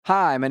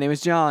Hi, my name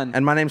is John.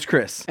 And my name's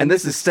Chris. And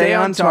this is Stay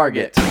on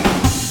Target.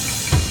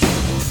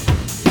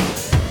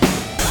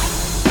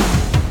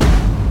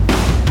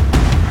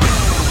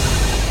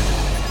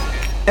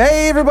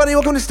 Hey everybody,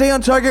 welcome to Stay on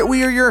Target.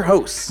 We are your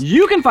hosts.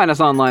 You can find us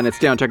online at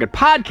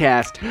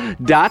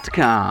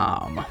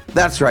stayontargetpodcast.com.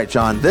 That's right,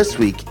 John. This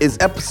week is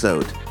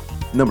episode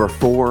number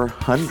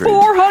 400.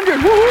 400!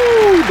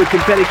 Woohoo! The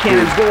confetti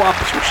cannons go off.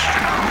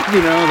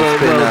 You know,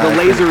 the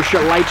laser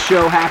light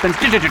show happens.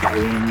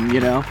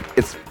 You know?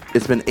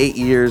 It's been 8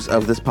 years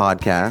of this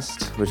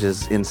podcast, which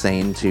is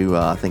insane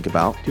to think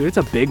about. Dude, it's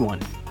a big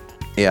one.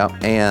 Yeah,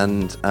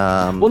 and...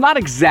 well, not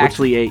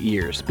exactly 8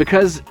 years,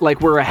 because,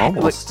 like, we're ahead...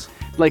 Almost.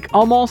 Like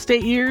almost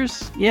 8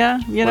 years,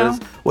 yeah, you know?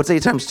 What's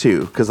 8 times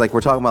 2? Because, like,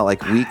 we're talking about,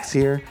 like, weeks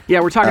here. Yeah,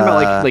 we're talking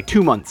about, like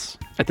 2 months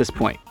at this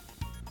point.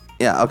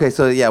 Yeah, okay,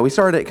 so, yeah, we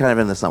started it kind of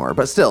in the summer.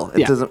 But still,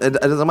 it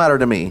doesn't matter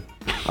to me.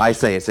 I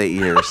say it's 8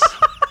 years.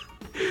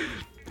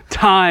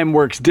 Time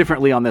works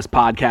differently on this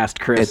podcast,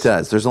 Chris. It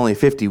does. There's only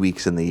 50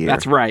 weeks in the year.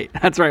 That's right.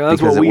 That's what we say.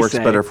 Because it works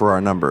better for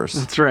our numbers.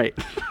 That's right.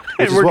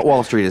 Which is what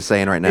Wall Street is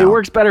saying right now. It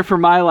works better for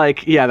my,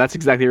 like, yeah, that's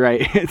exactly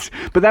right.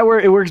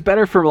 It works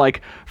better for,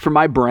 like, for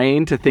my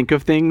brain to think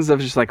of things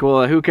of just like,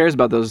 well, who cares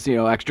about those, you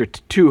know, extra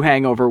 2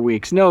 hangover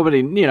weeks? Nobody,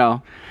 you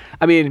know.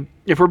 I mean,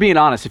 if we're being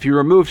honest, if you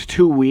removed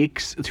 2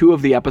 weeks, 2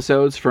 of the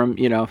episodes from,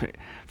 you know,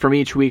 from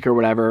each week or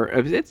whatever,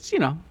 it's, you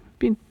know,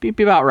 be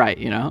about right,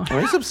 you know. Well,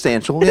 it's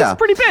substantial, yeah. It's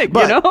pretty big,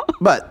 but, you know.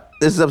 But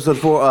this is episode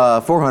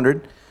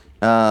 400.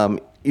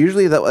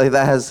 Usually that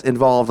has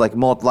involved like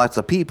lots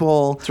of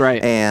people. That's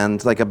right.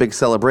 And like a big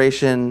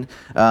celebration.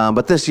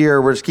 But this year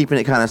we're just keeping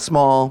it kind of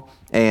small.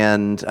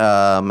 And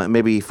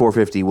maybe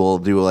 450 we'll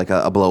do like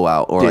a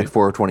blowout, or like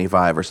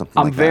 425 or something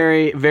like that. I'm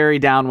very, very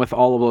down with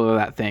all of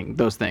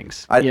those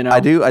things. You know? I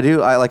do.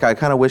 I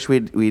kind of wish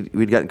we'd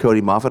gotten Cody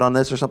Moffat on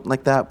this or something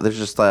like that. But there's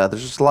just a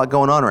lot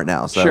going on right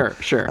now. So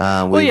sure.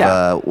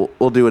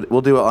 We'll do it.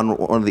 We'll do it on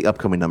one of the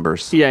upcoming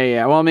numbers.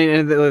 Yeah. Well, I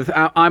mean,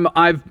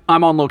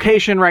 I'm on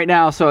location right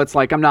now, so it's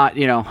like I'm not,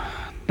 you know,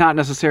 not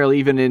necessarily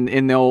even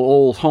in the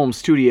old home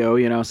studio,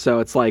 you know. So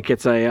it's like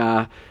it's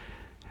a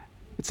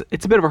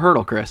bit of a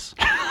hurdle, Chris.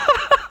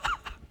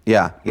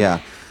 Yeah.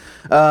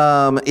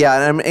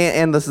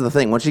 And this is the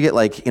thing. Once you get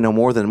like, you know,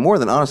 more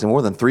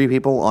than 3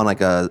 people on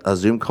like a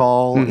Zoom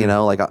call, you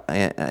know, like,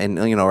 and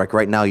you know, like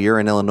right now you're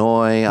in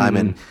Illinois, I'm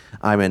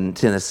in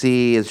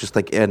Tennessee. It's just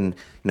like, and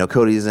you know,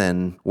 Cody's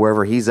in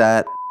wherever he's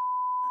at.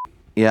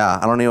 Yeah,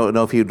 I don't even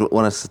know if you'd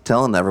want us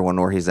telling everyone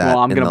where he's at. Well,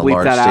 I'm going to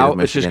bleep that out.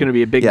 It's just going to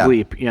be a big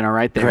bleep, you know,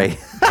 right there. Right.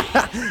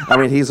 I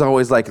mean, he's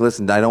always like,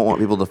 listen, I don't want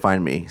people to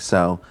find me,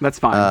 so that's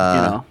fine.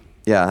 You know.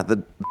 Yeah,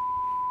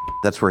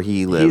 that's where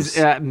he lives.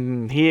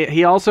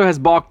 He also has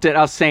balked at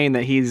us saying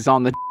that he's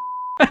on the.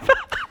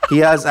 He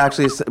has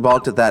actually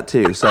balked at that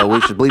too, so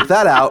we should bleep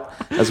that out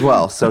as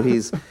well. So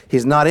he's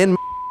not in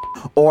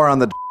or on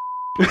the.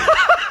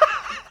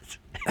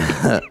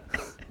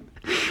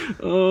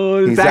 Oh,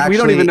 in fact, we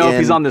don't even know if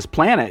he's on this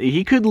planet.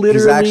 He could literally.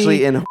 He's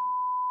actually in.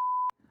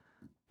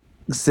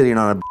 Sitting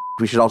on a.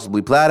 We should also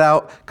bleep that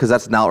out because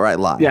that's an outright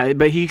lie. Yeah,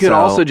 but he could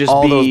also just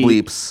all be those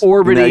bleeps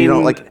orbiting, you know,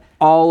 like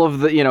all of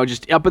the, you know,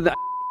 just up in the,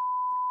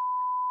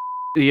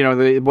 you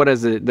know, what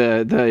is it?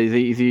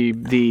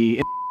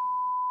 The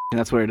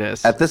that's what it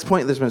is. At this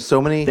point, there's been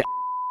so many.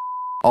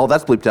 All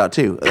that's bleeped out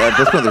too. At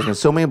this point, there's been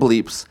so many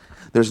bleeps.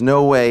 There's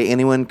no way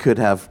anyone could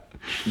have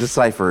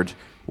deciphered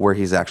where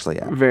he's actually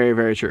at. Very,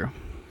 very true.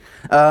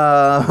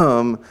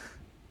 But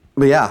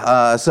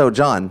yeah. So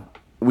John,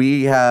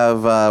 we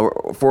have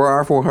for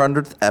our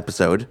 400th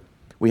episode,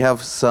 we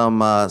have some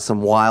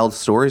wild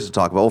stories to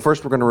talk about. Well,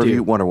 first we're going to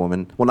review Wonder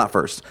Woman. Well, not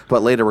first,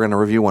 but later we're going to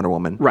review Wonder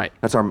Woman. Right.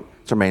 That's our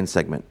main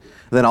segment.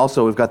 And then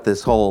also we've got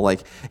this whole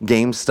like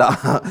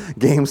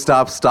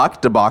GameStop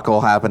stock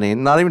debacle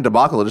happening. Not even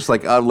debacle, just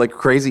like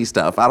crazy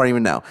stuff. I don't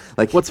even know.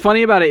 Like, what's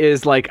funny about it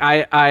is like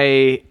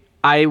I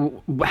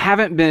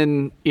haven't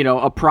been, you know,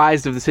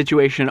 apprised of the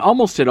situation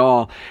almost at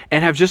all,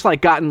 and have just like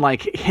gotten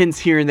like hints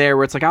here and there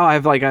where it's like, oh, I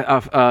have like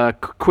a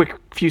quick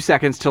few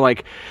seconds to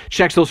like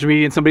check social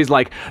media, and somebody's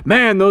like,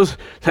 man, that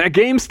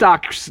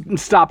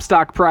GameStop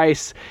stock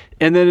price,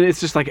 and then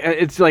it's just like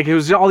it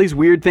was all these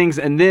weird things,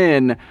 and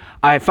then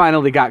I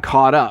finally got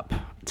caught up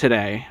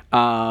today.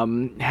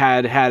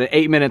 Had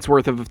 8 minutes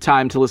worth of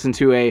time to listen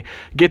to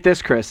get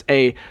this, Chris,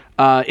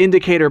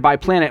 Indicator by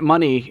Planet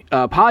Money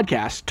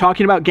podcast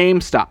talking about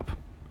GameStop.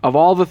 Of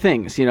all the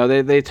things, you know,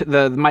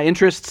 my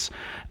interests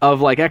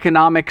of like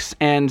economics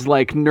and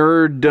like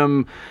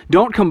nerddom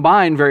don't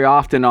combine very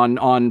often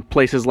on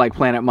places like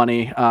Planet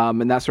Money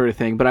and that sort of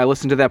thing. But I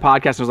listened to that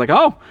podcast and was like,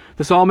 oh,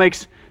 this all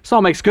makes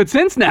good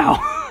sense now.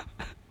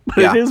 But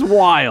yeah. It is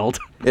wild.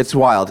 It's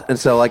wild. And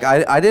so like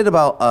I did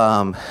about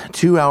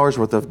 2 hours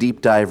worth of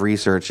deep dive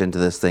research into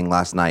this thing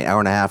last night, hour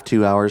and a half,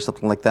 2 hours,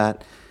 something like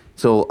that.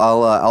 So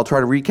I'll try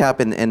to recap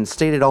and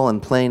state it all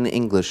in plain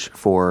English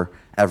for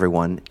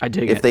everyone. I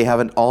dig it. If they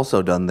haven't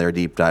also done their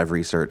deep dive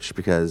research,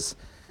 because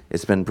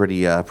it's been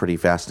pretty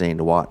fascinating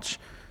to watch.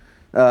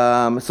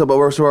 But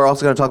we're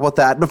also going to talk about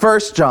that. But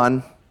first,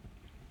 John,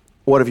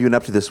 What have you been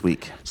up to this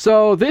week?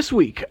 So this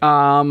week,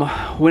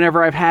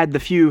 whenever I've had the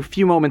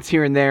few moments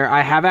here and there,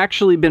 I have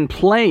actually been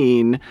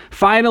finally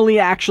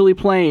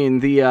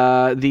playing the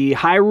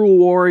Hyrule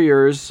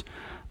Warriors,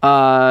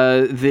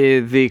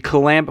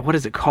 what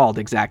is it called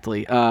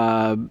exactly?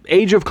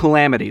 Age of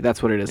Calamity.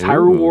 That's what it is. Ooh.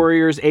 Hyrule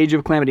Warriors: Age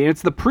of Calamity, and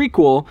it's the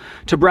prequel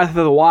to Breath of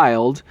the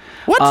Wild.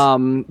 What?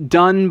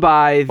 Done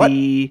by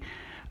the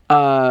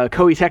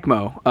Koei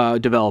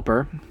Tecmo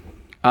developer.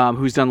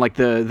 Who's done like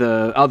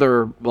the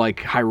other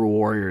like Hyrule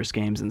Warriors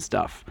games and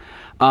stuff.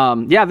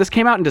 This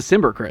came out in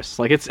December, Chris.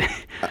 Like it's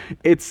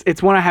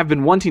one I have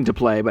been wanting to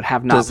play but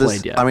have not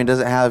played yet. I mean, does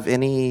it have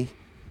any,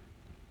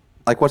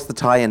 like, what's the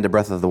tie-in to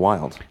Breath of the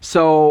Wild?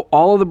 So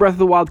all of the Breath of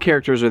the Wild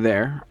characters are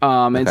there.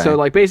 And so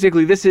like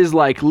basically this is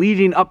like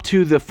leading up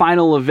to the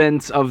final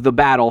events of the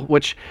battle,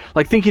 which,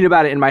 like, thinking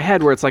about it in my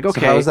head, where it's like, okay,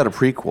 so how is that a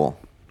prequel?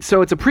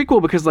 So it's a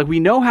prequel because, like, we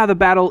know how the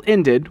battle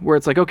ended, where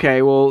it's like,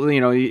 okay, well, you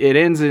know, it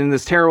ends in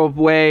this terrible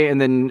way, and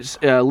then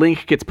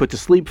Link gets put to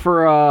sleep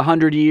for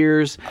 100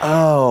 years.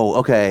 Oh,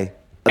 okay.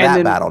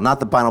 Battle, not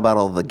the final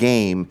battle of the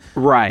game.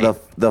 Right.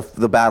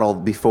 The battle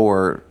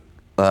before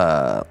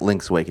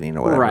Link's Awakening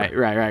or whatever.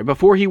 Right.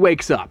 Before he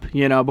wakes up,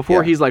 you know,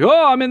 before he's like,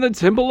 oh, I'm in the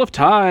Temple of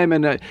Time,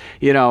 and,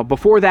 you know,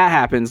 before that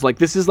happens, like,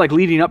 this is, like,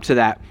 leading up to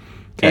that.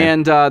 Okay.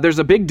 And there's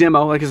a big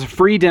demo, like it's a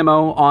free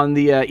demo on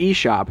the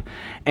eShop.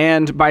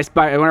 And by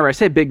whenever I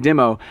say big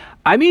demo,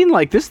 I mean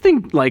like this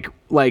thing, like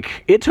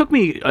it took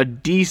me a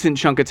decent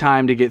chunk of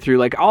time to get through.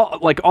 Like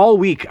all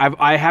week,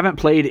 I haven't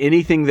played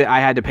anything that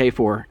I had to pay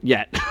for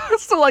yet.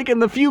 So like in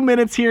the few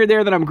minutes here and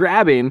there that I'm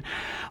grabbing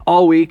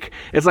all week,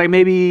 it's like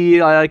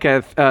maybe like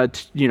a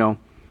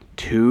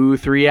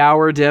 2-3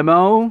 hour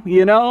demo,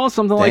 you know,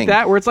 something like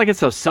that, where it's like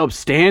it's a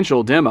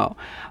substantial demo.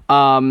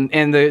 So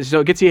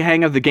it gets you a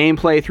hang of the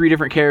gameplay, 3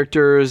 different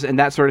characters, and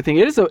that sort of thing.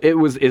 It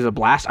is a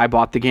blast. I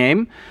bought the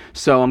game,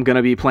 so I'm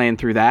gonna be playing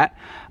through that,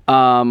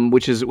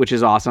 which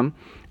is awesome.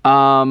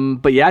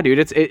 But yeah, dude,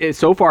 it's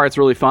so far it's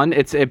really fun.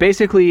 It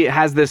basically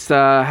has this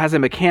has a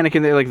mechanic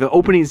in there, like the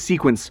opening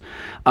sequence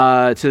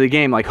to the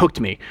game, like hooked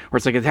me, where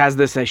it's like it has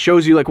this, it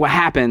shows you like what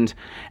happened,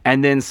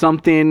 and then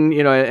something,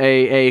 you know,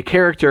 a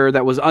character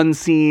that was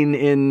unseen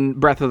in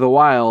Breath of the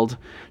Wild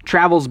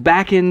travels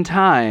back in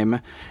time,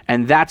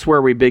 and that's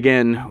where we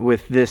begin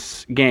with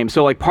this game.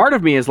 So like part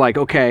of me is like,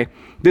 okay,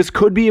 this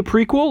could be a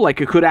prequel, like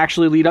it could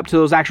actually lead up to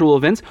those actual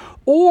events,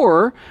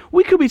 or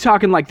we could be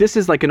talking like this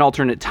is like an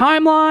alternate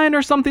timeline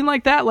or something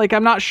like that. Like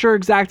I'm not sure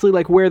exactly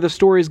like where the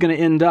story is going to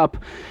end up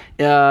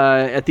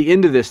at the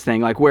end of this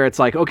thing, like where it's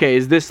like, okay,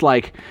 is this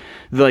like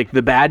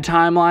the bad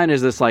timeline?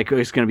 Is this like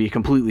it's going to be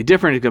completely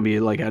different? It's going to be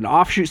like an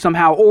offshoot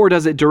somehow, or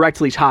does it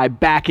directly tie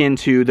back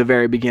into the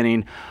very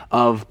beginning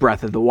of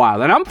Breath of the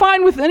Wild? And I'm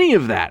fine with any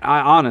of that,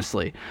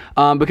 honestly,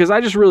 because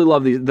I just really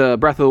love the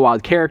Breath of the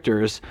Wild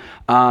characters,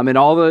 and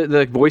all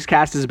the voice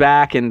cast is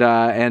back, and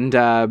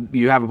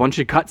you have a bunch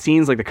of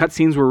cutscenes. Like the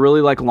cutscenes were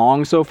really like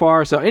long so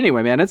far. So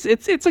anyway, man, it's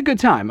a good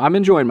time. I'm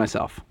enjoying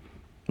myself.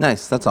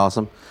 Nice, that's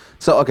awesome.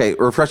 So, okay,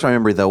 refresh my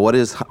memory though.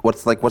 What's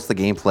the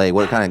gameplay?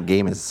 What kind of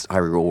game is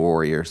Hyrule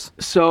Warriors?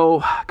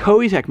 So,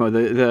 Koei Tecmo,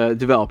 the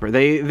developer,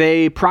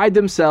 they pride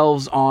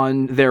themselves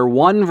on their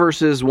 1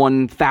 versus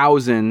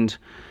 1,000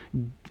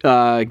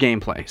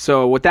 gameplay.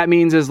 So, what that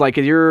means is like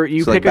you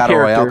pick like a Battle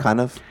character. Royale kind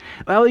of.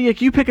 Well,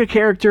 you pick a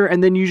character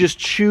and then you just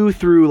chew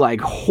through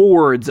like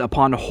hordes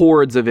upon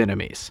hordes of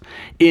enemies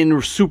in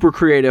super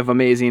creative,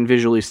 amazing,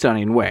 visually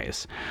stunning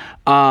ways.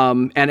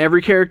 And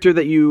every character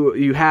that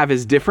you have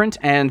is different.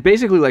 And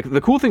basically, like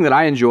the cool thing that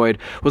I enjoyed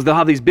was they'll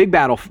have these big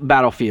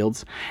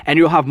battlefields, and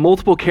you'll have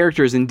multiple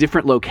characters in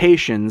different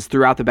locations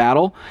throughout the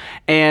battle.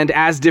 And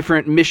as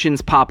different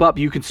missions pop up,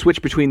 you can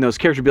switch between those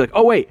characters. Be like,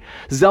 oh wait,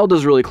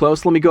 Zelda's really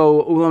close. Let me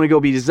go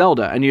be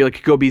Zelda, and you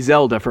like go be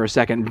Zelda for a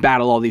second, and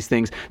battle all these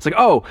things. It's like,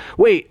 oh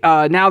wait,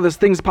 now this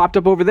thing's popped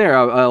up over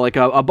there. Like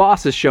a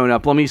boss has shown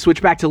up. Let me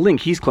switch back to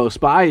Link. He's close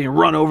by. You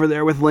run over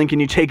there with Link,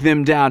 and you take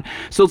them down.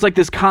 So it's like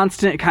this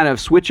constant kind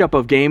of switch up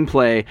of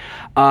gameplay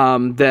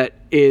that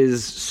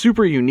is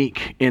super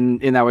unique in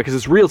that way, because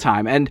it's real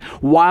time. And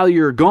while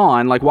you're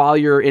gone, like while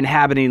you're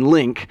inhabiting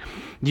Link,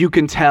 you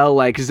can tell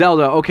like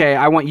Zelda, okay,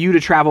 I want you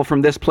to travel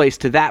from this place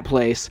to that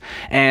place,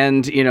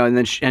 and you know, and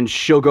then and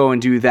she'll go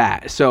and do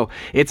that. So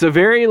it's a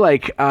very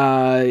like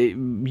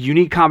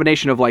unique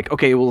combination of like,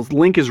 okay, well,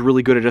 Link is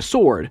really good at a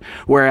sword,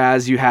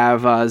 whereas you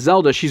have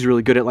Zelda, she's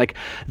really good at like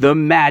the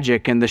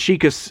magic and the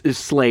Sheikah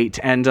slate,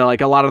 and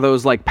like a lot of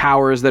those like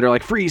powers that are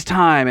like freeze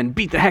time and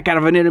beat the heck out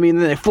of an enemy and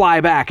then they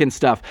fly back and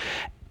stuff.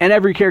 And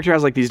every character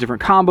has like these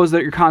different combos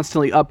that you're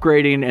constantly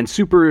upgrading, and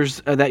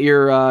supers that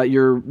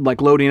you're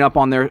like loading up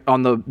on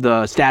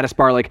the status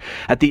bar. Like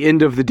at the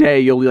end of the day,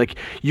 you'll like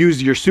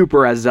use your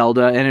super as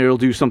Zelda, and it'll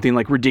do something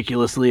like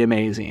ridiculously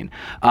amazing.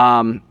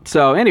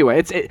 So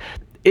anyway,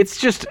 it's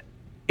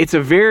it's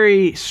a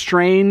very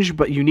strange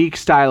but unique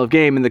style of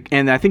game,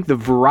 and I think the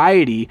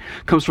variety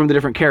comes from the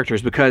different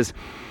characters, because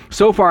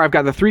so far I've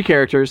got the 3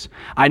 characters.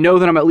 I know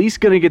that I'm at least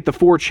going to get the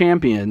 4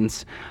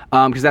 champions,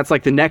 because that's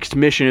like the next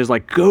mission is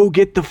like, go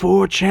get the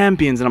 4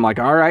 champions. And I'm like,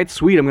 all right,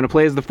 sweet, I'm going to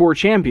play as the 4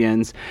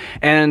 champions.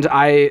 And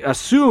I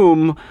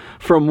assume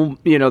from,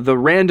 the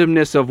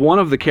randomness of one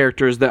of the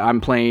characters that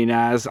I'm playing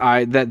as,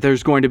 that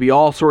there's going to be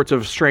all sorts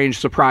of strange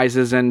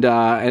surprises and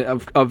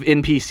of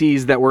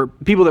NPCs that were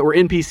people that were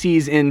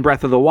NPCs in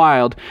Breath of the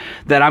Wild,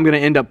 that I'm going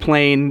to end up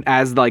playing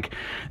as like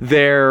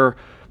their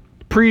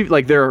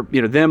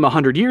them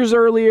 100 years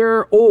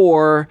earlier,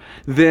 or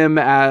them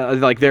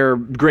like their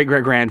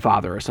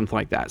great-great-grandfather or something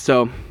like that.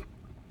 So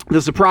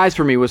the surprise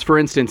for me was, for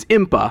instance,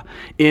 Impa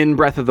in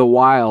Breath of the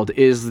Wild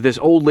is this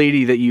old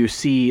lady that you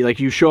see, like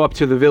you show up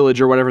to the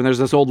village or whatever, and there's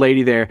this old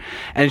lady there,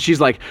 and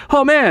she's like,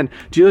 oh man,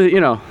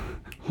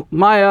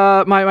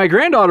 my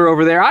granddaughter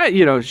over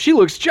there, she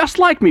looks just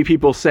like me,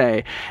 people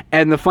say.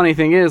 And the funny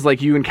thing is,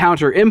 like, you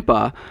encounter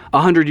Impa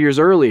 100 years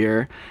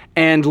earlier,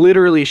 and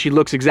literally she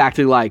looks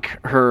exactly like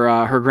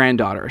her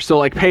granddaughter. So,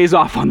 like, pays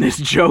off on this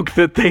joke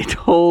that they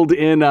told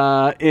in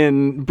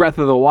Breath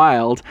of the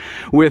Wild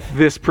with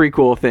this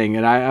prequel thing,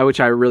 and which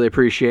I really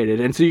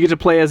appreciated. And so you get to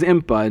play as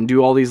Impa and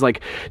do all these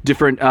like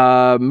different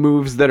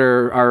moves that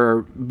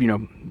are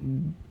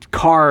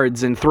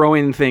cards and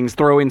throwing things,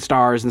 throwing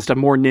stars and stuff,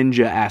 more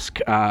ninja-esque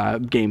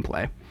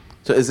gameplay.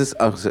 So is this?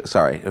 Oh,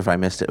 sorry if I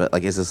missed it, but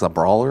like, is this a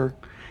brawler?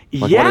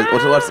 Like,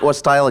 Yeah. What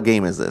style of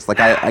game is this? Like,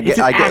 I get It's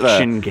an the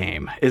action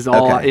game is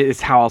all Okay. is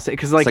how I'll say,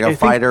 because like It's like I a think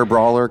fighter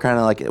brawler kind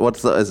of like.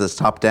 Is this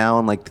top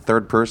down, like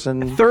third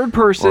person? third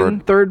person.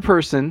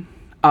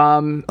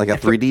 Like a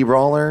 3D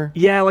brawler?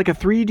 Yeah, like a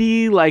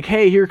 3D. Like,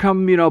 hey, here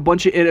come a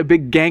bunch of a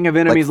big gang of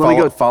enemies. Like Let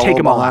me go follow take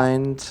them all out.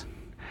 behind.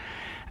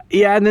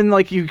 Yeah, and then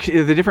like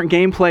the different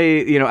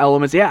gameplay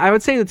elements. Yeah, I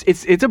would say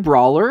it's a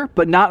brawler,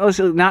 but not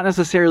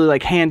necessarily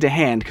like hand to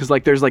hand, because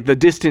like there's like the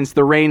distance,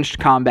 the ranged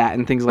combat,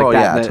 and things like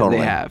that totally.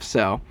 they have.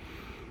 So.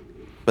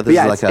 But this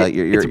Yeah, is like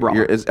it's a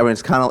brawler.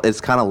 it's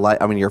kind of like,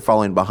 you're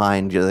following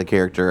behind the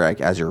character,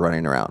 like, as you're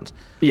running around.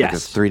 Yes. Like,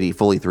 it's 3D,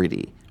 fully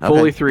 3D.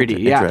 Fully Okay. 3D,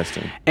 yeah.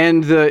 Interesting.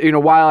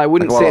 And while I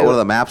wouldn't Like, say what are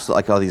the maps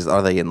like? Are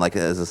they in like?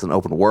 Is this an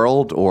open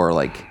world or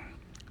like?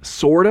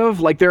 sort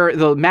of like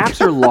the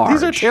maps are large.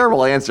 These are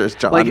terrible answers,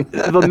 John. Like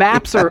the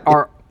maps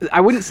are I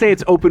wouldn't say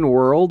it's open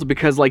world,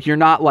 because like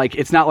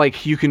it's not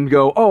like you can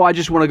go, oh, I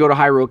just want to go to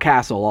Hyrule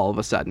Castle all of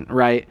a sudden,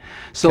 right?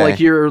 So Okay. like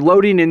you're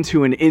loading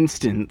into an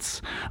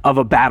instance of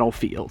a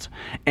battlefield,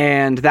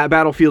 and that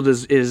battlefield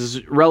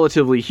is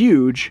relatively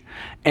huge,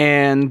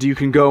 and you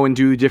can go and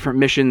do different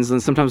missions,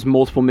 and sometimes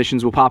multiple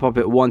missions will pop up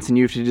at once, and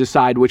you have to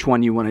decide which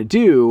one you want to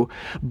do.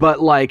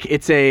 But like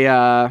it's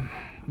a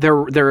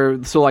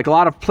so like a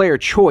lot of player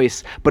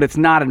choice, but it's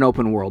not an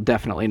open world.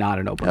 Definitely not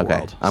an open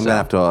world. I'm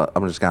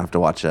just gonna have to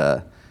watch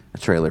a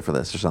trailer for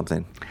this or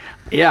something.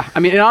 Yeah, I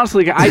mean, and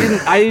honestly, I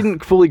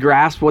didn't fully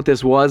grasp what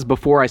this was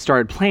before I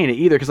started playing it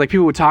either, because like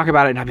people would talk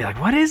about it and I'd be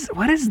like, what is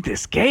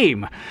this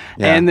game?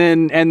 Yeah. And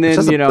then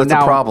That's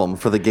now a problem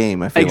for the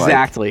game. I feel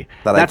Exactly.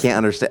 like, that I can't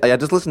understand. I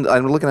just listened.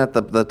 I'm looking at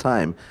the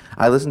time.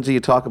 I listened to you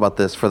talk about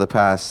this for the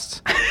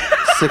past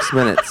 6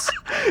 minutes,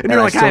 And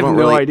you're like, I have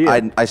no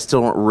idea. I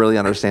still don't really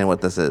understand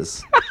what this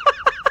is.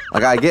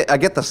 Like, I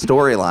get the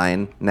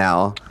storyline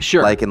now.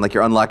 Sure. Like, and like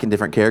you're unlocking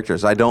different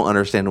characters. I don't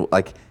understand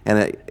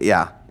anyway.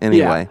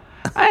 Yeah.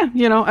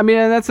 I mean,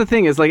 and that's the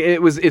thing, is like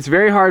it's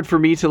very hard for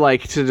me to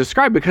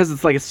describe, because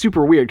it's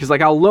super weird, because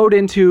like I'll load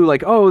into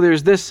like, oh,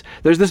 there's this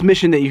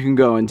mission that you can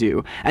go and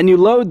do, and you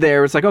load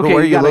there. It's like, okay, But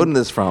where are you gotta- loading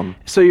this from?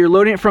 So you're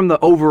loading it from the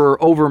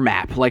over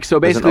map, like, so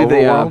There's an basically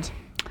overworld?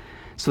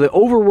 so the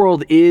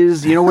overworld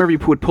is whenever you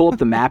would pull up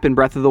the map in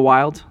Breath of the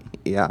Wild.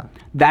 Yeah.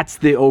 That's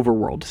the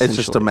overworld. It's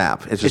just a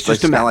map. It's just a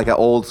kind map. of like an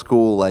old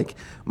school, like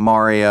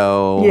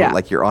Mario. Yeah.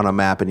 Like you're on a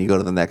map and you go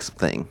to the next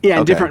thing. Yeah,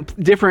 and Okay.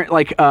 different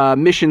like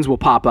missions will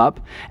pop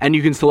up, and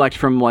you can select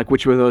from like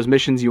which of those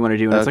missions you want to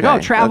do. And it's like, Okay, oh,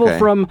 travel okay.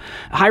 from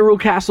Hyrule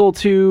Castle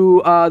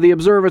to the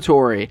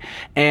observatory.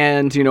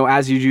 And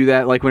as you do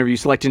that, like whenever you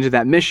select into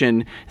that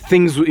mission,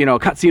 things a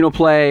cutscene will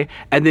play,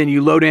 and then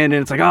you load in,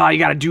 and it's like, oh, you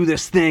got to do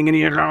this thing,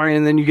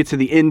 and then you get to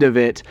the end of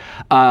it,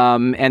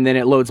 and then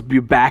it loads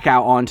you back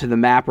out onto the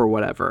map or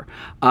whatever.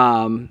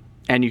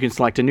 And you can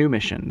select a new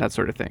mission, that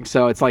sort of thing.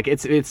 So it's like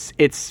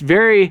it's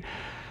very,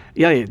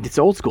 yeah, it's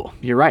old school.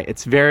 You're right.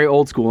 It's very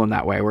old school in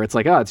that way, where it's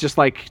like, oh, it's just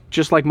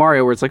like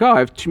Mario, where it's like, oh, I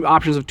have 2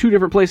 options of 2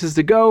 different places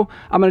to go.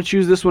 I'm going to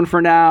choose this one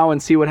for now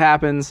and see what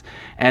happens.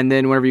 And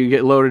then whenever you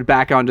get loaded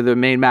back onto the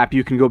main map,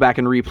 you can go back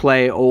and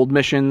replay old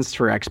missions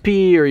for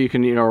XP, or you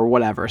can or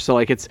whatever. So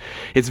like it's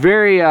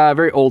very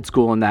very old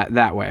school in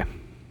that way.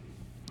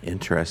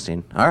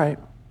 Interesting. All right.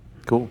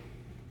 Cool.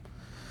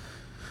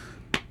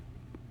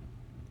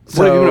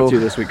 What have you been up to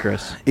this week,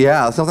 Chris?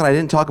 Yeah, something I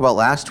didn't talk about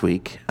last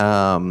week.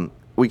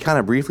 We kind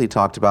of briefly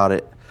talked about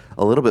it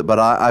a little bit, but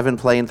I've been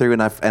playing through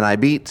and I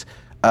beat.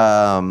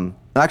 Actually,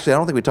 I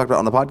don't think we talked about it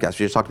on the podcast.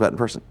 We just talked about it in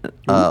person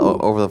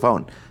over the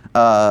phone.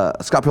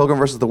 Scott Pilgrim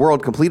versus the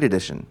World Complete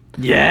Edition.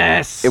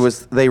 Yes.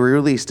 They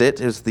re-released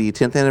it. It was the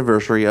 10th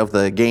anniversary of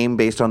the game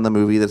based on the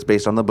movie that's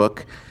based on the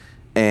book,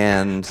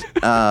 and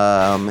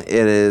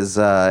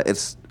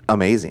it's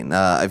amazing.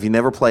 If you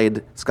never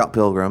played Scott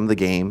Pilgrim the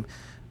game,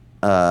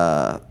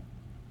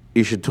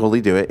 you should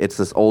totally do it. It's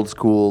this old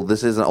school.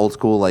 This is an old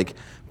school like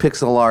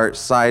pixel art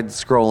side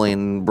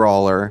scrolling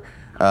brawler.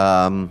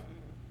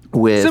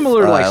 With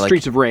similar to like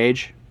Streets of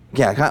Rage.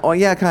 Yeah,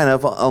 kind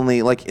of.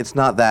 Only like it's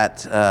not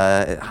that.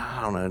 I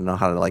don't know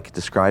how to like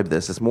describe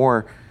this. It's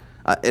more.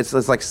 It's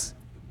like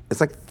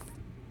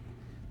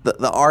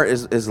the art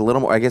is a little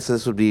more. I guess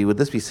this would be. Would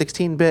this be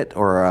 16-bit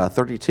or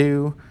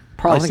 32?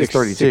 Probably I think it's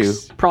 32.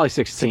 Probably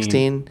 16.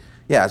 16.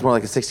 Yeah, it's more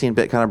like a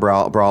 16-bit kind of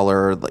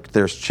brawler. Like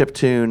there's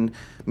chiptune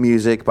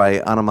music by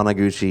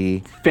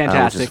Anamanaguchi.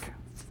 Fantastic.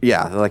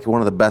 Like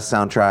one of the best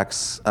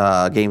soundtracks,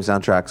 game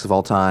soundtracks of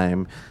all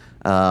time.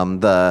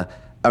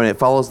 It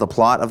follows the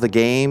plot of the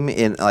game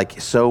in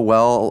like so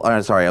well.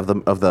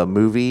 Of the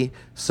movie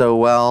so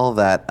well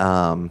that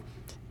honestly,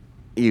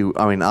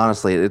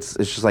 it's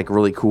just like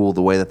really cool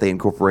the way that they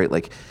incorporate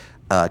like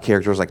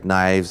characters like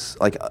Knives.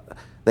 Like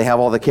they have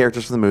all the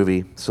characters from the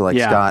movie. So like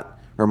Scott,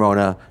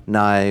 Ramona,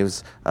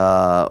 Knives,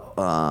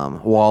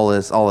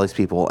 Wallace, all these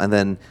people, and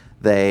then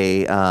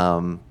they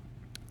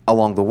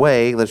along the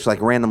way, just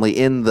like randomly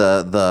in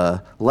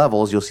the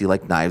levels, you'll see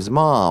like Knives'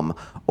 mom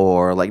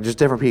or like just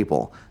different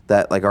people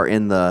that like are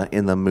in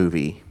the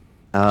movie.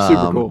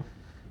 Super cool.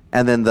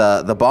 And then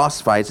the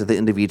boss fights at the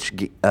end of each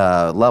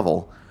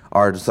level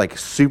are just like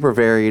super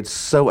varied,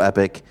 so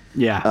epic.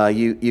 Yeah.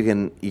 You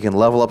can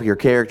level up your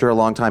character a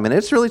long time, and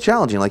it's really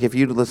challenging. Like if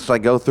you let's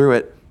like go through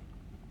it,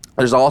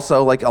 there's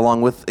also like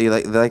along with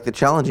like the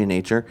challenging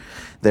nature,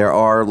 there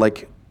are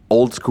like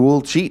old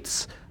school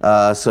cheats.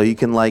 So you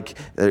can like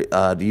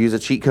use a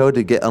cheat code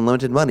to get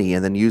unlimited money,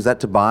 and then use that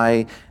to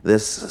buy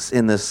this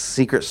in this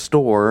secret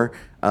store.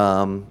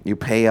 You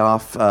pay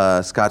off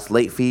Scott's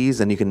late fees,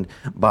 and you can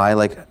buy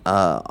like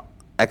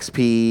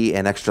XP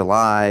and extra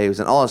lives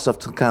and all that stuff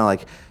to kind of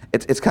like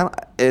it's kind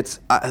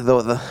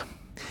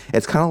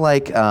of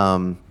like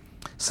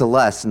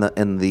Celeste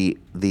in the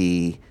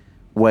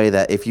way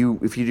that if you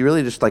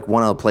really just like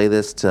want to play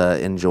this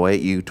to enjoy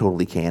it, you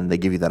totally can. They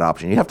give you that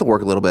option. You have to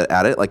work a little bit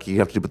at it, like you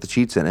have to put the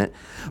cheats in it,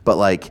 but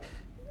like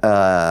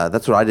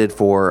that's what I did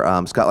for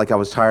Scott. Like I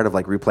was tired of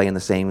like replaying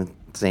the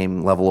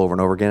same level over and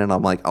over again, and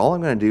I'm like, all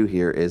I'm going to do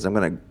here is I'm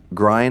going to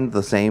grind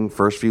the same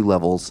first few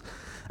levels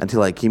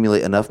until I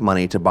accumulate enough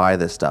money to buy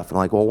this stuff. And I'm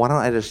like, well, why don't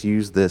I just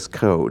use this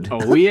code?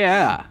 Oh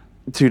yeah.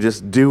 To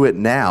just do it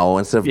now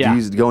instead of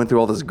going through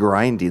all this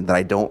grinding that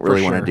I don't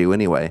really want to do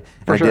anyway.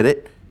 And I did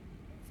it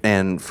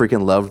and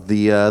freaking loved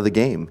the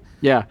game.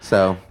 Yeah.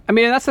 So I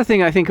mean, that's the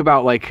thing I think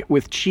about like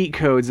with cheat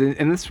codes,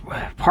 and this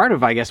part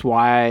of I guess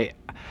why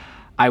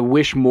I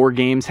wish more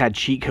games had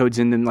cheat codes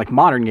in them, like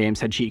modern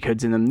games had cheat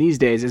codes in them these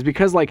days, is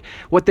because like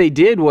what they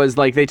did was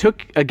like they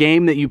took a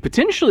game that you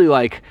potentially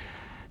like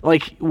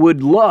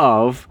would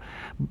love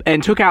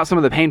and took out some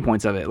of the pain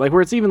points of it. Like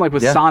where it's even like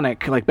with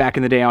Sonic, like back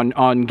in the day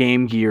on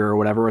Game Gear or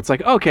whatever, where it's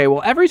like, okay,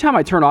 well every time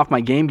I turn off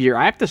my Game Gear,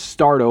 I have to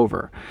start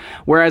over.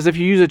 Whereas if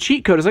you use a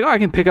cheat code, it's like, oh, I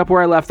can pick up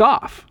where I left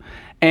off.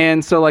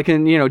 And so like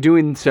in,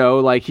 doing so,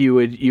 like you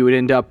would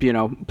end up,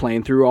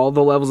 playing through all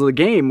the levels of the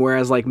game.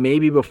 Whereas like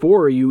maybe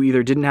before you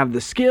either didn't have the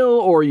skill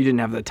or you didn't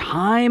have the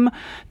time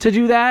to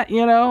do that,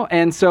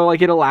 and so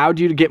like it allowed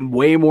you to get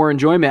way more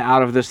enjoyment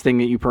out of this thing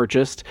that you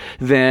purchased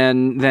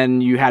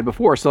than you had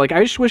before. So like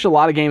I just wish a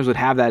lot of games would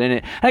have that in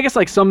it. And I guess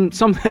like some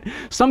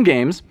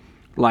games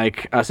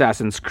like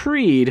Assassin's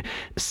Creed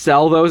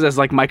sell those as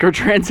like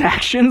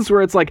microtransactions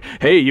where it's like,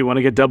 hey, you want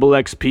to get double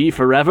XP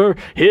forever?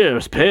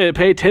 Here's pay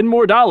 $10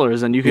 more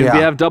and you can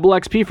have double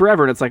XP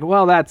forever. And it's like,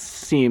 well, that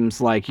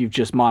seems like you've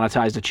just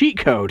monetized a cheat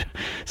code.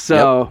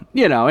 So,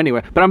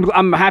 anyway, but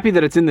I'm happy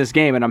that it's in this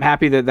game, and I'm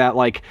happy that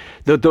like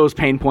those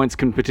pain points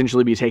can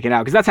potentially be taken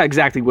out, because that's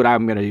exactly what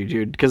I'm going to do,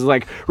 dude. Because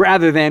like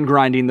rather than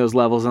grinding those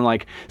levels and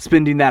like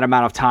spending that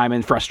amount of time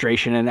and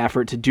frustration and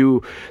effort to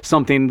do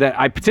something that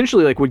I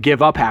potentially like would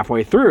give up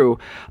halfway through,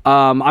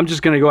 I'm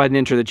just going to go ahead and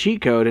enter the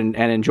cheat code and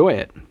enjoy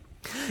it.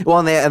 Well,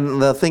 and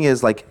the thing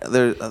is, like,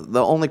 the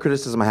only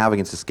criticism I have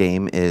against this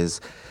game is,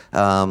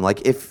 whenever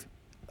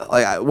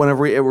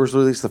it was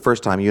released the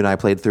first time, you and I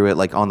played through it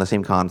like on the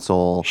same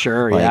console,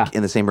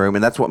 in the same room,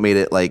 and that's what made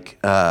it like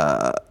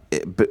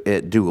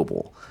it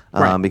doable,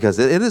 because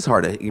it is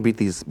hard to beat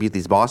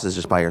these bosses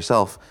just by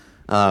yourself.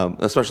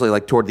 Especially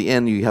like toward the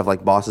end, you have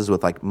like bosses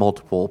with like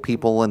multiple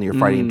people, and you're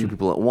fighting two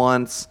people at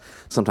once,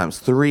 sometimes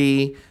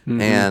three,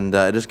 and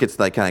it just gets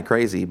like kind of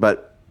crazy.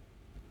 But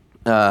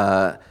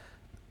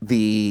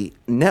the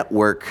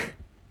network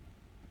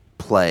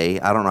play,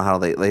 I don't know how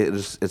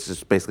it's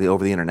just basically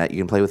over the internet. You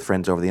can play with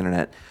friends over the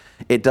internet.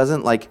 It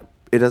doesn't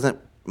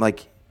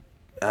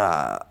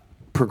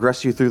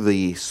progress you through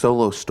the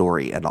solo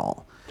story at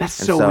all. That's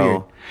And so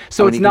weird.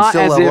 So it's you not can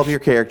still as level if up your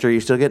character. You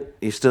still get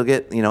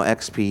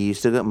XP. You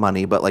still get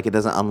money, but like it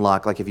doesn't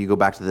unlock. Like if you go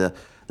back to the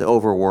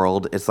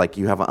overworld, it's like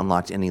you haven't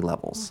unlocked any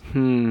levels.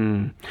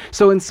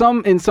 So in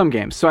some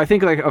games, so I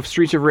think like of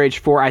Streets of Rage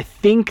 4, I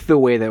think the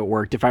way that it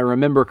worked, if I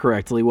remember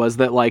correctly, was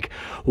that like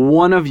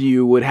one of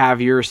you would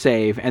have your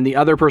save and the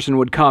other person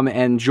would come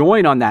and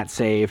join on that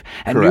save,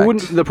 and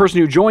the person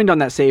who joined on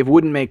that save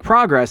wouldn't make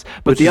progress,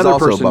 but the other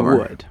person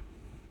would.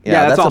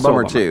 Yeah, that's also a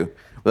bummer too.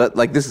 But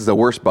like this is a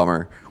worse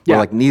bummer where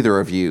like neither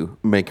of you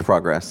make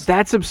progress.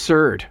 That's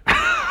absurd.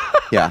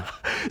 Yeah.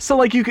 So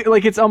like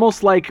it's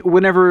almost like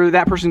whenever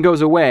that person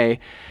goes away,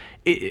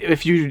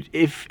 if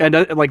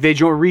they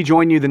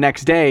rejoin you the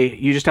next day,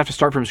 you just have to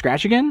start from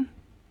scratch again.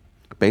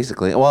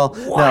 Basically, well,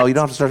 no, you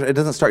don't have to start. It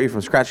doesn't start you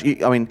from scratch.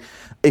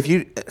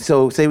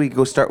 Say we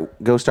go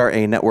start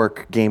a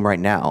network game right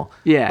now.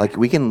 Yeah. Like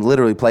we can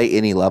literally play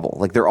any level.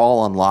 Like they're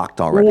all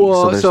unlocked already.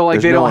 Whoa,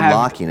 there's they no don't have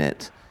unlocking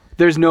it.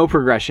 There's no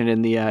progression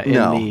in the.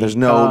 There's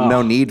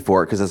no need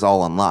for it because it's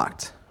all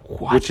unlocked.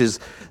 What?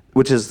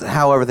 Which is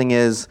how everything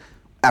is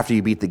after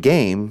you beat the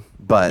game.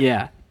 But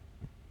yeah.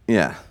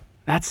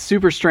 That's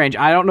super strange.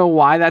 I don't know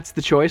why that's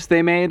the choice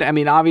they made. I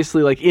mean,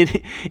 obviously, like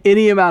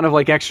any amount of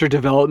like extra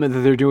development that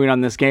they're doing on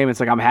this game, it's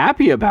like I'm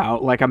happy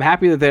about. Like I'm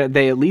happy that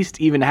they at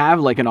least even have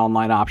like an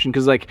online option,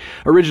 because like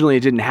originally it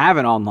didn't have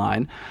an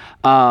online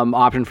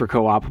option for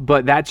co-op.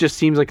 But that just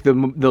seems like the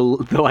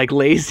like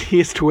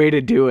laziest way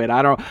to do it.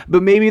 I don't.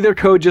 But maybe their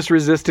code just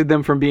resisted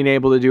them from being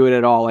able to do it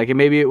at all. Like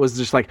maybe it was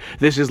just like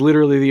this is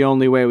literally the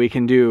only way we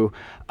can do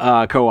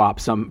co-op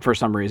for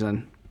some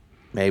reason.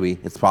 Maybe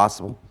it's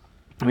possible.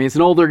 I mean, it's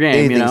an older game.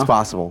 Anything's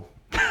possible.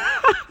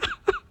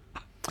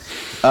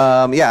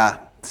 Yeah.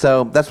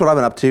 So that's what I've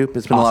been up to.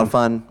 It's been a lot of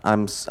fun.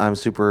 I'm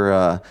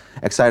super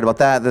excited about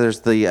that.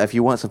 There's if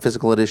you want some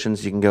physical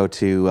editions, you can go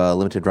to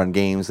Limited Run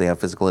Games. They have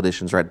physical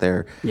editions right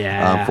there.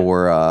 Yeah.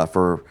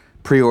 For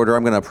pre-order,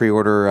 I'm gonna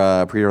pre-order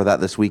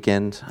that this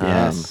weekend.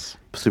 Yes.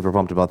 Super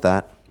pumped about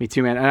that. Me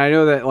too, man. And I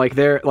know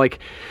that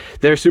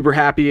they're super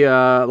happy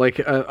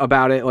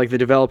about it, like the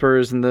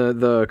developers and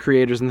the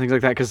creators and things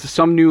like that, because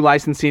some new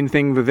licensing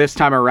thing this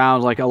time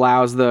around like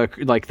allows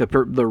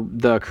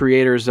the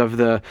creators of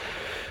the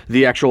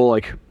actual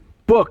like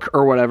book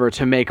or whatever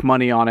to make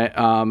money on it,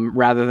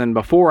 rather than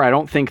before. I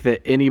don't think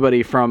that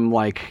anybody from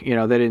they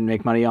didn't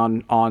make money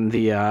on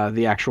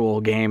the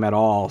actual game at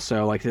all.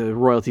 So like the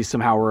royalties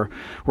somehow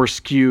were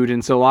skewed,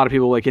 and so a lot of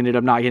people like ended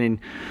up not getting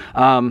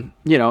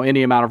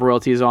any amount of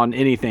royalties on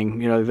anything,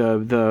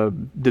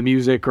 the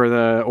music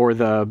or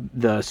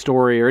the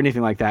story or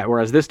anything like that.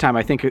 Whereas this time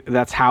I think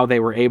that's how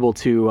they were able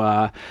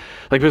to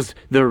because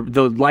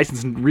the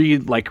license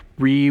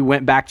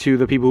went back to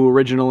the people who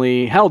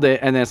originally held it,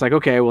 and then it's like,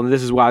 okay, well,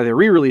 this is why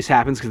the re-release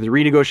happens, because they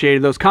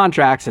renegotiated those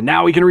contracts and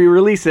now we can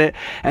re-release it.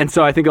 And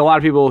so I think a lot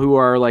of people who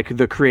are like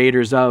the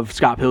creators of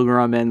Scott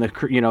Pilgrim and the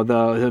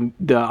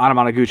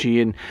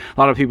Anamanaguchi and a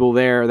lot of people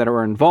there that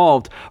are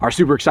involved are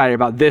super excited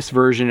about this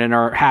version and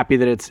are happy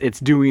that it's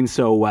doing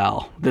so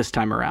well this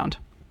time around.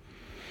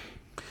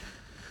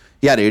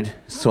 Yeah, dude,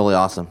 it's totally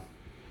awesome.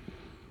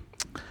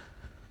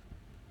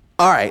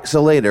 All right,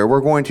 so later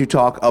we're going to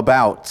talk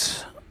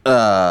about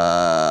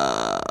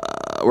we're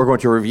going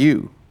to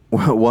review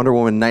Wonder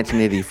Woman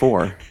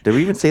 1984. Did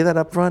we even say that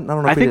up front? I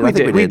don't know. I think we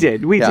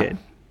did. We did.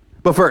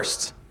 But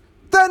first,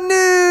 the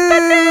news.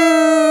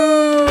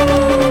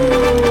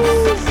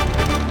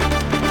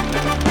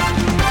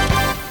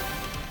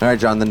 All right,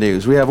 John, the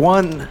news. We have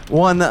one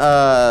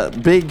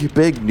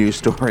big news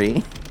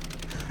story.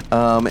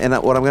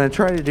 And what I'm going to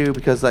try to do,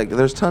 because like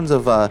there's tons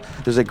of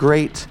there's a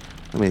great.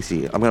 Let me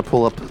see. I'm going to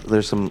pull up.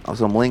 There's some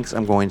links.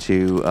 I'm going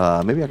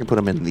to maybe I can put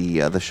them in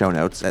the show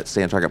notes at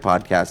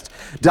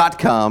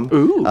StayOnTargetPodcast.com.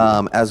 Ooh.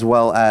 As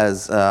well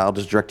as I'll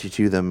just direct you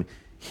to them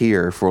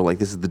here for like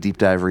this is the deep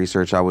dive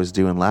research I was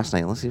doing last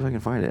night. Let's see if I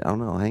can find it. I don't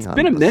know. Hang on. It's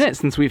been a minute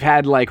since we've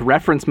had like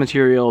reference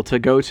material to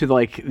go to the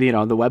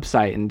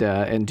website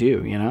and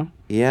do.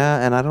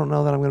 Yeah, and I don't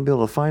know that I'm going to be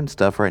able to find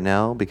stuff right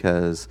now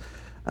because.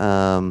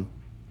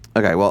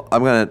 Okay, well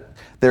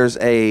There's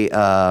a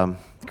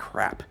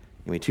crap.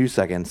 Give me 2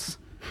 seconds.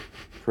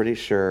 Pretty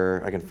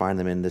sure I can find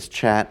them in this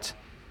chat,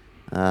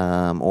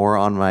 or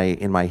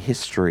in my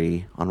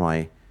history on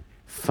my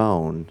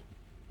phone.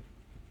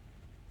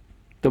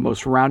 The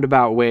most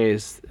roundabout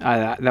ways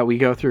that we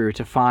go through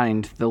to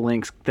find the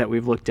links that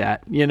we've looked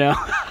at.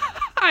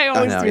 I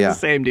always do the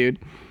same, dude.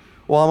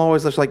 Well, I'm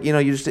always just like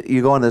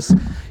you go on this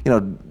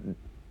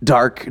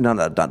dark,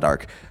 not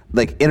dark,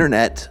 like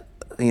internet.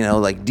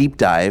 Like deep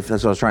dive.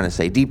 That's what I was trying to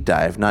say. Deep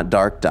dive, not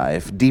dark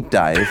dive. Deep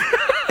dive,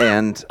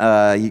 and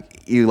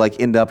you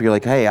like end up. You're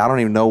like, hey, I don't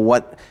even know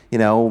what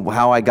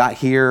how I got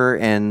here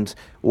and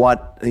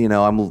what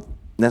I'm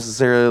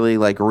necessarily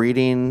like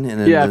reading.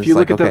 And yeah, if you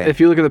look at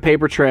the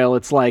paper trail,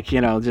 it's like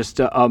just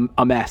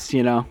a mess.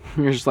 You're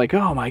just like,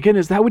 oh my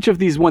goodness, which of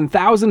these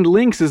 1,000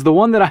 links is the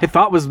one that I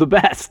thought was the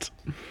best?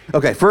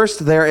 Okay,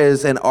 first there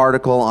is an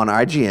article on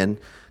IGN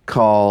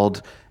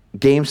called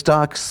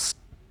GameStop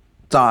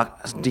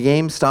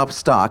GameStop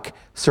stock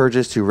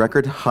surges to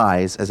record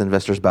highs as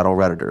investors battle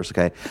Redditors.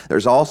 Okay,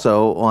 there's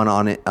also one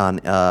on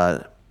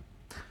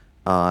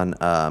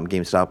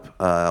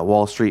GameStop.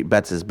 Wall Street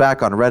Bets is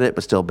back on Reddit,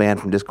 but still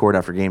banned from Discord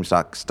after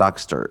GameStop stock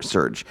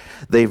surge.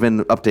 They've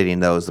been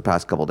updating those the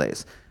past couple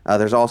days.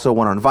 There's also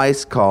one on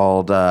Vice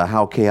called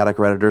 "How Chaotic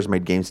Redditors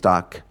Made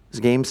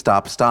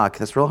GameStop stock,"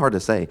 that's real hard to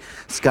say,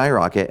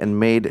 skyrocket and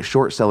made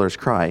short sellers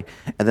cry.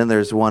 And then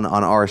there's one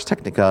on Ars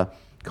Technica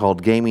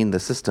called "Gaming the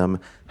System: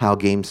 How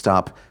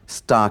GameStop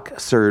stock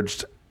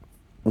surged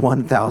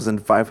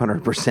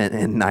 1,500%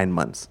 in 9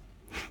 months."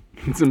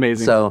 It's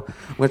amazing. So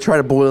I'm going to try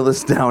to boil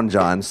this down,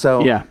 John.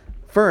 So yeah.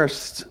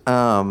 First,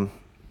 I'm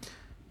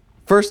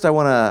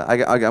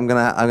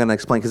gonna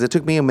explain, because it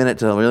took me a minute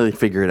to really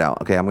figure it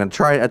out. Okay, I'm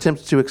gonna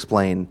attempt to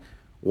explain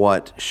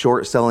what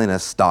short selling a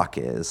stock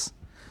is.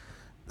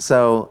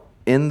 So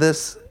in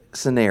this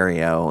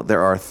scenario,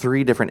 there are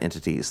 3 different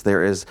entities.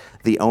 There is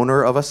the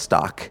owner of a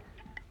stock,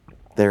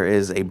 there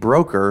is a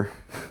broker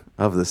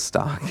of the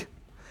stock,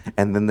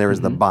 and then there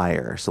is the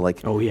buyer. So like,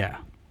 oh yeah,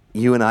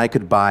 you and I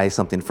could buy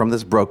something from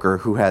this broker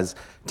who has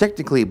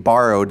technically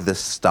borrowed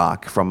this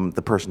stock from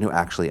the person who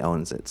actually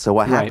owns it. So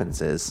what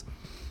happens is,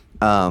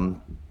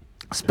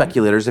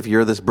 speculators, if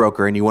you're this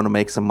broker and you want to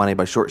make some money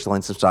by short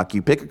selling some stock,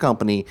 you pick a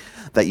company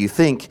that you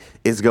think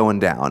is going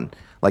down.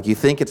 Like you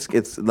think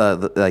its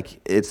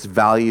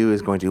value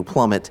is going to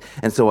plummet,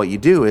 and so what you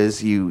do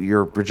is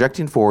you're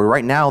projecting forward.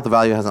 Right now, the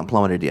value hasn't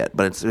plummeted yet,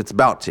 but it's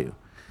about to,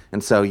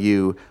 and so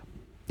you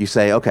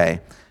say, okay,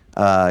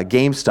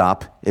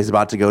 GameStop is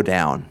about to go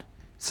down,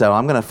 so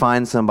I'm going to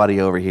find somebody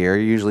over here,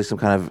 usually some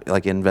kind of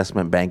like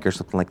investment bank or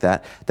something like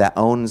that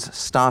owns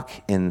stock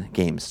in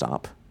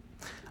GameStop.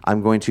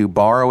 I'm going to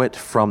borrow it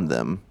from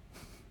them.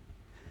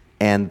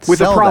 And with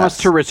a promise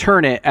to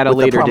return it at a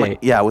later date.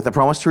 Yeah, with a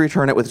promise to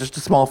return it with just a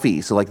small fee.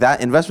 So like that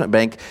investment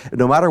bank,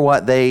 no matter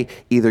what, they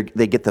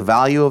get the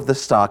value of the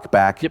stock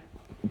back,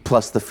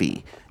 plus the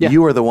fee. Yeah.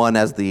 You are the one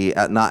as the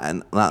not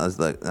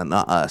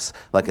us,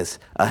 like as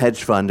a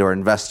hedge fund or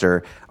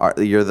investor.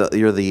 You're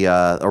the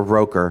a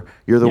broker.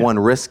 You're the one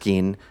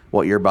risking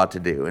what you're about to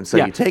do. And so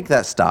you take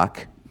that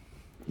stock,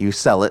 you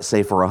sell it,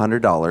 say for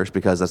 $100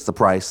 because that's the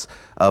price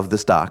of the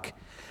stock,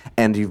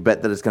 and you've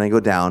bet that it's going to go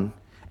down,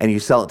 and you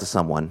sell it to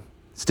someone.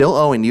 Still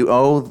owing, you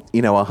owe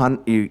you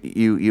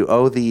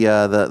owe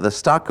the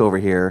stock over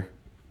here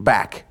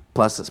back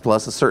plus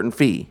a certain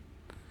fee.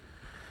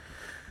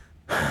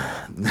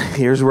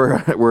 Here's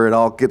where it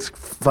all gets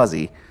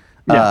fuzzy.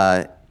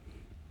 Yeah.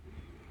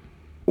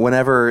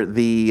 Whenever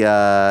the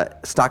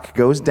stock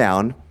goes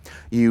down,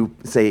 you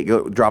say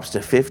it drops to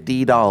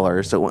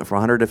 $50, so it went from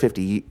 100 to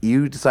 50.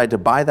 You decide to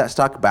buy that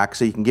stock back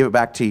so you can give it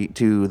back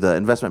to the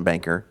investment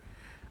banker,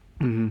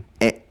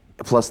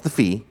 plus the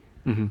fee,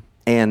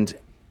 and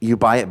you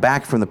buy it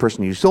back from the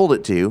person you sold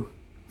it to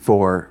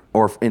or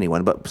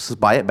anyone, but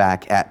buy it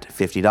back at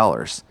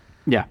 $50.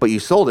 Yeah. But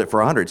you sold it for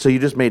 $100, so you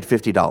just made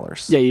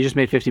 $50. Yeah, you just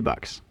made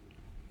 $50.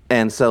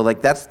 And so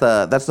like that's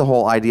the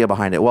whole idea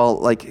behind it. Well,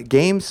 like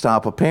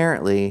GameStop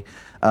apparently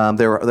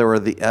there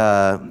were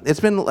it's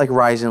been like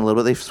rising a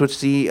little bit. They've switched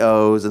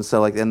CEOs, and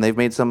so and they've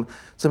made some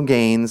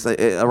gains.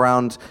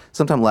 Around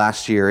sometime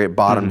last year it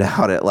bottomed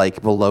out at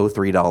like below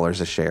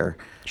 $3 a share.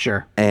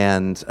 Sure.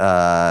 And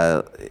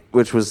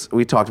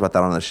we talked about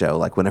that on the show,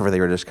 like whenever they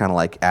were just kind of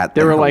like at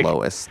the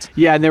lowest.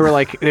 Yeah, and they were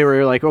like,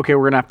 okay,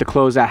 we're gonna have to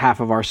close out half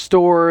of our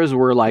stores.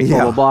 We're like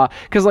blah blah blah,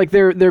 because like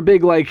their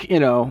big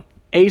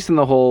ace in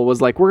the hole was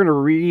like, we're gonna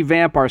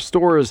revamp our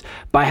stores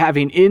by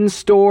having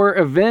in-store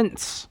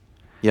events.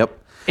 Yep.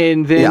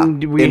 And then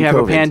we have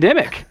COVID. A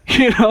pandemic.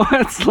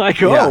 It's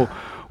like,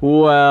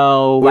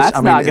 well,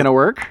 that's not gonna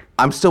work.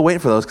 I'm still waiting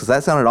for those because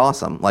that sounded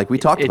awesome. Like we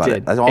talked about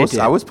it.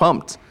 I was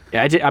pumped.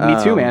 Yeah, I did.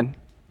 Me too, man.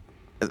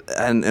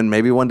 And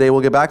maybe one day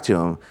we'll get back to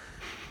them.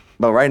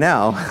 But right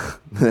now,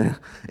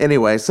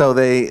 anyway, so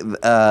they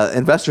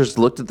investors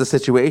looked at the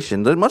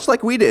situation, much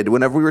like we did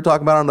whenever we were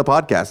talking about it on the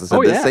podcast, and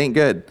said, this ain't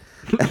good.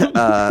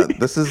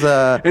 This is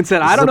and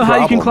said, I don't know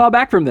how you can claw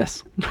back from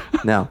this.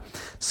 No.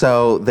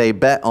 So they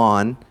bet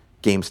on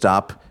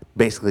GameStop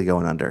basically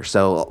going under.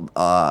 So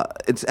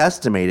it's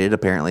estimated,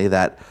 apparently,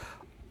 that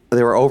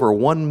there were over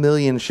 1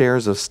 million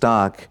shares of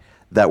stock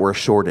that were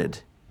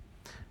shorted.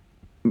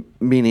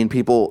 Meaning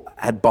people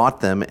had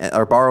bought them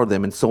or borrowed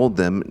them and sold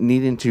them,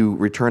 needing to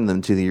return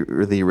them to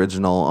the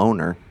original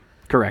owner.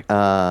 Correct.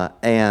 So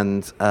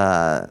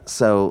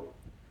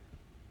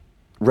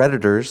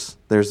Redditors,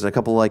 there's a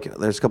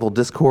couple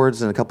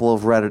Discords and a couple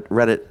of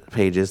Reddit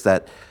pages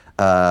that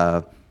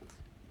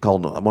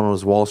called, one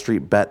was Wall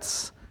Street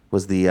Bets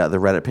was the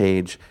Reddit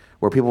page,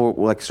 where people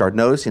like started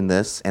noticing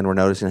this and were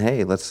noticing,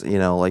 hey, let's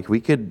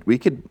we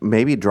could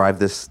maybe drive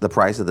the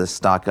price of this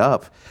stock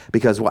up,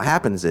 because what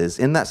happens is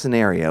in that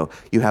scenario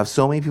you have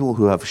so many people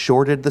who have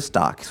shorted the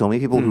stock, so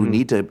many people who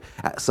need to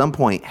at some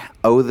point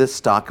owe this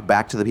stock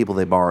back to the people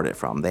they borrowed it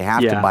from. They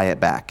have to buy it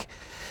back.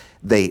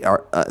 They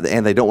are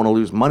and they don't want to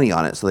lose money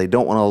on it, so they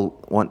don't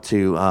want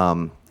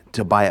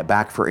to buy it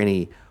back for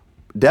any,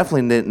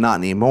 definitely not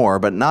anymore,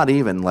 but not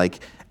even like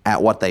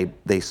at what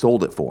they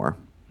sold it for.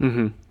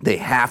 They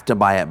have to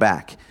buy it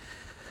back.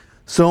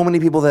 So many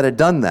people that had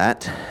done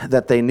that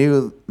they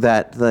knew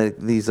that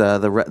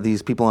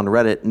these people on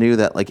Reddit knew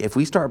that like if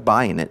we start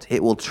buying it,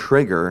 it will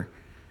trigger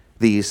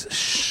these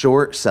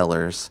short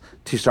sellers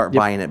to start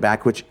buying it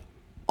back, which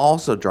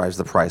also drives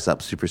the price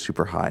up super,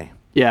 super high.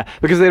 Yeah,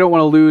 because they don't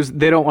want to lose.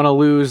 They don't want to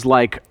lose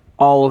like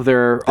all of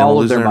their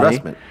money.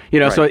 Investment. You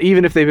know, Right. So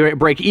even if they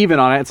break even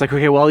on it, it's like,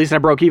 okay, well, at least I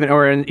broke even.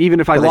 Or even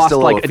if I But they lost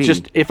still owe a fee.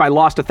 just if I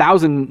lost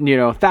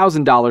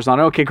 $1,000 on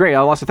it, okay, great,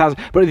 I lost $1,000.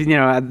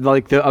 But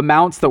like the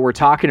amounts that we're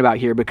talking about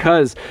here,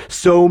 because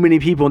so many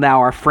people now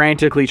are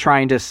frantically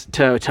trying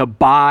to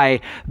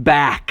buy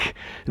back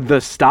the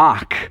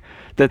stock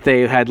that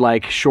they had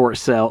like short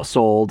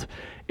sold.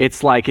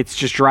 It's like it's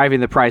just driving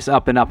the price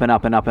up and up and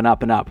up and up and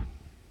up and up.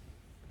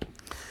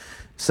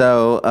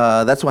 So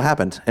that's what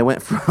happened. It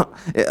went from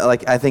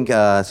I think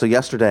so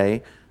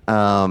yesterday.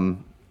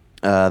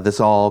 This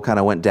all kind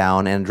of went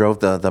down and drove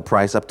the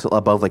price up to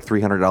above like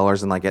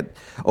 $300 and like at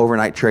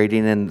overnight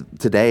trading. And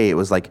today it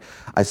was like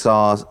I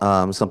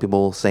saw some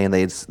people saying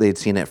they'd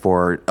seen it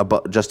for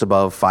just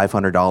above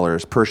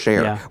 $500 per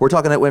share. Yeah. We're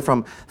talking it went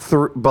from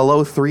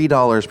below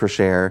 $3 per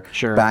share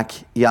back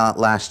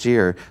last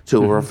year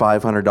to over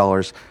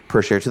 $500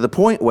 per share, to the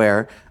point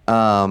where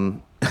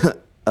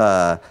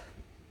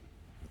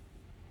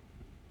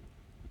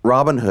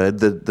Robinhood,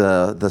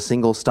 the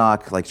single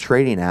stock like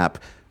trading app,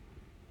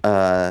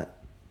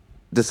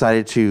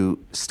 decided to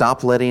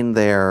stop letting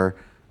their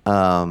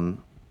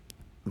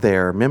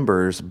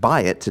members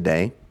buy it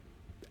today,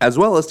 as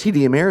well as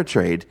TD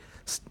Ameritrade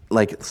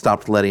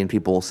stopped letting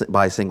people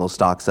buy single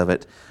stocks of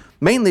it,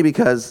 mainly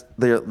because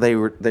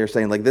they're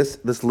saying like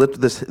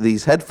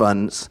these hedge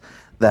funds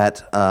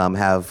that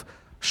have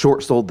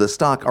short sold this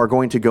stock are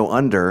going to go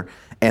under.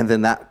 And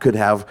then that could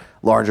have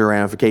larger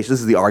ramifications.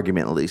 This is the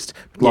argument, at least.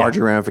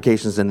 Larger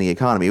ramifications in the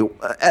economy. And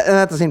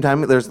at the same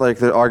time, there's like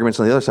the arguments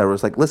on the other side where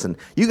it's like, listen,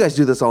 you guys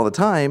do this all the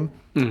time.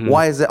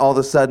 Why is it all of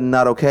a sudden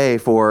not okay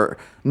for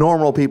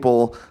normal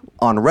people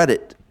on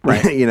Reddit,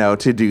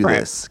 to do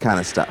this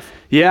kind of stuff?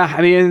 Yeah,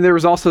 I mean, there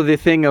was also the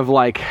thing of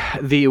like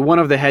one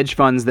of the hedge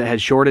funds that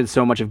had shorted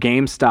so much of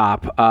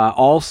GameStop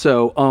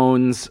also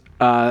owns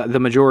the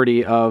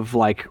majority of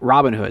like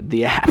Robinhood,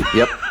 the app.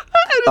 Yep.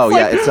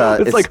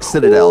 It's like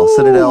Citadel. Ooh.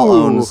 Citadel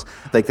owns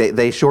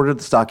they shorted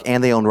the stock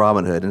and they own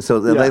Robinhood, and so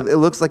it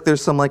looks like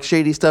there's some like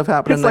shady stuff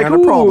happening It's there, like,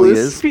 and it probably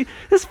this is.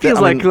 This feels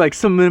like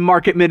some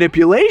market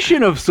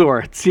manipulation of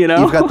sorts, You've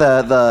got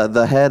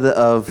the head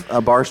of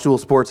Barstool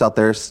Sports out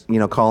there,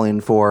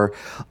 calling for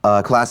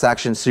class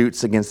action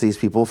suits against these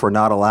people for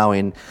not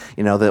allowing,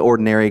 the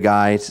ordinary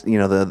guy,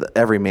 the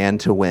everyman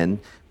to win,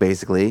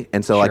 basically.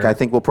 And so, I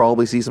think we'll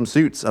probably see some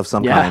suits of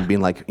some kind,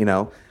 being like,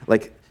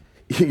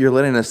 you're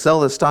letting us sell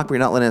this stock, but you're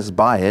not letting us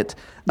buy it.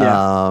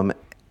 Yeah.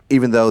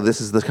 Even though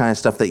this is the kind of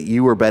stuff that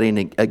you were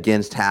betting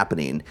against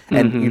happening,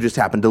 and you just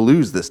happened to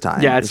lose this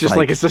time. Yeah, it's just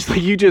like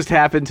you just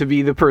happen to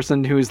be the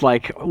person who's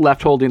like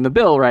left holding the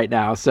bill right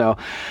now. So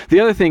the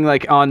other thing,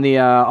 like on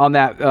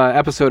that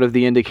episode of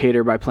The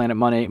Indicator by Planet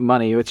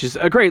Money, which is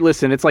a great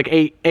listen. It's like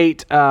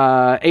eight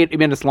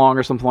minutes long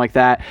or something like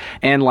that,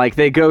 and like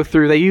they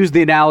use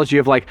the analogy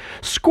of like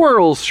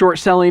squirrels short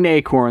selling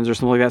acorns or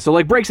something like that. So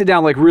like breaks it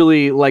down like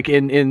really like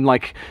in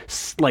like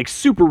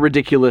super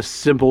ridiculous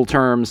simple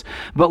terms,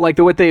 but like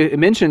what they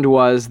mentioned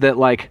was that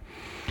like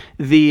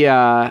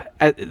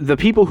the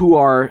people who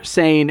are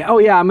saying, oh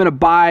yeah, I'm going to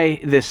buy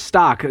this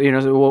stock,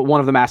 one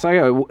of them asked,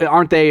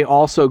 aren't they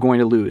also going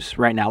to lose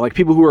right now? Like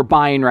people who are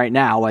buying right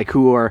now, like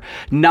who are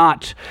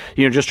not,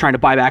 just trying to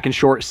buy back and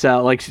short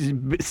sell, like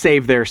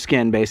save their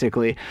skin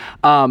basically.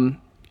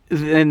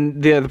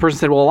 Then the person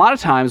said, well, a lot of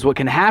times what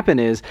can happen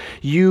is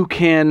you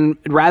can,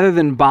 rather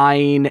than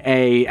buying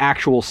a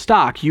actual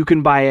stock, you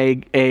can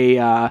buy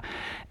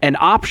an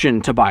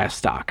option to buy a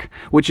stock,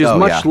 which is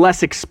much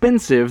less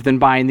expensive than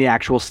buying the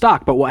actual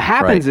stock. But what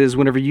happens is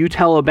whenever you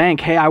tell a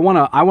bank, hey, I want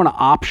to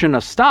option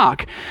a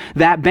stock,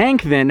 that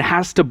bank then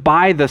has to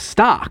buy the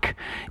stock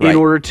in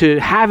order to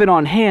have it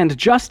on hand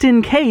just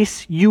in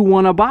case you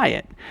want to buy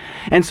it.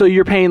 And so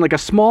you're paying like a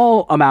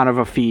small amount of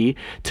a fee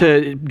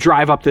to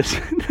drive up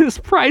this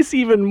price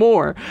even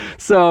more.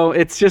 So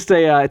it's just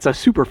it's a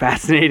super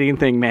fascinating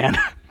thing, man.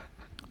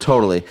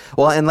 Totally.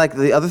 Well, and like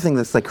the other thing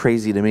that's like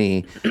crazy to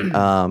me,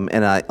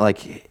 and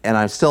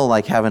I still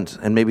like haven't,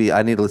 and maybe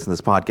I need to listen to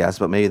this podcast,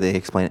 but maybe they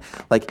explain it.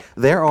 Like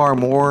there are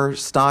more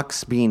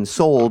stocks being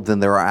sold than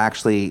there are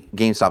actually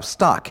GameStop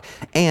stock,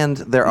 and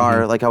there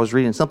are like I was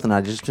reading something,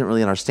 I just didn't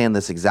really understand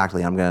this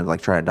exactly. I'm gonna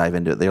like try to dive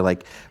into it. They're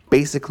like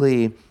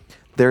basically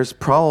there's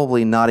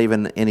probably not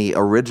even any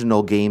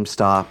original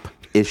GameStop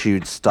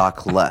issued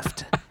stock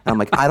left. And I'm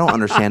like, I don't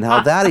understand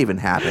how that even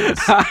happens.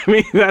 I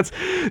mean,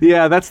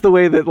 that's the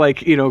way that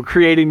like,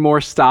 creating more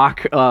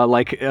stock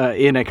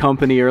in a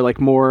company or like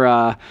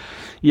more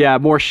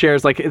more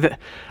shares. Like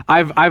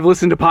I've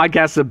listened to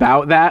podcasts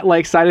about that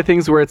like side of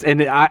things where it's,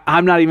 and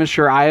I'm not even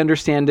sure I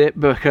understand it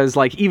because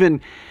like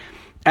even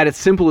at its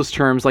simplest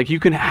terms, like you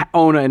can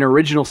own an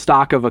original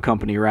stock of a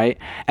company, right?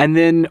 And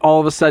then all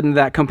of a sudden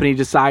that company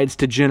decides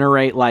to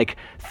generate like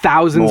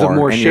thousands of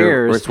more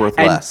shares. It's worth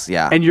less,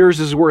 yeah. And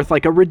yours is worth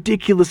like a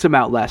ridiculous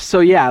amount less.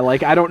 So yeah,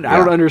 like I don't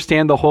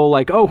understand the whole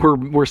like, oh,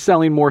 we're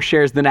selling more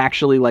shares than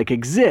actually like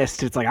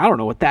exist. It's like, I don't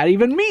know what that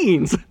even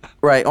means.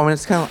 Right. I mean,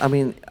 it's kind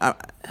of,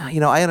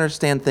 I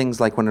understand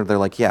things like when they're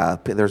like, yeah,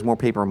 there's more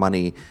paper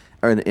money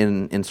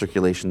in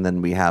circulation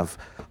than we have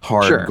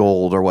hard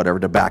gold or whatever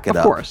to back it up.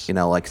 Of course.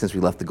 Like since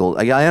we left the gold.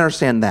 I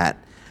understand that.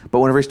 But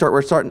whenever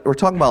we're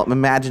talking about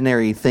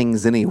imaginary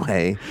things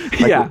anyway.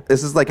 Like,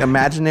 this is like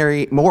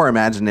more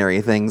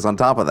imaginary things on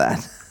top of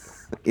that.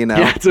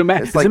 Yeah, it's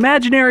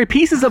imaginary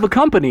pieces of a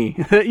company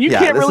that you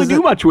can't really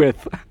do much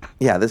with.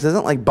 Yeah, this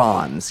isn't like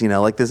Bonds,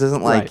 like this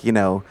isn't like,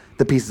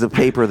 the pieces of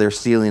paper they're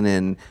stealing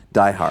in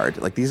Die Hard.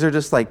 Like these are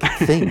just like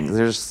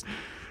things.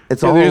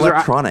 It's all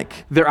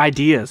electronic. They're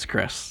ideas,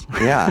 Chris.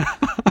 Yeah.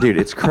 Dude,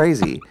 it's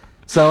crazy.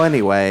 So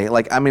anyway,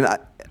 like, I mean,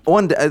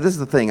 one day, this is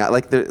the thing.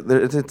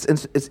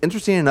 It's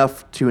interesting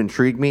enough to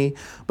intrigue me,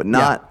 but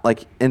not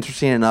like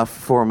interesting enough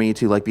for me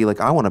to like be like,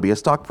 I want to be a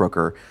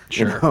stockbroker.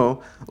 Sure.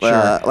 Sure.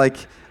 Like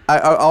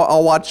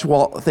I'll watch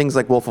things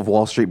like Wolf of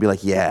Wall Street, be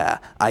like, yeah,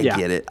 I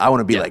get it. I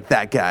want to be like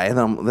that guy. And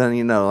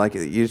then like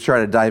you try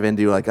to dive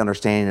into like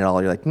understanding it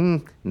all. You're like,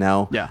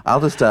 no. Yeah.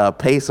 I'll just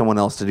pay someone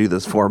else to do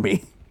this for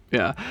me.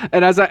 Yeah,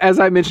 and as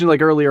I mentioned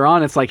like earlier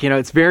on, it's like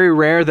it's very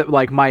rare that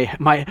like my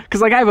because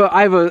like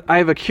I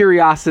have a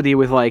curiosity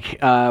with like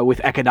with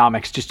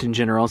economics just in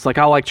general. It's like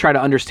I'll like try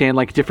to understand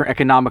like different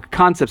economic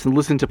concepts and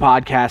listen to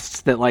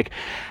podcasts that like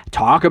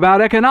talk about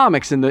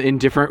economics in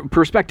different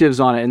perspectives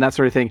on it and that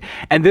sort of thing.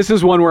 And this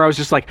is one where I was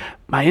just like,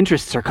 my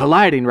interests are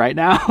colliding right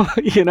now.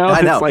 I know.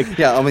 It's like,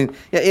 I mean,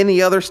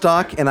 any other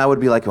stock, and I would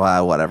be like,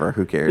 well, whatever,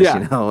 who cares?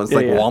 Yeah. It's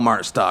like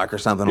Walmart stock or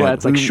something. Yeah,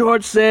 it's like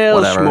short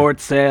sale, short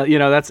sale.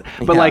 That's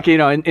but like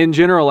in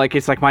general, like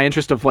it's like my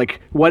interest of like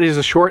what is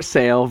a short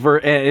sale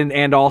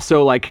and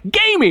also like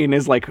gaming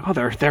is like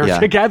they're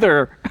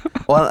together.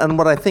 Well, and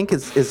what I think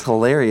is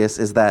hilarious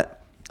is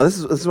that this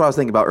is what I was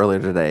thinking about earlier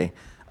today.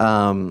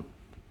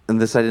 And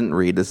this I didn't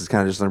read. This is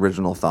kind of just an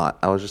original thought.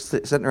 I was just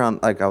sitting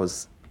around, like I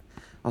was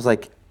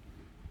like,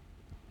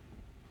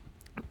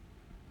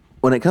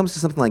 when it comes to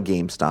something like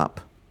GameStop,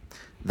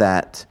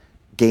 that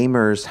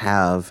gamers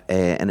have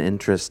an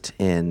interest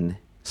in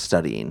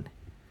studying,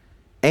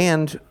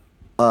 and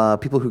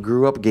people who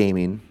grew up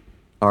gaming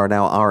are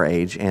now our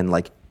age and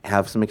like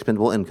have some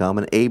expendable income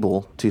and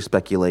able to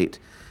speculate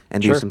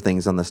and do some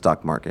things on the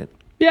stock market.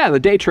 Yeah,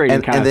 the day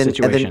trading kind of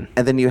situation.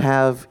 And then you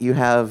have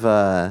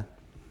the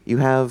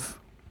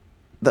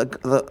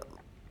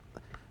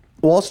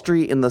Wall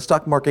Street and the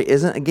stock market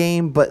isn't a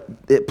game, but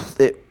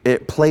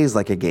it plays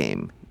like a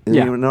game.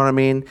 You know what I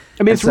mean?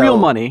 I mean, it's real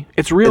money.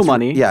 It's real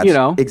money.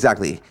 Yeah,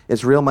 exactly.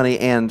 It's real money,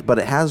 but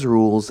it has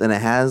rules and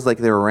it has like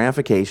there are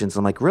ramifications.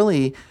 I'm like,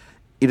 really?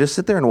 You just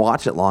sit there and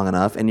watch it long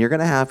enough, and you're going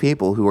to have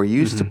people who are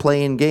used to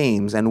playing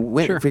games and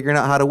figuring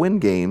out how to win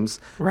games,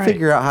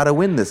 figure out how to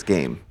win this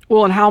game.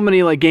 Well, and how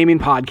many like gaming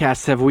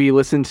podcasts have we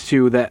listened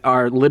to that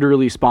are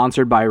literally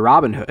sponsored by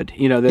Robinhood?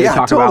 They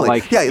talk about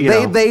like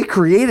they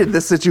created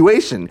this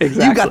situation.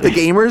 Exactly. You got the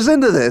gamers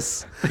into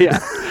this. Yeah,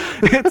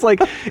 it's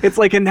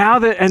like and now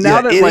that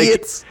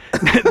idiots.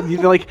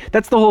 like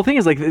that's the whole thing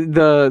is like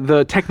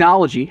the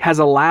technology has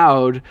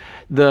allowed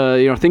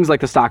the things like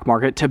the stock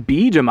market to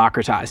be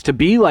democratized, to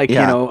be like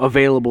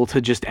available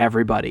to just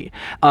everybody.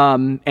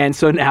 And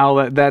so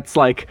now that's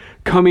like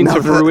coming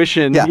to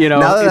fruition. Now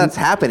that that's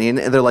happening,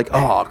 they're like,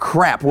 oh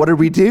crap, what did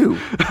we do?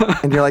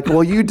 And you're like,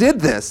 well, you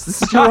did this.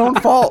 This is your own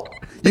fault.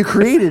 You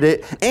created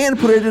it and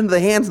put it into the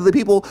hands of the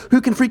people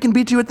who can freaking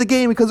beat you at the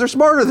game because they're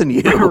smarter than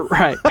you.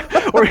 Right.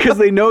 Or because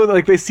they know,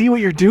 like, they see what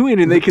you're doing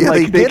and they can,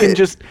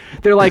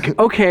 they're like,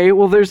 okay,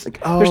 well, there's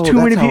too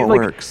many people.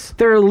 Like,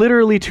 there are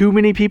literally too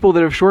many people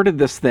that have shorted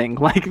this thing.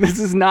 Like, this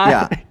is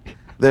not.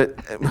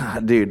 Yeah.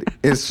 Dude,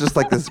 it's just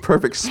like this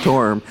perfect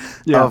storm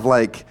of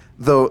like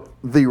the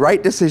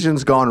right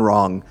decision's gone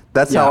wrong.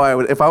 That's how I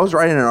would, if I was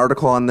writing an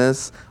article on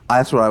this,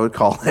 that's what I would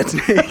call it.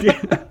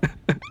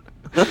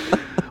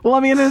 Well, I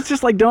mean, it's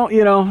just like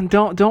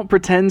don't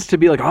pretend to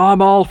be like, oh,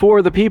 I'm all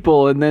for the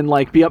people, and then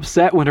like be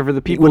upset whenever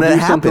the people do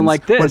something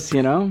like this,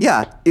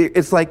 Yeah,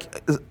 it's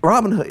like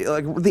Robinhood,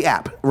 like the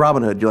app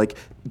Robinhood. You're like,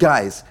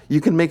 guys, you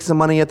can make some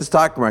money at the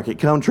stock market.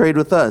 Come trade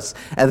with us,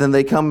 and then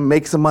they come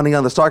make some money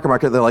on the stock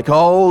market. They're like,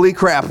 holy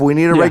crap, we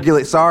need to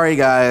regulate. Sorry,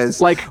 guys.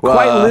 Like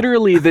quite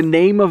literally, the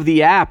name of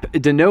the app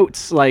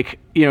denotes like.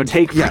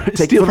 Take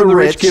steal from the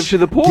rich, give to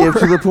the poor. Give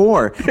to the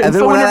poor. And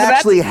then when that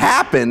actually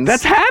happens...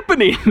 That's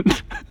happening.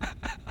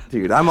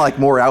 Dude, I'm like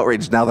more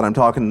outraged now that I'm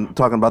talking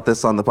about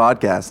this on the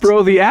podcast.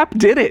 Bro, the app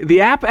did it.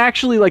 The app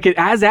actually, like, it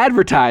as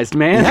advertised,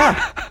 man.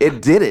 Yeah,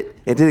 it did it.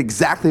 It did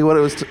exactly what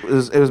it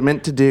was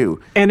meant to do.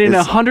 And in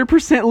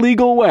 100%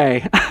 legal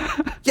way.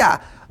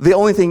 Yeah. The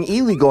only thing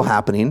illegal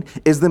happening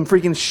is them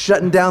freaking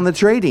shutting down the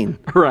trading.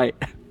 Right.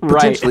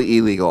 potentially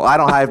illegal.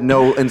 I have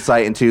no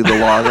insight into the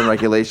laws and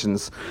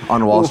regulations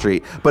on Wall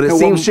Street, but it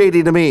seems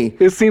shady to me.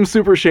 It seems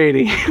super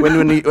shady.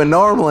 when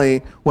normally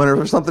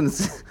whenever something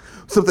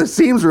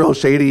seems real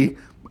shady,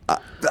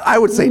 I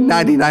would say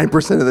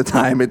 99% of the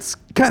time it's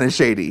kind of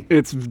shady.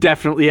 It's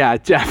definitely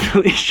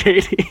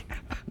shady.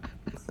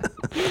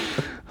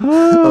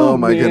 Oh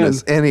my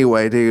goodness.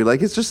 Anyway, dude,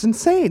 like it's just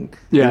insane.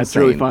 Yeah, it's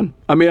really fun.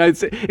 I mean,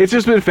 it's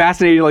just been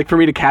fascinating, like for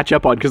me to catch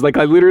up on, because like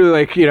I literally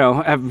like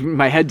have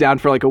my head down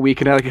for like a week,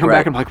 and I like come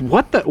back and I'm like,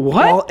 what?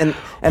 Well, and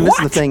this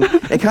is the thing.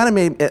 It kind of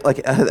made it, like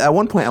at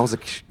one point I was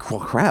like, well,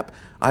 crap.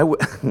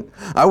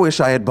 I wish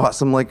I had bought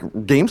some like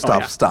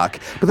GameStop stock,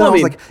 but then I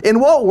was like, in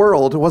what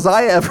world was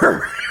I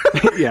ever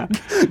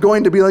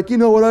going to be like, you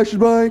know what I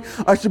should buy?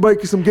 I should buy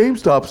some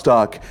GameStop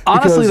stock.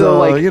 Honestly, because, though,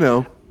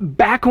 like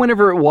back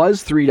whenever it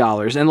was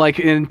 $3, and like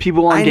and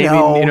people on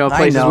gaming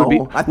places would be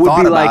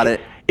like,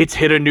 it's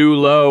hit a new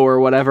low or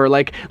whatever.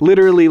 Like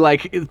literally,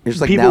 like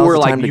people were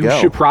like, you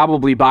should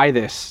probably buy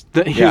this.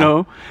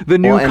 The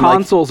new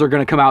consoles are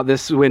going to come out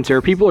this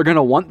winter. People are going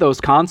to want those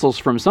consoles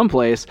from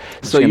someplace,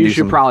 so you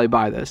should probably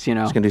buy this.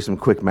 Just gonna do some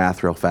quick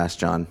math real fast,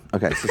 John.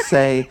 Okay, so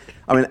say,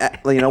 I mean,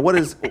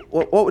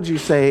 what would you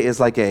say is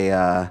like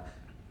a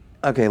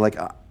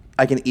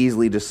I can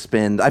easily just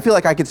spend. I feel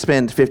like I could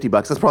spend $50.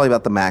 That's probably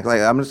about the max.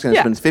 Like I'm just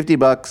gonna spend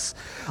 $50,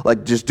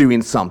 like just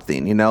doing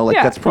something.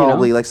 That's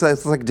probably like so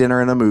that's like dinner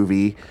and a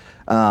movie.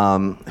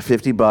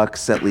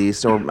 $50 at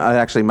least, or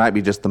actually might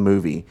be just the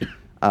movie.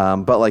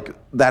 But like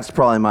that's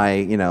probably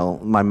my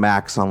my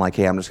max on like,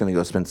 hey, I'm just gonna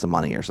go spend some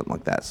money or something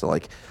like that. So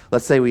like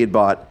let's say we had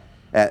bought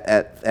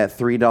at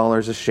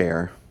 $3 a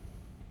share,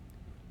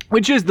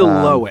 which is the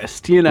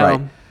lowest.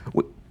 Right.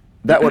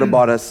 That would have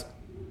bought us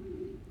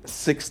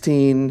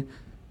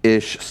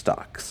 16-ish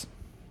stocks.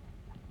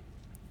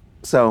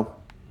 So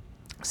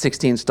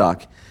 16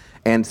 stock,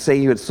 and say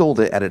you had sold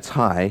it at its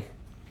high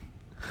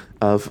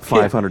of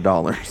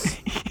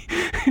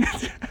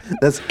 $500.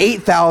 That's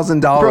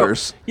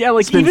 $8,000. Yeah,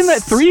 like even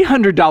at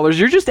 $300,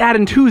 you're just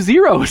adding 2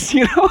 zeros.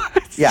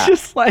 It's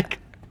just like.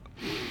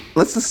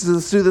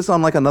 Let's do this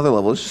on like another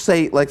level. Let's just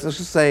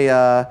say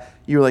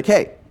you were like,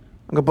 hey,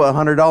 I'm gonna put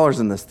 $100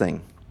 in this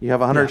thing. You have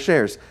 100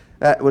 shares.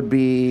 That would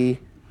be,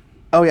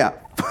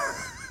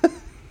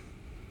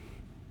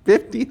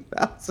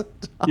 $50,000.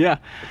 Yeah.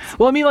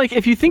 Well, I mean, like,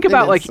 if you think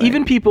about, like,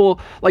 even people,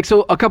 like,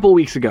 so a couple of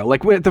weeks ago,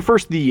 like, the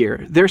first of the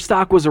year, their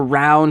stock was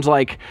around,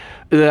 like,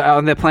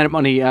 on the Planet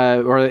Money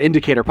or the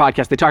Indicator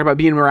podcast, they talked about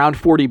being around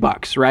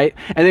 $40, right?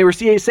 And they were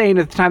saying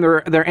at the time,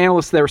 their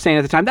analysts, they were saying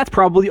at the time, that's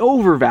probably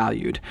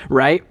overvalued,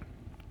 right?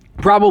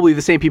 Probably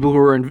the same people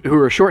who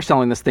are short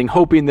selling this thing,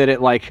 hoping that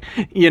it like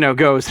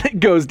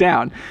goes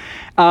down.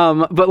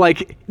 But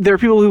like there are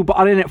people who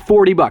bought in at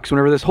 $40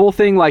 whenever this whole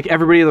thing, like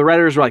everybody the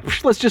Redditors were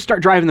like, let's just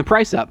start driving the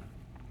price up.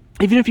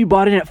 Even if you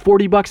bought in at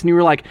 $40 and you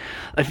were like,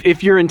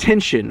 if your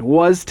intention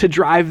was to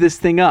drive this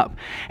thing up,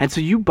 and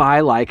so you buy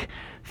like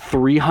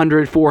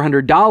 $300,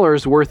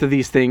 $400 worth of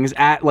these things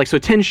at like, so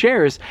 10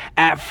 shares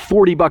at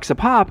 $40 a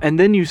pop, and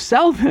then you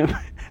sell them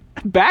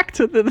back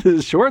to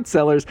the short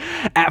sellers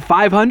at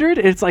 500.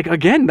 It's like,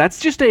 again, that's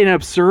just an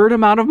absurd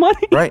amount of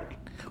money. Right.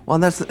 Well,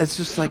 and it's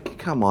just like,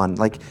 come on,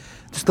 like,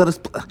 just let us.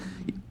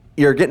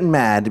 You're getting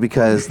mad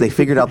because they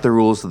figured out the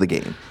rules of the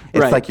game.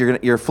 It's like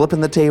you're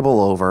flipping the table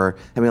over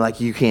and being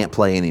like, you can't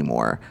play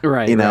anymore.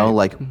 Right.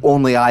 Like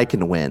only I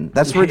can win.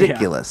 That's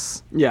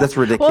ridiculous. Yeah. That's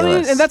ridiculous.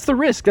 Well, and that's the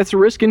risk. That's the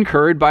risk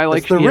incurred by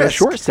like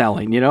short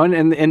selling,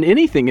 and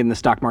anything in the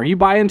stock market. You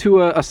buy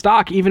into a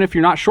stock, even if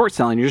you're not short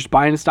selling, you're just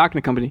buying a stock in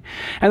a company,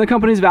 and the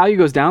company's value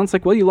goes down. It's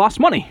like, well, you lost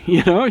money.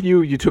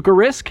 You took a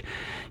risk.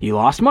 You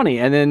lost money.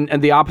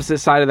 And the opposite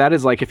side of that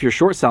is like if you're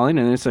short selling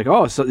and it's like,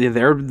 oh, so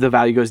the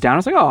value goes down.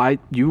 It's like, oh,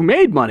 you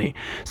made money.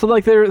 So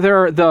like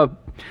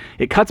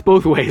it cuts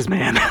both ways,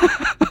 man.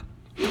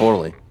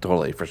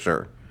 Totally, for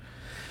sure.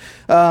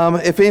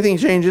 If anything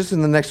changes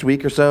in the next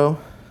week or so,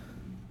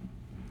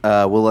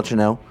 we'll let you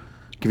know.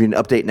 Give you an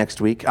update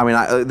next week. I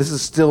mean, this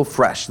is still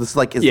fresh. This is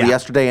like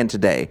yesterday and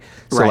today.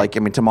 So like, I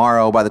mean,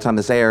 tomorrow, by the time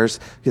this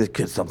airs,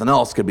 something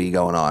else could be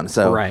going on.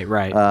 So right.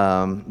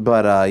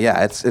 But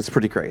it's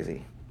pretty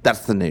crazy.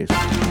 That's the news.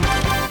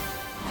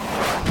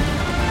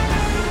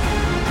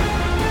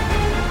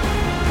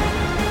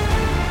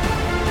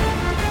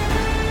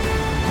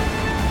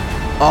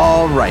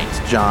 All right,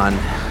 John.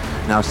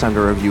 Now it's time to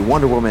review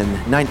Wonder Woman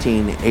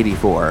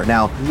 1984.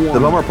 Now,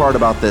 the bummer part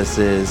about this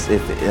is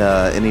if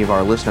any of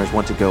our listeners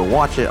want to go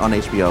watch it on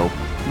HBO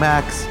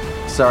Max,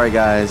 sorry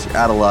guys, you're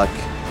out of luck.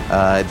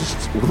 It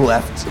just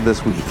left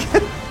this week.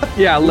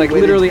 Yeah, like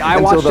literally, I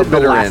watched it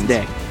the last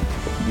day.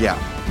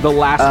 Yeah. The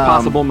last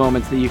possible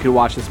moments that you could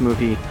watch this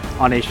movie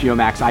on HBO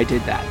Max, I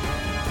did that.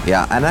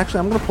 Yeah, and actually,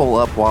 I'm going to pull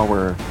up while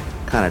we're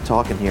kind of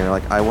talking here.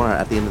 Like, I want to,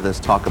 at the end of this,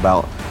 talk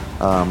about,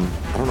 I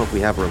don't know if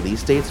we have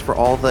release dates for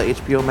all the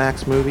HBO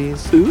Max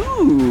movies.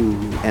 Ooh.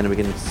 And we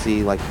can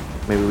see, like,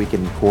 maybe we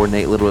can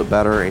coordinate a little bit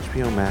better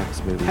HBO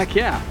Max movies. Heck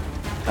yeah.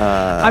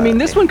 I mean,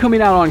 this one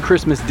coming out on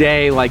Christmas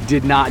Day, like,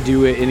 did not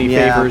do it any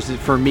favors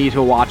for me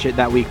to watch it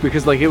that week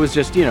because, like, it was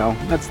just,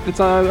 it's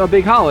a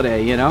big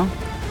holiday,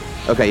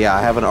 Okay, yeah,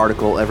 I have an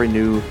article. Every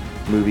new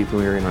movie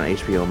premiering on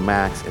HBO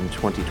Max in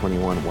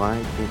 2021.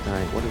 Why can't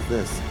I? What is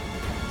this?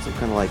 Some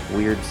kind of like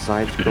weird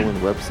side-scrolling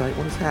website?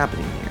 What is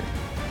happening here?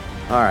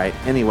 All right.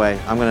 Anyway,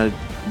 I'm gonna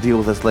deal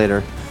with this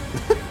later.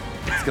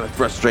 It's gonna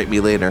frustrate me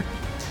later.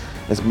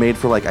 It's made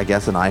for like I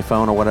guess an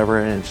iPhone or whatever,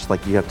 and it's just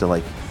like you have to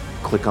like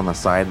click on the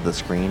side of the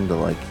screen to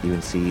like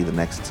even see the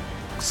next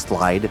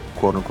slide,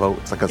 quote unquote.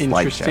 It's like a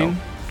slideshow.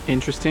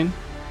 Interesting.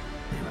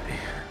 Anyway,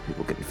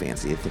 people getting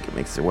fancy. I think it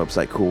makes their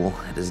website cool.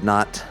 It is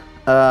not.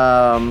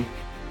 Wonder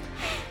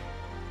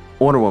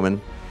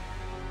Woman.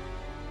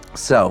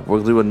 So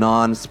we'll do a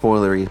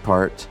non-spoilery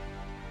part,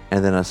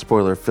 and then a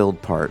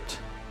spoiler-filled part.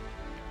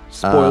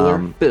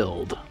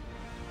 Spoiler-filled.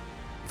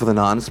 For the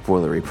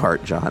non-spoilery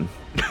part, John.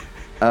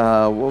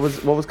 What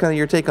was kind of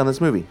your take on this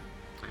movie?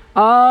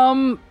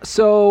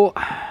 So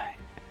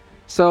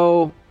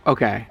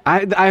okay.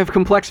 I have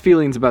complex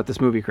feelings about this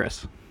movie,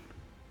 Chris.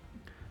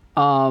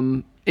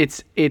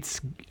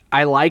 It's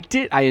I liked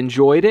it. I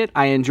enjoyed it.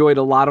 I enjoyed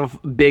a lot of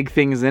big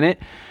things in it.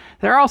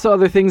 There are also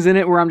other things in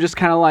it where I'm just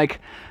kind of like,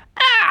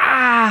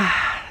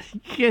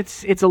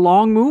 it's a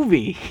long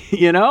movie,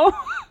 you know?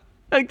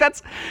 Like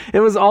it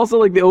was also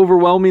like the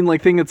overwhelming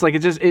like thing. It's like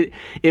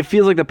it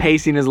feels like the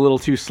pacing is a little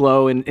too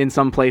slow in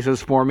some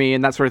places for me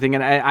and that sort of thing.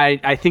 And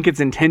I think it's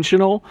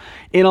intentional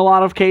in a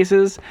lot of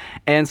cases.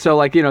 And so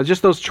like, you know,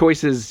 just those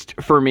choices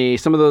for me,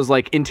 some of those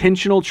like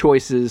intentional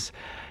choices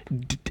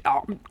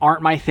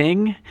aren't my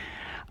thing.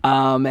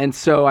 And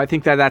so I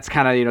think that's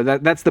kind of, you know,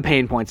 that's the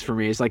pain points for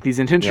me is like these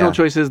intentional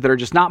choices that are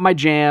just not my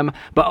jam,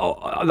 but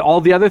all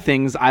the other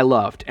things I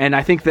loved. And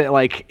I think that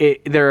like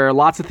there are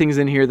lots of things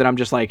in here that I'm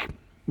just like,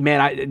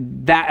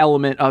 man, that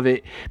element of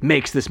it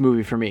makes this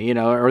movie for me, you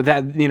know, or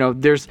that, you know,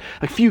 there's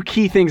a few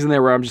key things in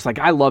there where I'm just like,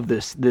 I love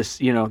this,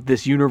 you know,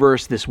 this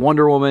universe, this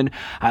Wonder Woman.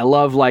 I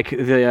love like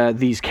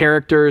these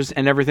characters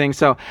and everything.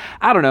 So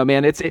I don't know,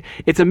 man, it's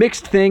a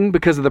mixed thing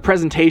because of the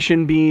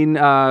presentation being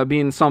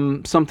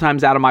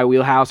sometimes out of my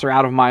wheelhouse or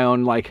out of my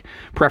own like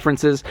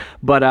preferences.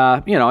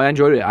 But, you know, I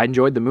enjoyed it. I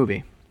enjoyed the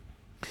movie.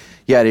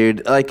 Yeah,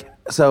 dude. Like,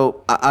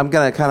 so I'm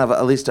going to kind of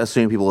at least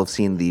assume people have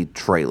seen the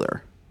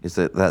trailer. Is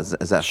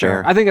that sure.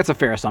 fair? I think that's a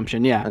fair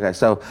assumption. Yeah. Okay.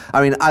 So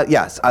I mean,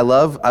 yes, I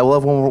love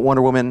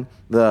Wonder Woman.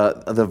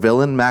 The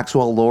villain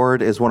Maxwell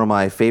Lord is one of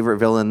my favorite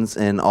villains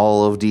in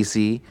all of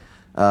DC.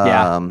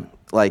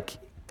 Like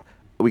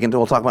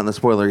we'll talk about in the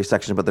spoilery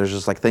section, but there's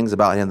just like things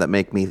about him that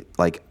make me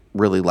like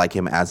really like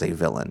him as a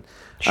villain.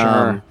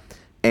 Sure.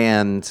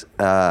 And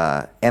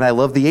I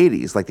love the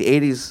 80s. Like the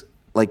 80s,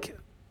 like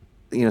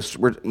you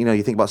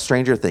think about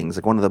Stranger Things,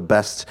 like one of the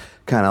best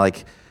kind of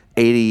like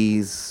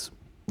 80s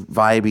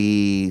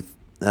vibey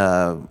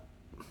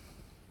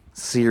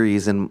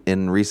series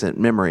in recent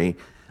memory.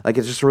 Like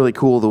it's just really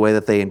cool the way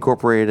that they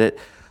incorporated it.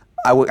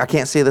 I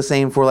can't say the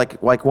same for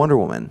like Wonder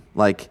Woman.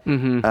 Like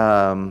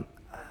the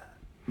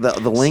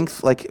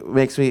length like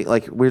makes me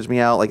like weirds me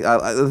out. Like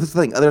this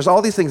thing, there's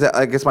all these things that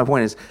I guess my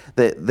point is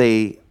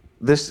that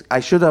I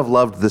should have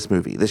loved this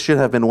movie. This should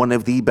have been one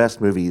of the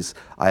best movies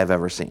I have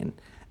ever seen,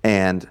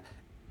 and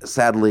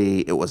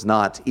sadly, it was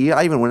not.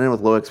 I even went in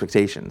with low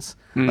expectations,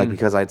 like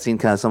because I'd seen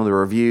kind of some of the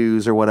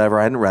reviews or whatever.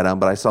 I hadn't read them,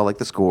 but I saw like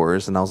the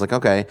scores, and I was like,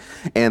 okay.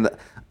 And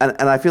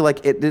I feel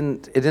like it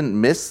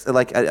didn't miss.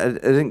 Like I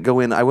didn't go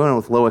in. I went in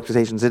with low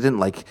expectations. It didn't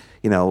like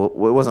it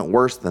wasn't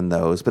worse than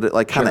those, but it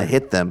like kind of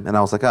hit them, and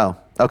I was like, oh,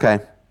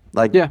 okay.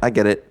 Like I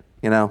get it,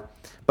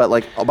 But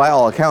like by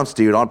all accounts,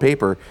 dude, on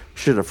paper,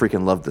 should have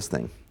freaking loved this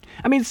thing.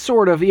 I mean,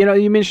 sort of.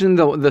 You mentioned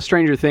the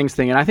Stranger Things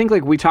thing, and I think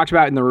like we talked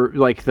about in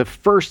the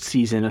first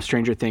season of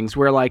Stranger Things,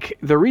 where like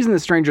the reason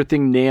that Stranger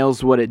Things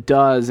nails what it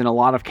does in a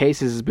lot of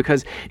cases is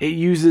because it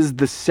uses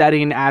the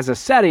setting as a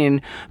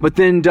setting, but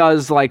then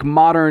does like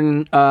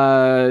modern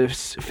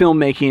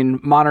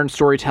filmmaking, modern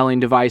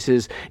storytelling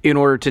devices in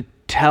order to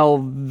tell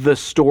the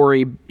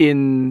story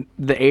in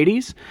the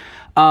 80s.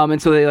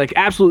 And so they like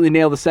absolutely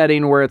nail the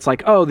setting where it's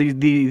like, oh,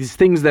 these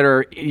things that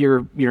are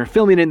you're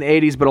filming in the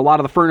 80s, but a lot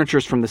of the furniture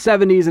is from the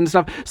 70s and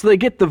stuff. So they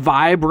get the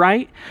vibe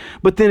right.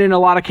 But then in a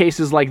lot of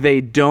cases, like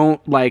they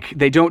don't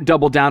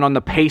double down on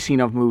the pacing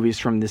of movies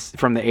from the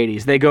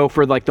 80s. They go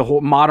for like the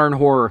whole modern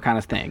horror kind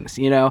of things,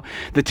 the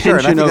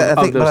tension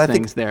of those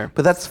things there.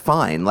 But that's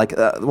fine. Like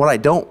and I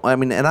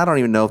don't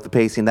even know if the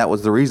pacing, that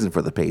was the reason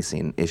for the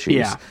pacing issues.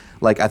 Yeah.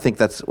 Like, I think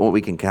that's what we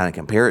can kind of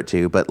compare it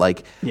to. But,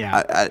 like,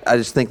 I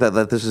just think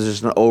that this is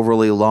just an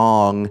overly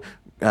long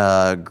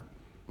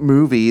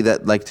movie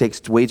that, like,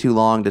 takes way too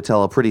long to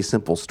tell a pretty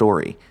simple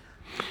story.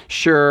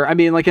 Sure. I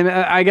mean, like, and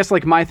I guess,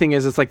 like, my thing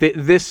is, it's like,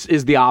 this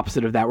is the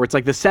opposite of that, where it's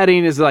like the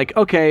setting is like,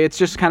 okay, it's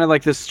just kind of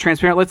like this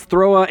transparent, let's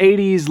throw a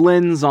 80s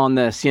lens on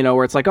this,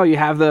 where it's like, oh, you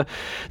have the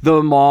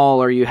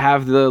mall, or you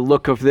have the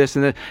look of this,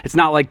 and it's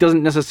not like,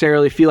 doesn't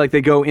necessarily feel like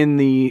they go in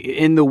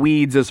the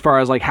weeds as far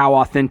as like how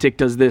authentic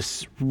does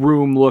this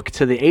room look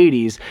to the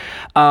 80s.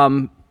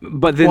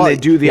 But then they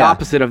do the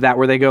opposite of that,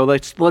 where they go,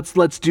 let's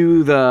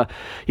do the,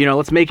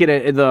 let's make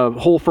it the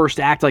whole first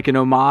act like an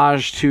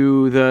homage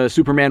to the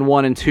Superman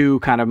 1 and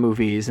 2 kind of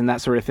movies and that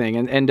sort of thing.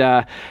 And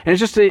it's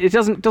just, it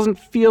doesn't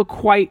feel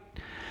quite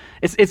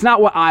it's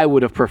not what I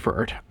would have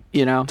preferred,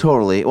 you know.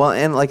 Totally. Well,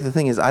 and like the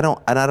thing is, I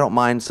don't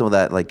mind some of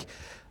that, like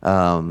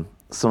some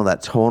of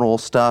that tonal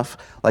stuff.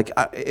 Like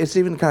it's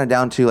even kind of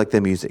down to like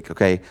the music.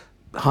 Okay,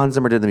 Hans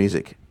Zimmer did the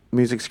music.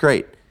 Music's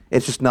great.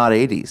 It's just not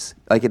 80s.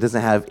 Like it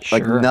doesn't have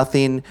like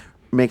nothing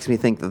makes me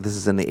think that this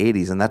is in the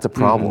 80s, and that's a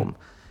problem.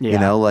 Yeah. You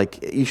know,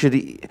 like you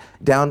should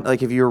down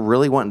like if you're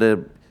really wanting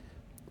to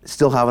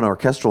still have an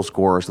orchestral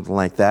score or something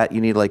like that, you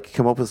need to like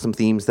come up with some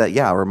themes that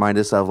remind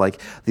us of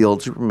like the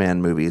old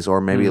Superman movies, or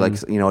maybe like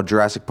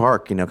Jurassic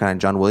Park, kind of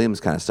John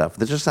Williams kind of stuff.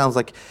 This just sounds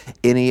like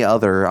any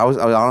other. I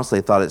honestly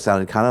thought it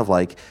sounded kind of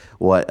like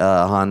what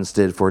Hans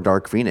did for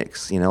Dark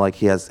Phoenix.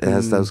 Like it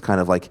has those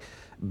kind of like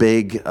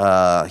big,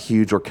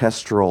 huge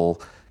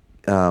orchestral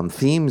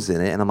themes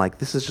in it, and I'm like,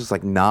 this is just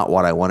like not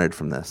what I wanted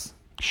from this.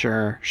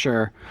 Sure.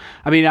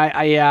 I mean,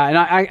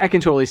 I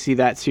can totally see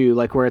that too.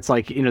 Like where it's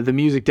like, the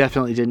music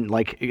definitely didn't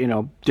like,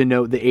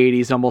 denote the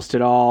 80s almost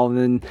at all. And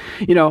then,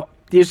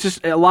 it's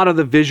just a lot of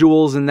the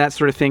visuals and that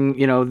sort of thing,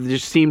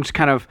 just seemed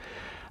kind of,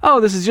 oh,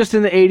 this is just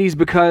in the 80s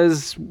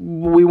because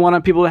we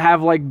want people to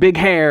have like big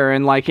hair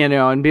and like,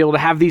 and be able to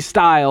have these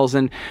styles.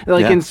 And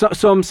like in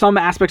some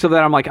aspects of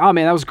that, I'm like, oh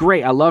man, that was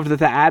great. I loved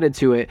that added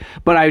to it.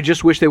 But I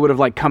just wish they would have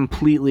like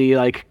completely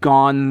like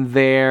gone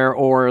there,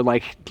 or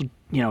like,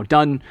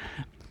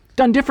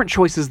 done different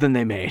choices than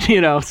they made,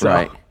 so.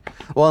 Right.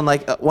 Well, and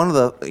like one of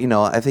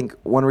the, I think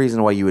one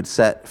reason why you would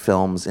set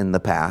films in the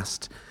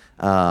past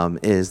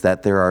is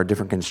that there are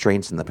different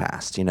constraints in the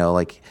past,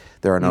 like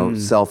there are no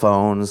cell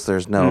phones,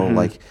 there's no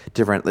like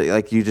different,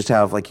 like you just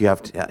have like you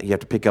have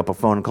to pick up a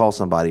phone and call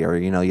somebody, or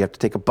you have to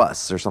take a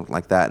bus or something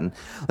like that. And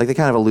like they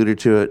kind of alluded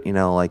to it,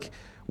 like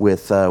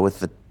with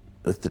the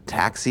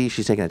taxi,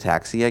 she's taking a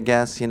taxi, I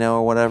guess,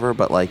 or whatever,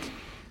 but like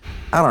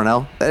I don't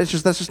know. That's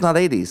just not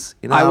 80s.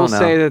 I will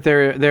say that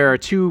there are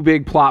two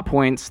big plot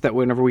points that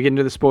whenever we get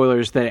into the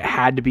spoilers, that it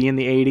had to be in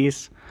the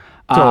 80s.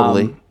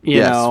 Totally. You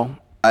yes. know.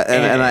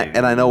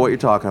 And I know what you're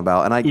talking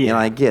about, and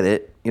I get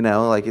it.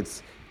 Like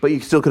it's, but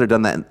you still could have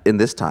done that in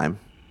this time.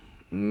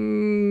 I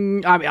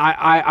mean,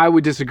 I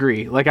would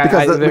disagree. Like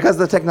because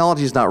the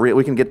technology is not real.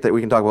 We can get there. We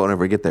can talk about it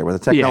whenever we get there. Where the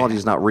technology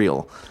is not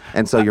real,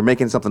 and so you're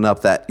making something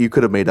up that you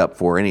could have made up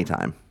for any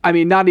time. I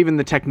mean, not even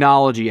the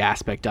technology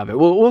aspect of it.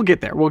 We'll get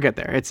there. We'll get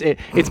there.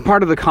 It's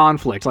part of the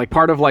conflict, like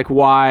part of like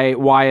why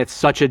it's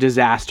such a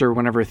disaster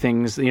whenever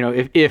things,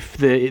 if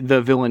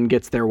the villain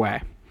gets their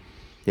way.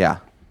 Yeah.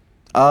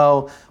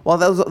 Oh well,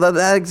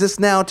 that exists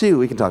now too.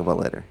 We can talk about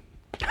it later.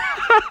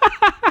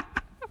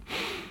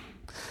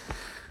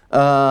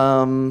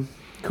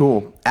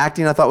 Cool.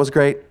 Acting I thought was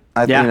great.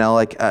 For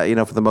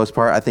the most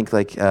part, I think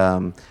like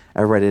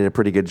everybody did a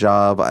pretty good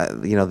job.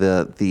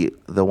 The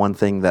one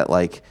thing that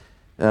like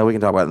we can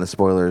talk about in the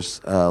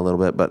spoilers a little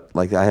bit, but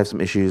like I have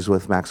some issues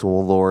with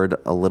Maxwell Lord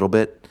a little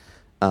bit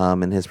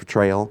in his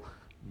portrayal,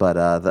 but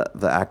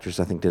the actress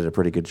I think did a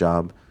pretty good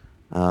job.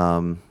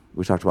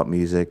 We talked about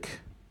music.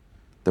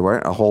 There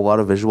weren't a whole lot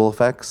of visual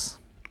effects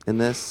in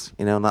this,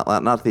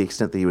 not to the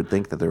extent that you would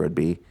think that there would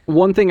be.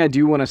 One thing I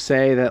do want to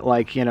say that,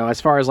 like, as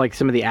far as like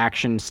some of the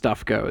action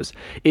stuff goes,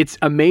 it's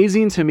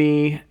amazing to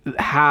me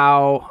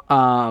how,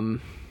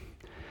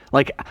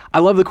 like, I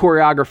love the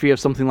choreography of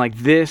something like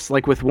this,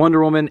 like with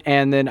Wonder Woman,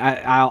 and then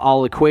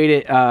I'll equate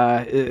it.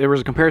 There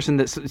was a comparison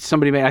that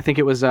somebody made. I think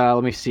it was,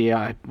 let me see,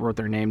 I wrote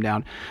their name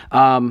down.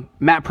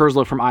 Matt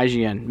Perslow from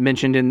IGN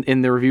mentioned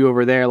in the review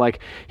over there, like,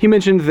 he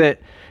mentioned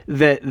that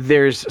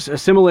there's a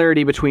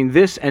similarity between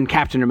this and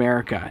Captain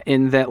America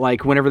in that,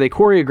 like, whenever they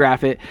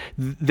choreograph it,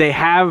 they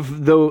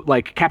have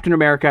like Captain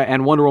America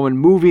and Wonder Woman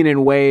moving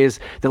in ways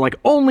that like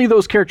only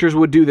those characters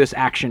would do this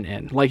action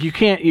in. Like you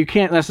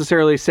can't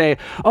necessarily say,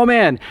 oh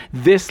man,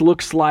 this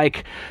looks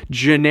like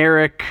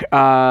generic,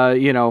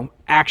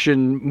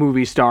 action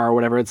movie star or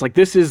whatever. It's like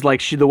this is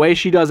like the way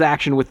she does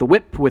action with the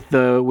whip, with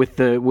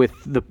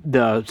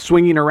the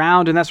swinging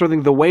around and that sort of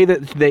thing. The way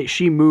that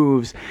she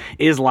moves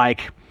is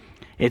like,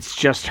 it's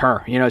just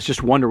her, it's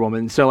just Wonder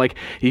Woman. So like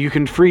you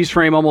can freeze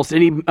frame almost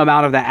any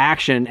amount of that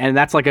action, and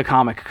that's like a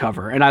comic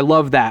cover. And I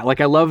love that. Like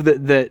I love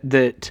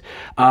that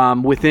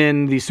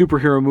within the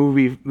superhero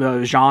movie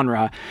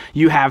genre,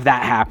 you have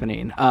that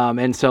happening.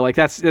 And so like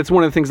that's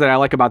one of the things that I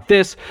like about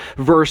this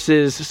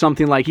versus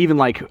something like even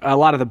like a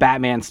lot of the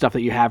Batman stuff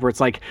that you have, where it's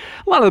like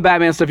a lot of the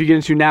Batman stuff you get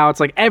into now, it's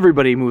like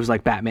everybody moves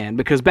like Batman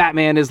because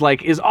Batman is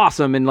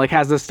awesome and like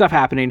has this stuff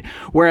happening.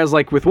 Whereas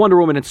like with Wonder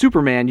Woman and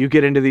Superman, you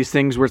get into these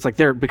things where it's like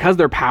because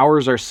their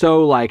powers are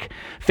so like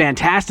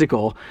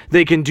fantastical,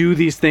 they can do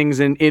these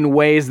things in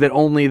ways that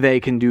only they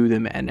can do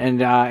them in,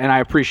 and I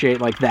appreciate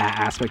like that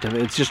aspect of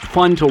it. It's just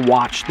fun to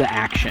watch the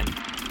action.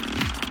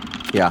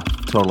 Yeah,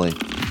 totally. Do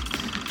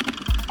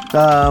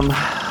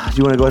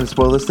you want to go ahead and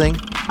spoil this thing?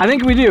 I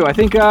think we do. I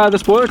think the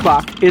spoiler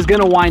clock is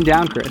gonna wind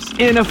down, Chris.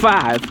 In a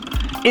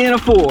 5, in a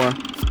 4,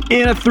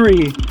 in a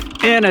 3,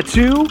 in a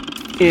 2,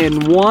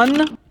 in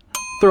 1.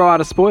 Throw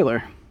out a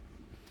spoiler.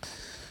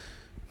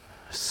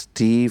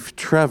 Steve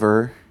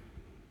Trevor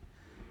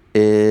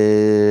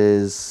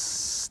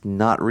is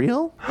not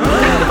real?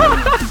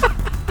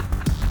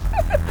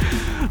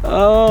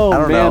 Oh I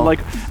don't man, know. like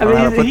I don't know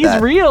how to put he's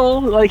that.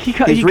 real. Like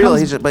He's real.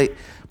 He's just, but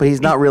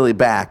he's not really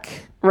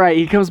back. right.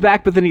 He comes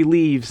back, but then he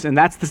leaves, and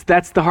that's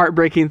the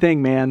heartbreaking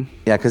thing, man.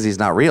 Yeah, because he's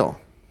not real.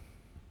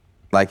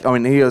 Like, I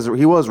mean, he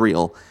was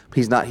real. But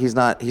he's not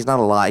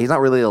alive. He's not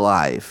really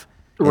alive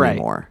Right.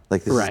 anymore.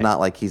 Like, this Right. is not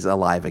like he's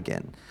alive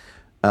again.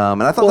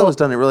 And I thought that was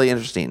done really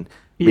interesting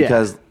Yeah.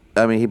 because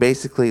I mean, he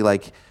basically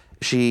like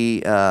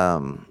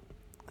the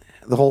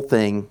whole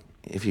thing.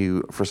 If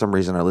you for some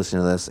reason are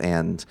listening to this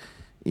and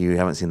you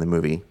haven't seen the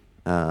movie,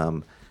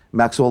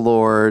 Maxwell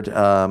Lord,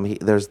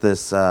 there's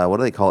this what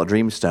do they call it,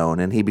 Dreamstone,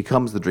 and he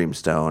becomes the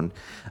Dreamstone,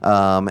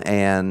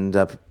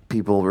 and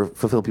people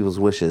fulfill people's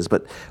wishes.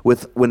 But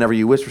whenever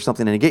you wish for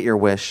something and you get your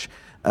wish,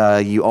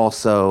 you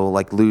also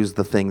like lose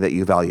the thing that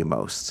you value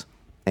most.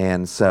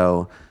 And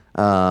so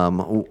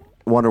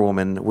Wonder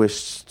Woman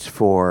wished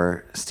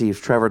for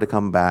Steve Trevor to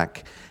come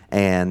back,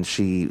 and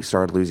she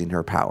started losing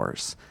her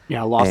powers.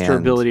 Yeah, lost her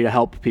ability to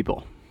help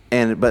people.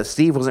 But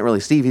Steve wasn't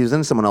really Steve. He was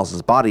in someone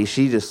else's body.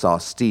 She just saw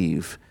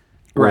Steve,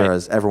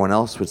 whereas everyone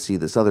else would see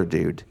this other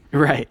dude.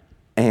 Right.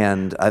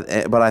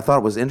 But I thought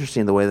it was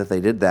interesting the way that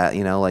they did that.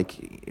 You know,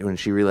 like when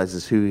she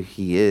realizes who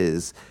he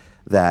is,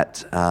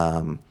 that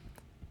then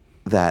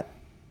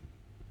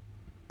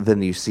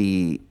you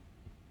see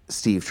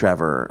Steve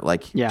Trevor,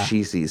 like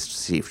she sees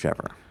Steve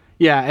Trevor.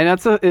 Yeah,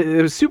 and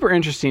it was super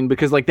interesting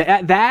because like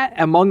that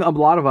among a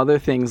lot of other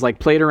things, like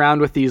played around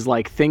with these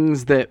like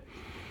things that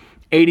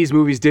 80s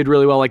movies did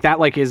really well. Like that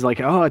like is like,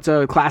 oh, it's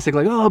a classic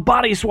like, oh,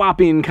 body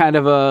swapping kind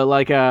of a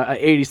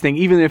 80s thing,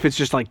 even if it's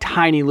just like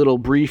tiny little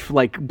brief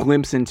like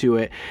glimpse into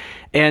it.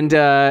 And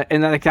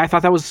like I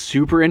thought that was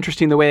super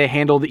interesting the way they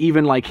handled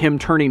even like him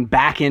turning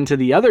back into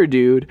the other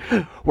dude,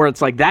 where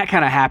it's like that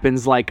kind of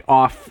happens like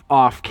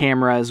off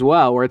camera as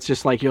well, where it's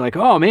just like you're like,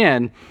 oh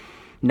man,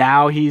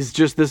 now he's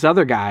just this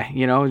other guy,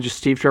 you know, just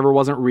Steve Trevor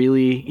wasn't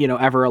really, you know,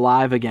 ever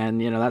alive again,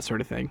 you know, that sort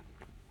of thing.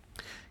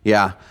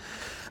 Yeah.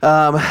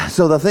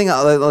 So the thing,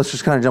 let's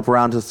just kind of jump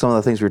around to some of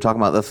the things we were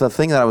talking about. The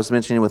thing that I was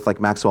mentioning with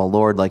like Maxwell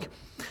Lord, like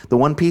the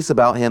one piece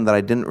about him that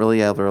I didn't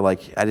really ever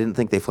like, I didn't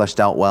think they fleshed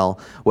out well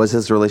was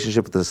his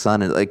relationship with his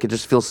son. And like, it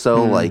just feels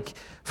so like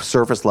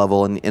surface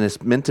level, and it's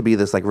meant to be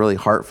this like really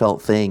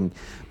heartfelt thing,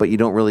 but you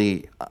don't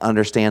really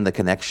understand the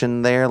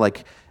connection there.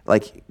 Like,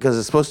 because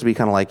it's supposed to be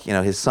kind of like, you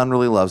know, his son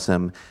really loves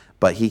him,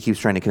 but he keeps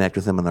trying to connect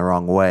with him in the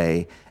wrong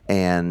way.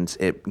 And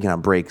it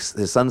breaks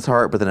his son's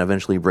heart, but then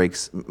eventually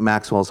breaks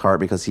Maxwell's heart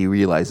because he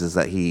realizes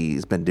that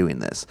he's been doing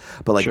this.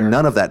 But like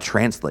none of that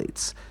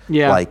translates.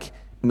 Yeah. Like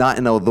not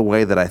in the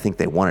way that I think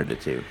they wanted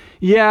it to.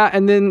 Yeah,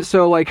 and then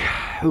so like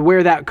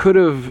where that could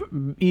have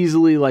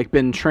easily like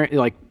been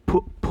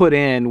put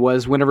in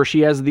was whenever she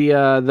has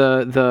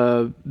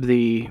the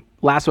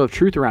lasso of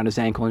truth around his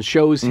ankle and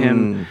shows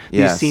him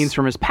these scenes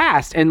from his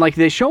past, and like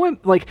they show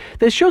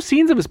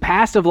scenes of his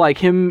past of like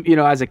him, you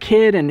know, as a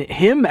kid and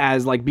him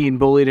as like being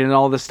bullied and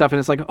all this stuff, and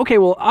it's like, okay,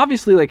 well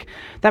obviously like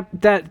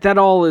that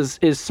all is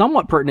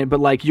somewhat pertinent, but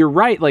like you're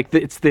right, like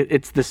it's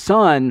the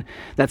son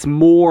that's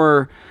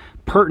more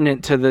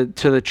pertinent to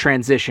the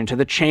transition, to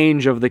the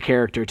change of the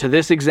character, to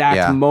this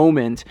exact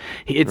moment.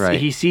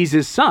 He sees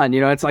his son, you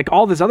know, it's like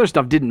all this other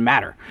stuff didn't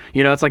matter,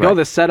 you know, it's like, oh,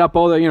 this setup,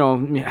 all the, you know,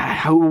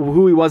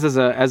 who he was as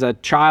a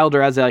child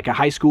or as like a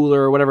high schooler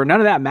or whatever,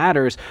 none of that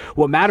matters.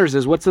 What matters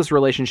is what's this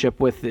relationship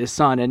with his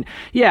son. And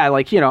yeah,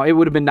 like, you know, it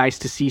would have been nice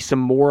to see some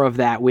more of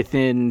that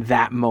within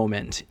that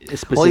moment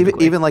specifically.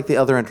 Well, even like the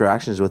other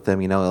interactions with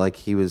them, you know, like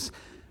he was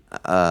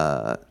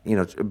you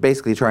know,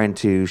 basically trying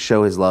to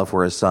show his love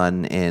for his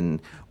son in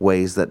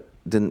ways that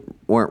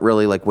weren't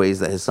really like ways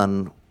that his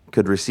son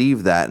could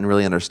receive that and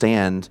really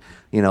understand.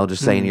 You know,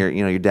 just saying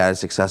your dad is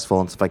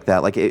successful and stuff like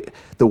that. Like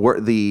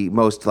the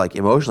most like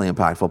emotionally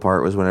impactful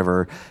part was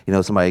whenever, you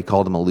know, somebody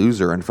called him a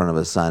loser in front of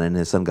his son, and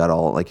his son got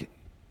all like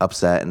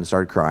upset and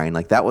started crying.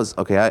 Like that was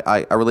okay.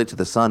 I relate to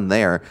the son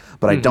there,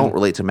 but I don't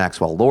relate to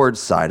Maxwell Lord's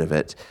side of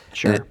it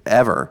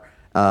ever,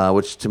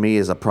 which to me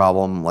is a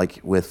problem.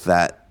 Like with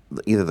that.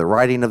 Either the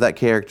writing of that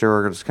character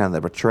or just kind of the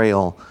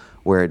portrayal,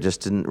 where it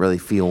just didn't really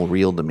feel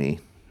real to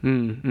me.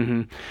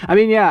 Mm-hmm. I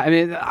mean, yeah. I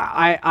mean,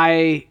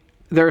 I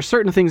there are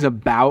certain things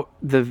about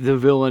the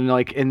villain,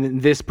 like in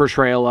this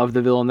portrayal of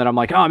the villain, that I'm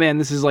like, oh man,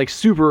 this is like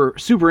super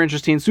super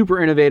interesting,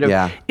 super innovative.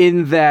 Yeah.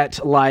 In that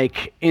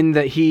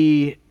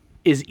he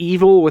is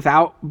evil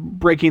without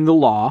breaking the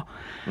law.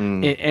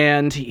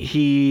 And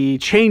he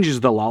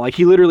changes the law. Like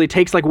he literally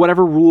takes like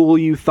whatever rule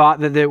you thought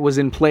that it was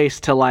in place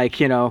to like,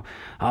 you know,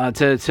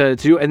 to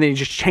do, and then he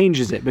just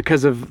changes it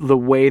because of the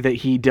way that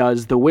he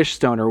does the wish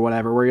stone or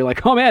whatever, where you're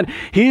like, oh man,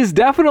 he's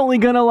definitely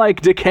gonna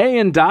like decay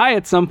and die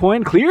at some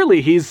point.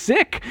 Clearly he's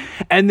sick.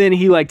 And then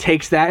he like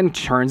takes that and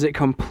turns it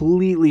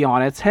completely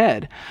on its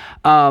head.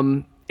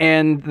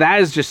 And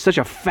that is just such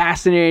a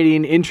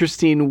fascinating,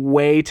 interesting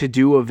way to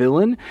do a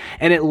villain.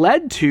 And it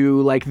led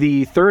to like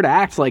the third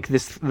act, like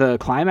the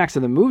climax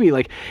of the movie,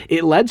 like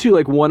it led to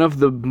like one of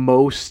the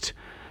most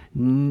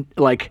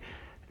like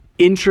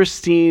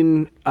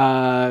interesting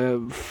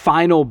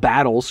final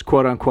battles,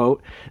 quote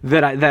unquote,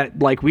 that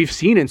like we've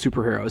seen in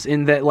superheroes,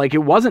 in that like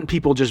it wasn't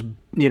people just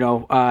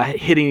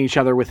hitting each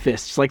other with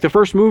fists. Like the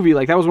first movie,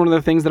 like that was one of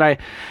the things that I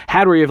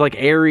had where you have like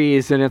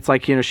Ares, and it's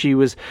like she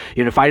was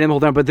fighting them the whole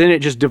time, but then it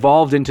just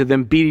devolved into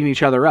them beating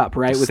each other up,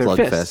 right, with their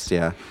fists.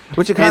 Yeah,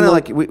 which it kind of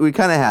like we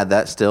kind of had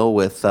that still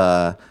with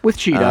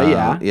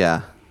Cheetah,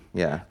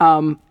 yeah.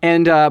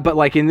 But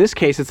like in this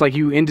case, it's like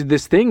you ended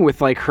this thing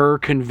with like her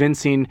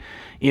convincing,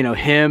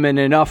 him and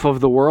enough of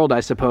the world,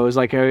 I suppose,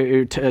 like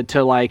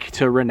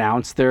to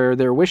renounce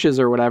their wishes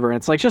or whatever. And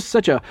it's like just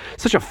such a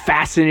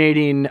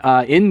fascinating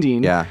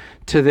ending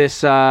to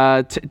this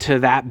to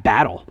that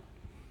battle.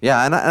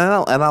 Yeah, and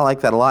I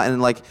like that a lot,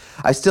 and like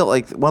I still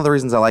like one of the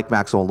reasons I like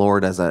Maxwell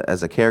Lord as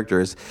a character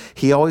is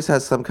he always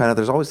has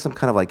there's always some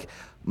kind of like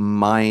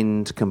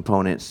mind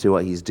components to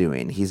what he's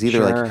doing. He's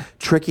either like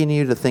tricking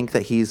you to think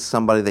that he's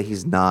somebody that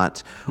he's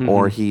not,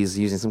 or he's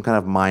using some kind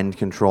of mind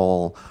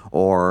control,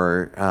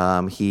 or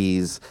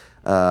he's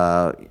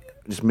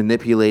just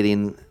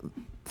manipulating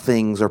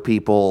things or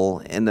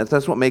people, and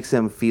that's what makes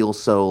him feel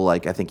so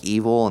like I think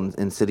evil and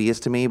insidious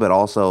to me. But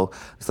also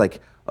it's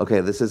like,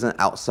 okay, this isn't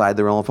outside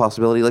the realm of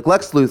possibility. Like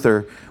Lex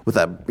Luthor with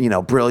a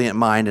brilliant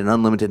mind and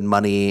unlimited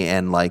money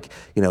and like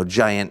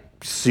giant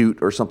suit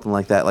or something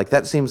like that. Like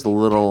that seems a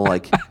little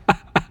like,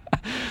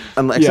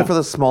 except for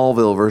the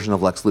Smallville version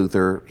of Lex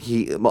Luthor,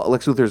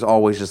 Lex Luthor is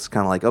always just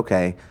kind of like,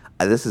 okay,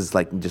 this is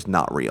like just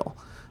not real.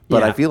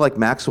 But I feel like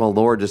Maxwell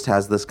Lord just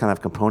has this kind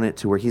of component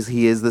to where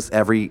he is this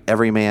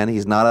every man.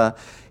 He's not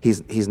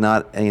he's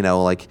not he's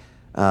not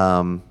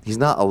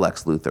a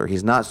Lex Luthor.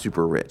 He's not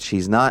super rich.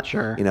 He's not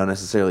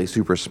necessarily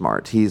super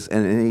smart. He's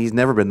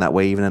never been that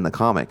way even in the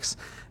comics.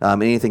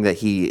 Anything that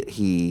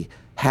he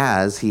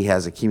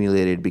has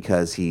accumulated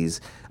because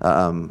he's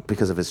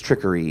because of his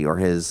trickery or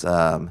his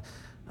just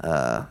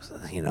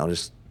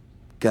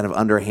kind of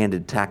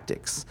underhanded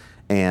tactics,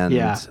 and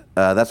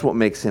that's what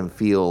makes him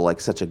feel like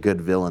such a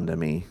good villain to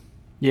me.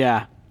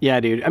 Yeah,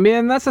 dude. I mean,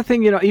 and that's the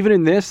thing, even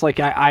in this, like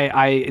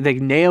they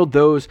nailed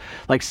those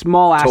like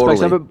small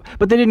aspects of it,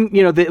 but they didn't,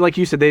 like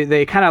you said,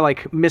 they kind of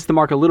like missed the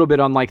mark a little bit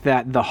on like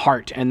the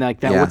heart and like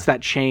that, what's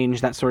that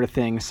change, that sort of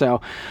thing.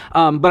 So,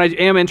 but I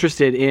am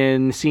interested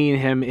in seeing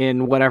him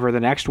in whatever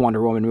the next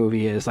Wonder Woman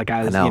movie is. Like,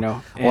 well,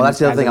 that's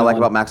the other thing I like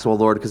about Maxwell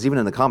Lord, because even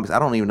in the comics, I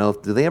don't even know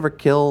do they ever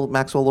kill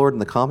Maxwell Lord in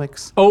the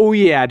comics? Oh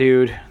yeah,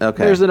 dude.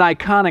 Okay. There's an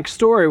iconic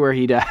story where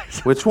he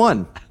dies. Which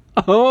one?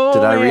 Oh,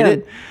 did I read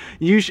it?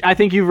 I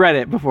think you've read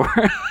it before.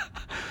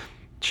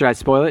 Should I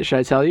spoil it? Should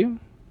I tell you?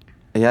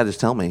 Yeah, just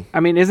tell me.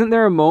 I mean, isn't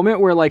there a moment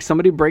where like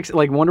somebody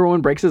like Wonder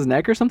Woman breaks his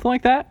neck or something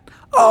like that?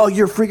 Oh,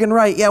 you're freaking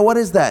right. Yeah, what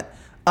is that?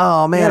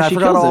 Oh man, I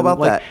forgot all about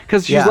that.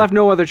 Because she's left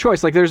no other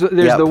choice. Like there's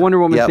the Wonder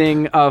Woman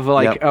thing of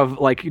like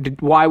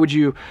why would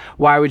you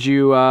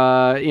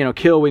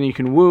kill when you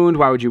can wound?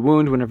 Why would you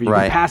wound whenever you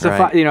can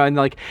pacify?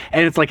 Right.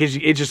 And it's like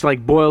it just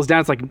like boils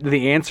down. It's like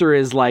the answer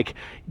is like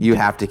you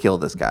have to kill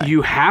this guy.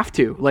 You have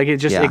to. Like it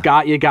just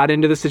you got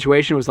into the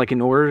situation. It was like in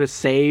order to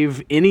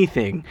save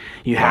anything,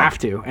 you have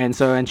to. And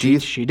so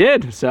she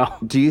did. So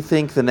do you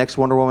think the next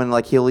Wonder Woman,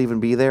 like he'll even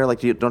be there?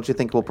 Like don't you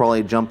think we'll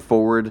probably jump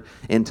forward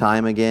in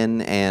time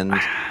again and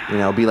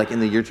be like in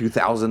the year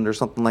 2000 or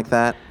something like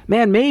that?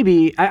 Man,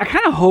 maybe. I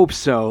kind of hope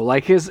so.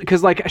 Like,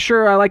 because like,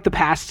 sure, I like the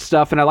past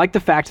stuff, and I like the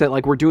fact that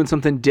like we're doing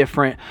something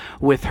different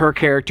with her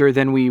character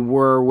than we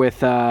were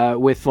with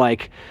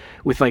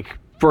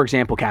for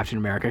example, Captain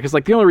America, because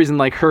like the only reason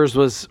like hers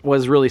was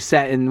really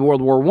set in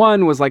World War I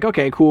was like,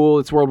 okay, cool,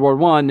 it's World War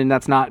I, and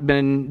that's not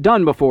been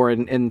done before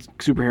in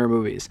superhero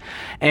movies,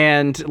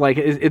 and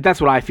like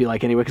that's what I feel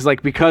like anyway,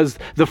 because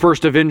the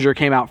first Avenger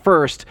came out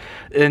first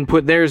and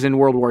put theirs in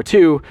World War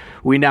II,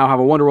 we now have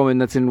a Wonder Woman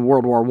that's in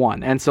World War I,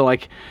 and so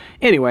like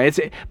anyway,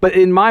 but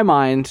in my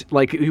mind,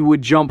 like you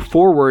would jump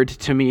forward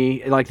to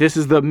me, like this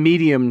is the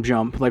medium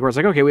jump, like where it's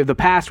like, okay, we have the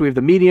past, we have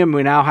the medium,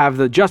 we now have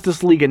the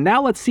Justice League, and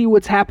now let's see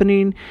what's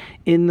happening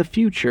in the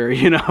future,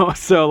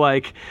 so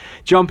like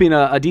jumping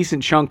a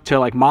decent chunk to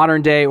like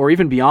modern day or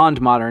even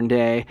beyond modern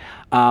day,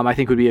 I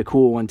think would be a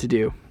cool one to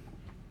do.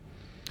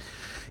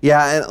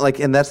 Yeah,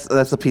 and that's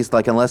the piece,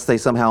 like unless they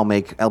somehow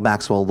make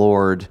Maxwell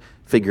Lord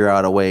figure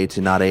out a way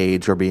to not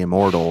age or be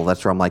immortal,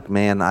 that's where I'm like,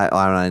 man,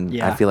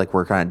 I feel like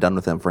we're kind of done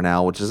with him for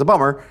now, which is a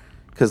bummer,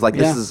 because like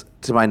this is,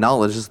 to my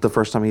knowledge, this is the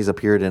first time he's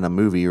appeared in a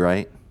movie,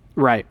 right?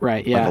 Right,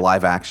 yeah. Like a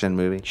live action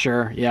movie.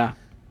 Sure, yeah.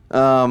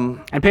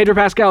 And Pedro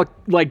Pascal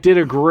like did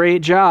a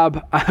great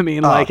job. I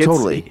mean, like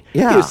totally.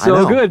 He was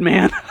so good,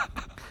 man.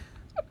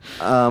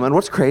 And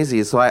what's crazy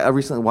is, so I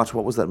recently watched,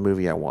 what was that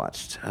movie I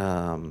watched?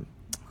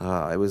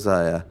 It was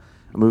a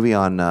movie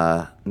on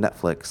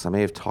Netflix. I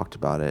may have talked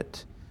about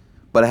it,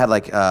 but it had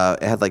like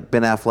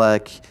Ben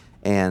Affleck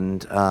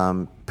and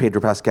Pedro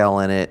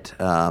Pascal in it.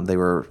 They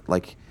were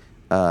like,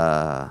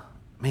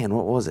 man,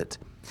 what was it?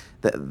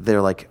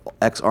 They're like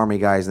ex-army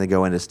guys, and they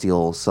go in to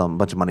steal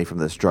bunch of money from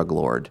this drug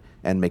lord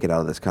and make it out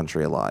of this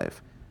country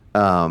alive.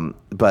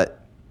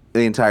 But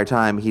the entire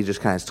time he just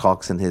kind of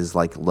talks in his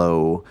like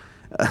low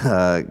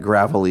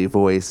gravelly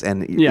voice,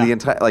 and Yeah. the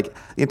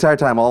entire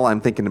time, all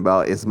I'm thinking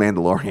about is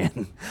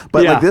Mandalorian.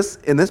 But Yeah. like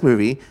in this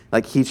movie,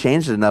 like he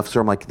changed it enough,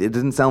 so I'm like, it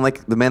didn't sound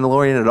like the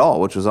Mandalorian at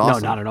all, which was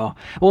awesome. No, not at all.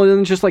 Well, and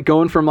then just like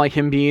going from like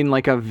him being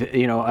like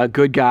a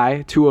good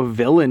guy to a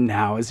villain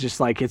now is just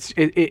like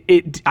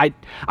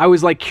I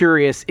was like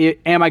curious,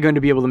 am I going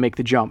to be able to make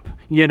the jump?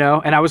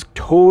 And I was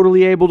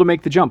totally able to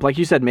make the jump. Like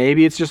you said,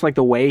 maybe it's just like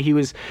the way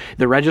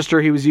the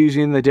register he was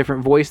using, the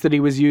different voice that he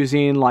was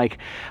using,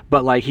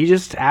 but like he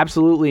just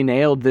absolutely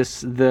nailed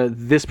this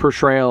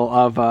portrayal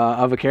of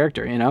a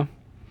character.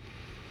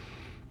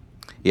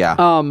 Yeah.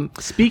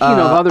 Speaking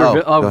of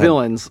go ahead.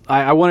 villains,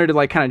 I wanted to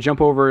like kind of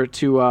jump over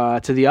to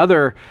the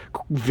other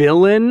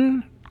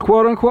villain,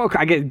 quote unquote.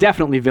 I get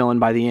definitely villain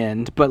by the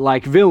end, but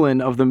like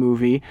villain of the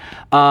movie,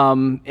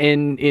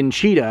 in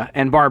Cheetah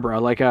and Barbara.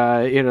 Like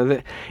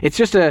it's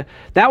just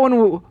that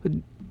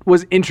one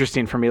was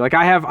interesting for me. Like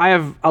I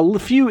have a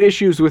few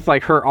issues with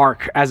like her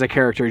arc as a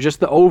character,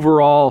 just the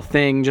overall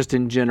thing, just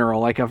in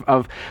general, like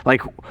of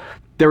like.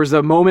 There was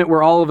a moment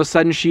where all of a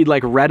sudden she'd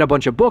like read a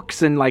bunch of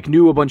books and like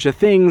knew a bunch of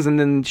things, and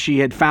then she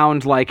had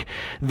found like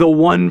the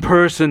one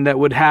person that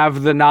would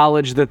have the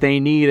knowledge that they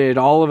needed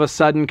all of a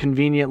sudden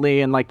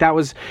conveniently, and like it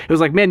was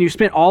like, man, you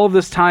spent all of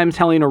this time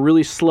telling a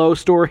really slow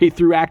story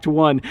through Act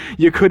 1.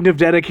 You couldn't have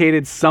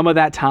dedicated some of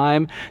that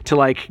time to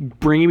like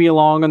bringing me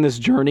along on this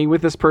journey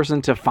with this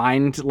person to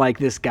find like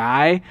this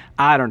guy?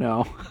 I don't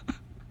know.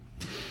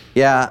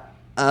 Yeah.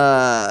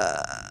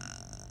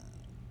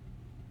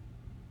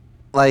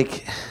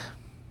 Like,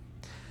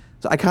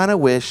 so I kind of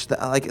wish that,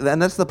 like,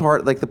 and that's the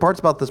part, like the parts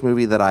about this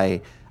movie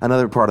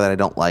another part that I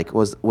don't like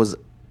was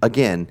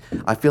again,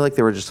 I feel like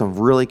there were just some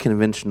really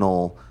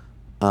conventional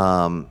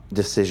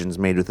decisions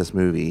made with this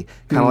movie,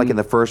 kind of like in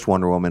the first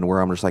Wonder Woman, where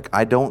I'm just like,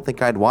 I don't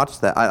think I'd watch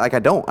that. I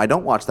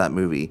don't watch that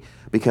movie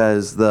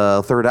because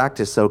the third act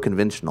is so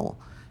conventional,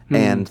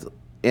 and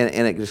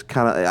it just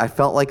kind of, I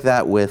felt like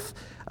that with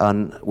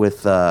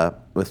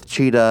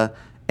Cheetah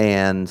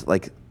and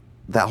like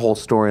that whole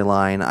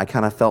storyline. I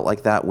kind of felt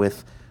like that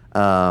with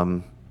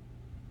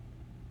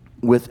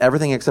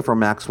everything except for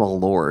Maxwell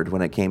Lord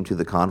when it came to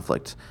the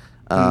conflict,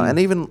 and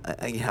even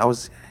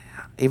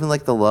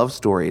like the love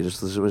story it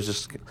was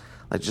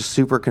just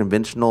super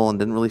conventional and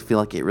didn't really feel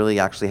like it really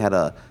actually had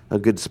a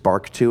good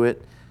spark to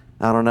it.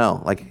 I don't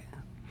know, like.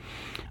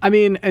 I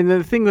mean, and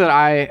the thing that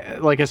I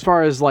like, as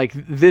far as like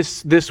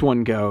this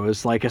one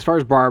goes, like as far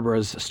as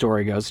Barbara's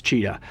story goes,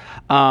 Cheetah,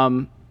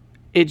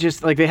 it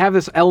just like they have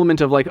this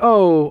element of like,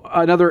 oh,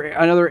 another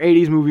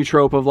 80s movie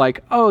trope of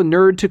like, oh,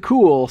 nerd to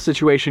cool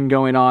situation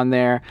going on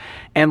there,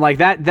 and like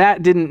that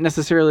didn't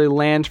necessarily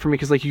land for me,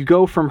 because like you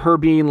go from her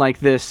being like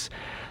this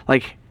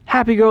like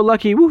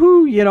happy-go-lucky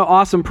woohoo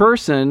awesome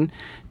person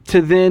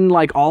to then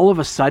like all of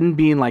a sudden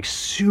being like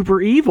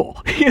super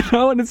evil,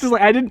 and it's just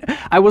like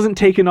I wasn't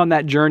taken on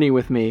that journey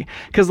with me,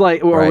 because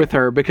like, or right. with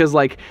her, because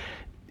like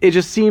it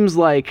just seems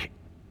like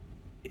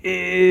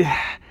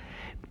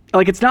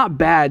like it's not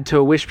bad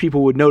to wish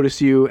people would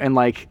notice you and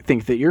like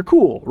think that you're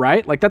cool,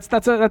 right? Like that's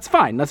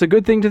fine. That's a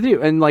good thing to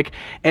do.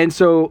 And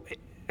so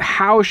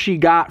how she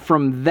got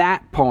from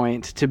that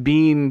point to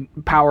being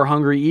power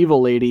hungry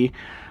evil lady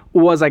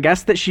was, I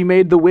guess, that she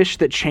made the wish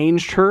that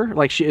changed her.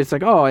 Like it's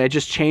like, oh, I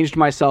just changed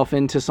myself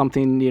into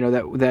something,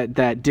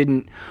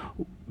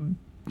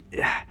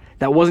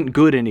 that wasn't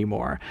good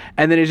anymore.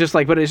 And then it's just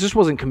like, but it just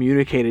wasn't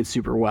communicated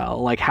super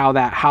well, like how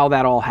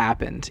that all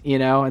happened.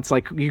 It's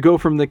like you go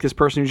from like this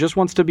person who just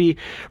wants to be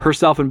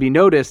herself and be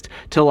noticed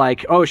to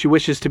like, oh, she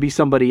wishes to be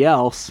somebody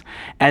else,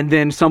 and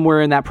then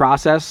somewhere in that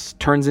process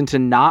turns into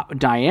not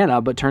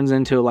Diana, but turns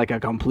into like a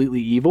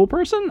completely evil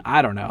person.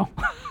 I don't know.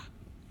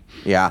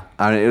 Yeah,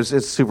 I mean,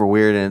 it's super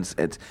weird, and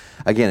it's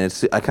a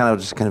kind of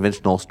just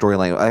conventional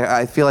storyline.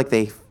 I feel like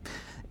they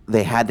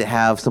had to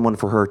have someone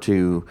for her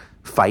to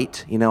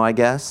fight, I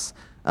guess,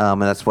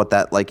 and that's what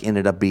that like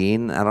ended up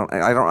being. I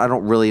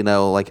don't really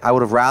know. Like, I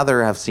would have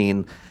rather have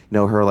seen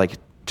her like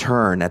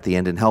turn at the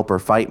end and help her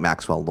fight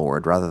Maxwell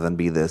Lord rather than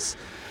be this.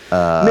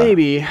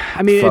 Maybe.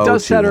 I mean, it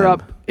does set her him.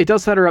 up. It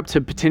does set her up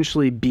to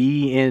potentially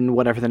be in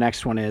whatever the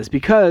next one is,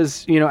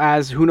 because,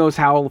 as who knows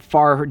how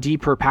far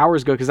deep her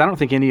powers go, because I don't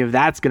think any of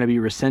that's going to be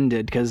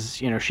rescinded, because,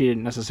 she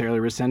didn't necessarily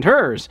rescind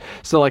hers.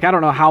 So, like, I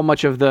don't know how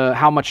much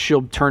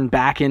she'll turn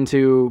back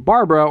into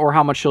Barbara, or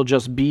how much she'll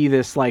just be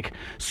this, like,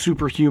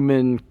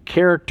 superhuman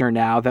character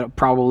now that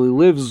probably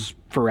lives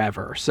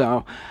forever.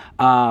 So,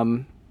 I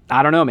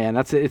don't know, man.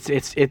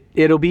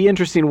 It'll be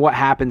interesting what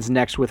happens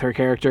next with her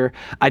character.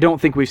 I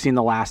don't think we've seen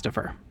the last of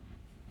her.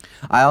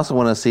 I also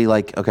want to see,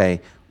 like,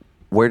 okay,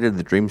 where did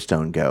the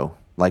Dreamstone go?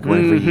 Like,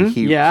 whenever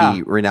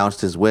he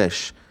renounced his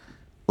wish,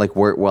 like,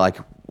 where like,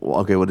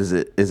 okay, what is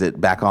it? Is it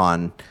back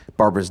on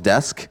Barbara's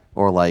desk?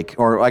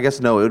 or I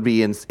guess no, it would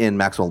be in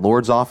Maxwell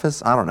Lord's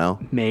office. I don't know.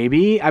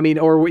 Maybe. I mean,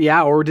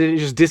 or did it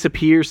just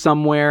disappear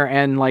somewhere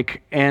and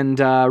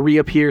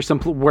reappear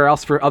somewhere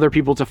else for other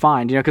people to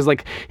find? Because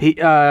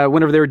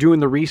whenever they were doing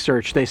the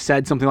research, they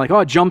said something like, "Oh,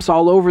 it jumps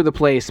all over the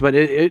place, but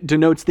it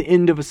denotes the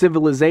end of a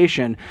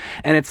civilization."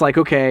 And it's like,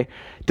 okay,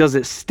 does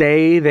it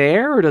stay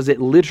there or does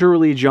it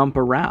literally jump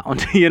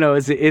around?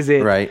 Is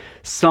it right.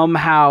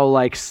 Somehow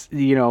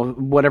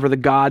whatever the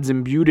gods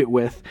imbued it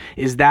with?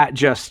 Is that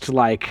just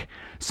like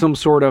some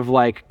sort of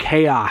like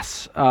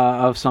chaos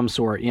of some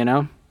sort,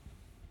 Yeah.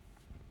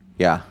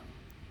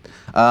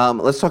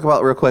 Let's talk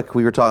about real quick.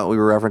 We were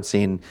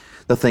referencing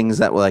the things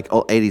that were like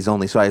 80s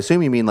only. So I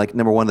assume you mean like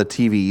number one, the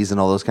TVs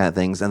and all those kind of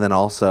things, and then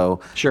also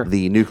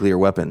the nuclear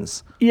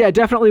weapons. Yeah,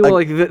 definitely. Well,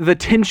 like the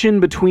tension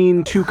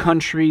between two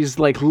countries,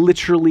 like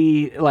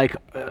literally, like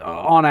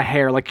on a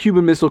hair, like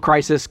Cuban Missile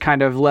Crisis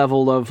kind of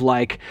level of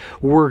like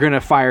we're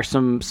gonna fire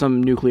some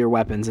nuclear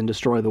weapons and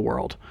destroy the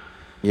world.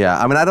 Yeah,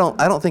 I mean, I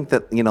don't think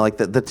that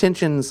the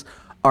tensions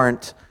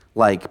aren't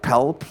like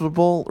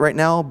palpable right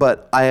now,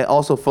 but I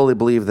also fully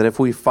believe that if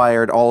we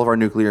fired all of our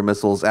nuclear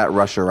missiles at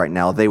Russia right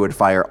now, they would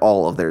fire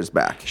all of theirs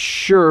back.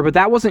 Sure, but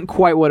that wasn't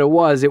quite what it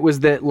was. It was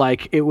that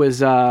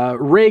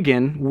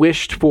Reagan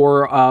wished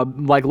for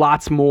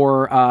lots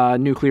more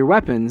nuclear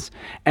weapons,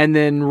 and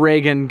then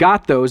Reagan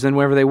got those, and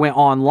whenever they went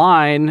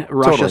online,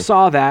 Russia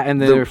saw that, and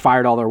they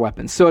fired all their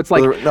weapons. So it's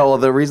like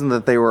the reason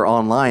that they were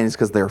online is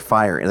because they're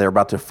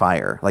about to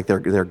fire, like they're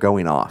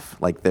going off,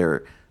 like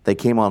they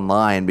came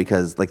online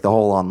because like the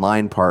whole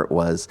online part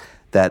was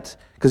that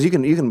because you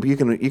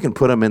can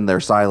put them in their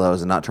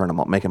silos and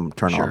not make them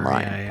turn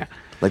online. Yeah.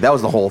 Like that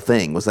was the whole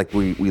thing. Was like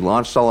we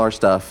launched all our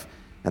stuff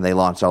and they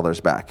launched all theirs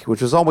back,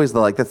 which was always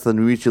that's the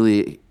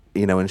mutually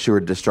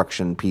ensured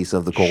destruction piece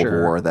of the Cold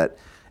War that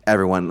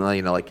everyone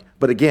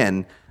But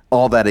again,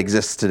 all that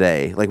exists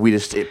today. Like we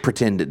just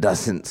pretend it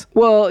doesn't.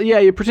 Well, yeah,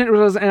 you pretend it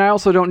doesn't, and I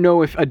also don't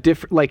know if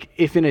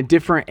if in a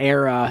different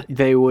era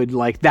they would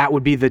that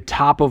would be the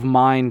top of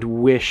mind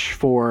wish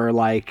for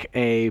like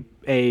a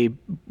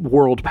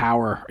world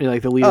power,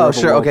 like the leader of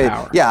a world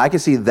power. Yeah, I can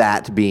see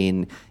that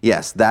being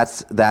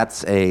that's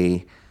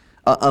a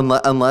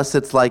unless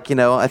it's like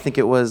I think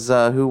it was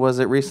who was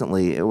it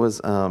recently? It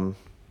was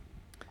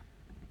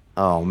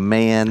oh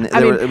man,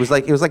 it was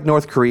like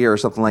North Korea or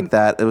something like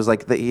that. It was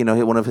like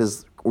one of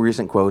his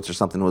recent quotes or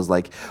something was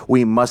like,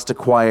 "We must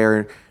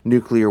acquire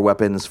nuclear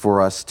weapons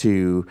for us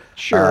to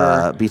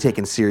be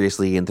taken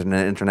seriously in the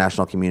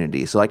international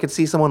community." So I could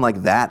see someone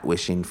like that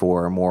wishing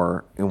for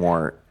more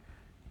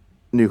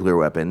nuclear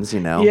weapons.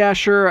 Yeah,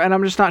 sure, and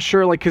I'm just not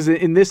sure, because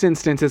in this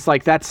instance, it's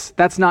like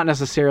that's not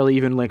necessarily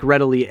even like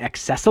readily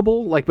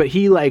accessible. But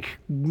he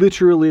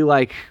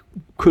literally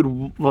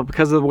could,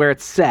 because of where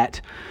it's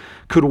set,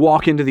 could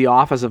walk into the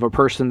office of a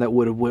person that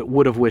would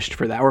have wished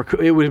for that, or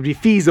it would be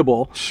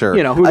feasible. Sure,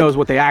 who knows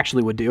what they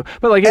actually would do,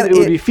 but it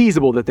would be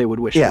feasible that they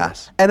would wish for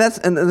this.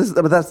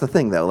 But that's the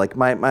thing though.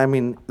 I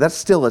mean, that's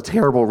still a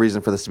terrible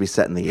reason for this to be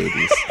set in the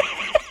 80s.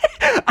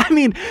 I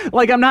mean,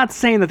 I'm not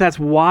saying that that's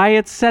why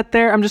it's set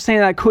there. I'm just saying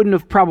that couldn't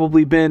have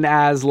probably been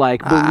as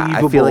believable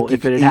I feel like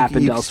if it had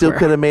happened you elsewhere. Still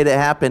could have made it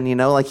happen.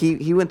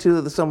 He went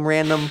to some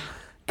random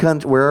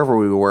wherever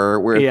we were,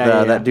 where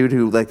that dude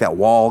who that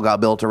wall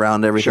got built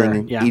around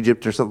everything in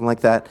Egypt or something like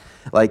that.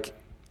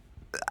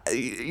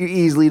 You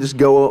easily just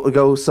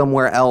go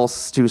somewhere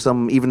else to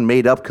some even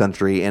made up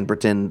country and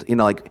pretend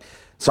like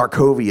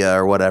Sarkovia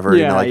or whatever.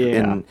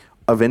 In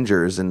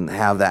Avengers and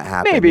have that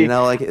happen. Maybe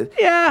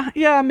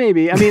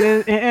maybe. I mean,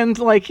 and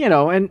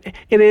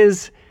it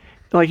is.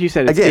 Like you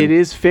said, it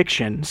is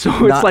fiction, so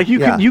it's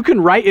you can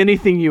write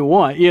anything you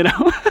want,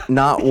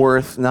 not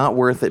worth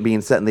it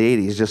being set in the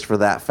 80s just for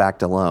that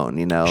fact alone,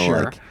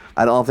 Sure.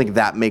 I don't think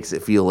that makes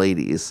it feel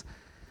 80s.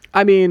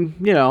 I mean,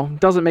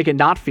 doesn't make it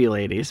not feel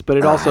 80s, but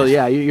it also,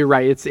 you're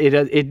right.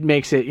 It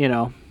makes it,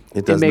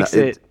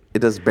 it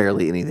does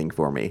barely anything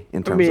for me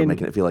in terms of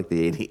making it feel like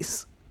the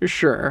 80s.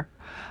 Sure.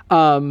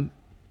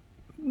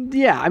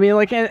 Yeah, I mean,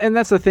 and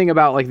that's the thing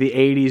about the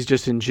 80s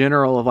just in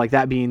general of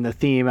that being the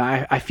theme.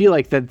 I feel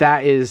like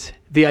that is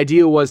the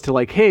idea was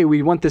to hey,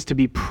 we want this to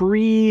be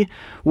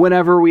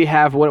whenever we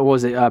have, what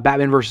was it,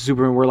 Batman versus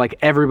Superman, where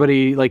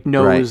everybody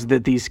knows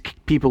that these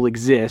people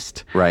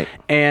exist. Right.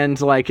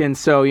 And and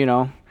so,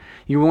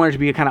 you want it to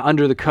be kind of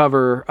under the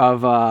cover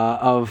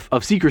of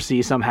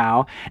secrecy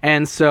somehow,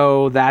 and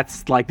so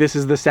that's this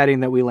is the setting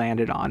that we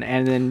landed on,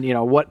 and then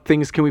what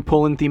things can we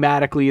pull in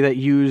thematically that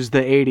use the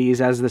 80s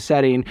as the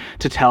setting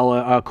to tell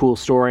a cool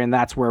story, and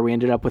that's where we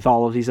ended up with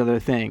all of these other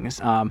things,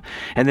 and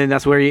then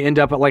that's where you end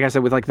up, like I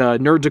said, with the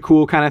nerd to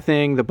cool kind of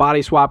thing, the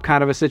body swap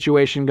kind of a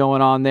situation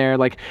going on there.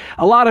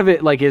 A lot of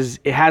it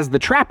it has the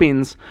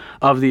trappings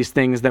of these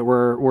things that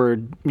were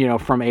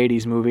from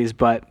 80s movies,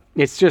 but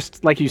it's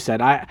just like you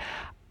said,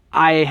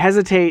 I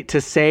hesitate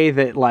to say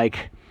that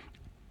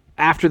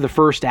after the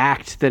first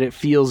act that it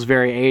feels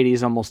very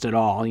 80s almost at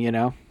all,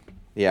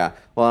 Yeah.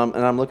 Well,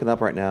 I'm looking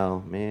up right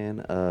now, Man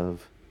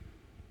of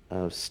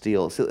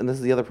Steel. So, and this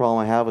is the other problem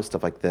I have with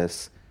stuff like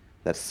this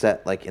that's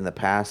set in the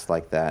past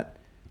like that,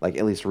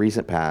 at least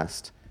recent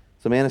past,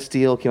 So Man of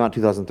Steel came out in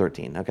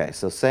 2013. Okay,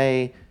 so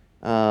say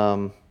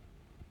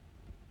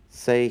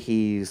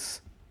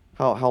he's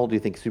how old do you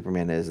think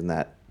Superman is in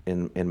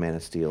Man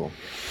of Steel?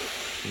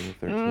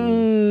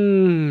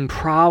 13.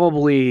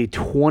 Probably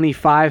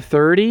 25,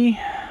 30.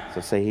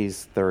 So say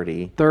he's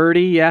 30.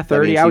 30, yeah,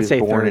 30. I would say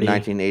 30. Born in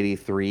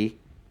 1983,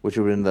 which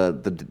would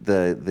have been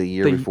the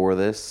year before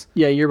this.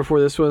 Yeah, year before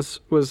this was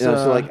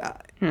so like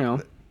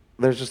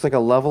there's just like a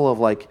level of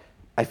like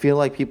I feel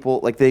like people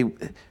like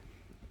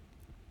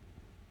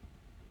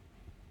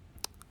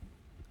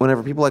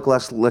whenever people like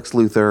Lex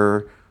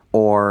Luthor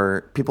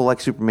or people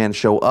like Superman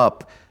show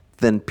up,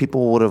 then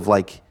people would have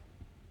like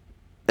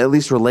at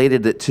least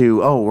related it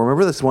to, oh,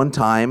 remember this one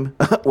time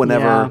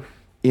whenever,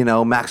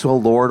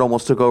 Maxwell Lord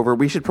almost took over?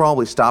 We should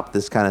probably stop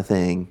this kind of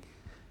thing.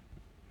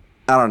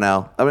 I don't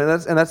know. I mean,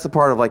 that's the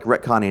part of like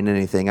retconning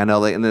anything. I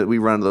know and we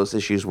run into those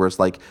issues where it's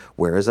like,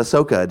 where is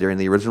Ahsoka during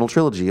the original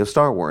trilogy of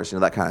Star Wars?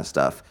 That kind of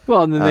stuff.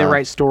 Well, and then they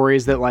write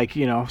stories that like,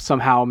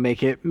 somehow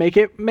make it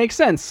make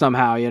sense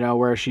somehow,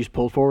 where she's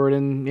pulled forward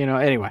and,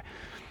 anyway.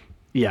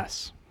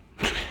 Yes.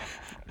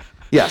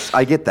 Yes,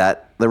 I get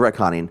that. The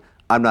retconning.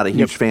 I'm not a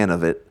huge fan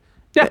of it.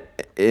 Yeah.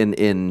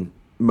 In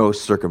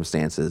most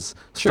circumstances,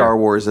 Sure. Star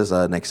Wars is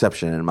an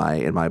exception in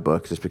my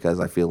book, just because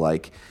I feel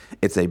like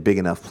it's a big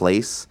enough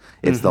place.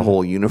 It's the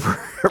whole universe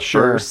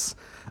Sure.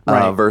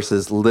 Right.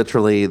 Versus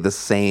literally the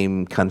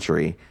same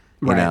country.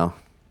 You know.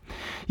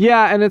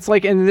 Yeah, and it's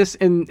like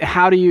and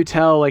how do you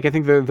tell? Like, I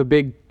think the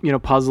big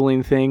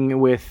puzzling thing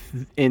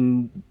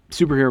in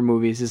superhero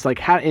movies is like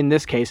how in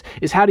this case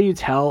is how do you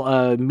tell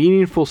a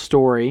meaningful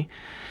story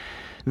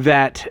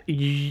that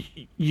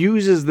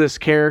uses this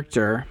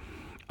character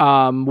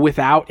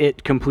without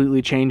it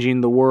completely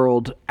changing the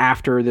world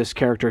after this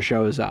character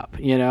shows up,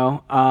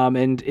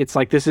 and it's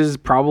like this is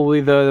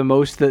probably the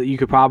most that you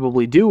could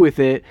probably do with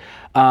it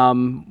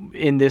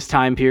in this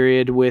time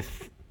period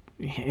with.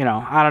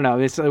 I don't know.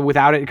 It's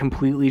without it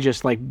completely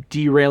just like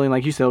derailing,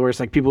 like you said, where it's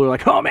like people are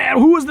like, "Oh man,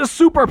 who is the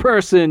super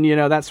person?"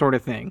 That sort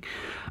of thing.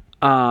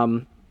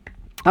 I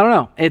don't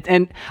know.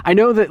 And I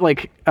know that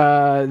like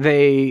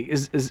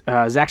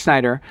Zack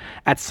Snyder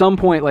at some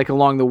point like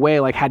along the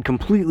way like had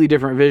completely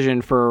different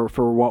vision for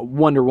what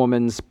Wonder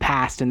Woman's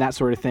past and that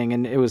sort of thing,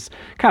 and it was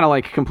kind of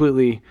like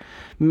completely,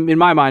 in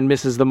my mind,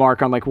 misses the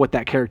mark on like what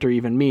that character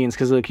even means,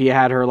 because like he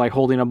had her like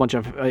holding a bunch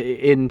of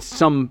in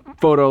some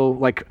photo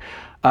like.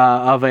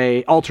 Of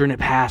a alternate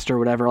past or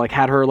whatever, like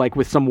had her like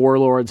with some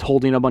warlords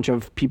holding a bunch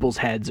of people's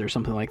heads or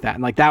something like that,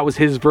 and like that was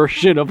his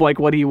version of like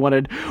what he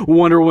wanted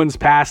Wonder Woman's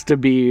past to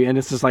be. And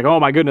it's just like, oh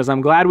my goodness,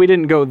 I'm glad we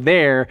didn't go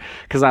there,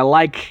 because I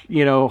like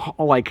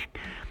like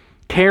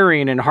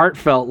caring and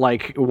heartfelt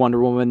like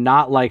Wonder Woman,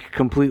 not like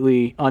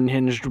completely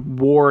unhinged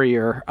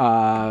warrior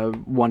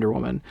Wonder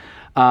Woman.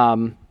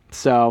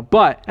 So,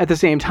 but at the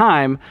same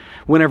time,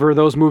 whenever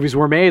those movies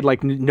were made,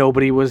 like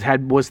nobody was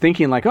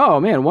thinking like, oh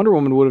man, Wonder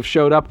Woman would have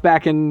showed up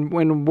back in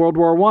World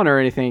War I or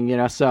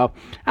anything, So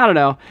I don't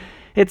know.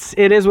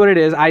 It is what it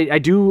is. I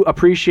do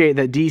appreciate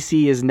that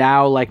DC is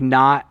now like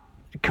not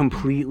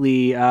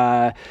completely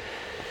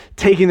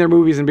taking their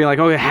movies and being like,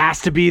 oh, it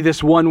has to be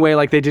this one way,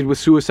 like they did with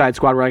Suicide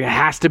Squad, where like it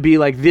has to be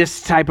like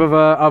this type of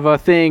a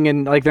thing,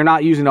 and like they're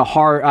not using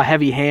a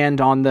heavy hand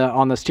on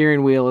the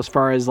steering wheel as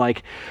far as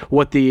like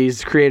what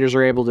these creators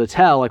are able to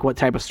tell, like what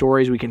type of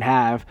stories we can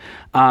have.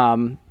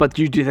 But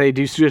they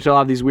do still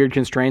have these weird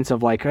constraints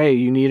of like, hey,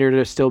 you need her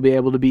to still be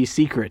able to be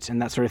secret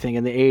and that sort of thing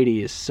in the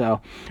 80s.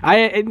 So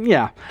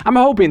I'm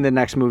hoping the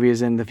next movie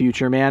is in the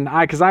future, man.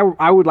 Because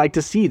I would like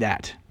to see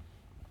that.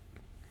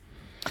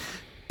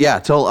 Yeah,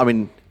 I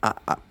mean.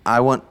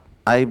 I'm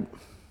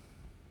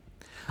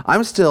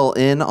still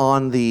in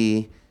on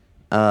the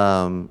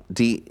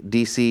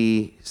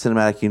DC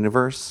cinematic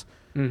universe.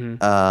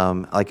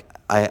 Mm-hmm. Like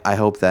I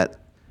hope that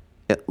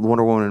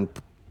Wonder Woman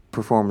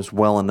performs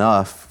well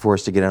enough for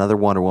us to get another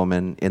Wonder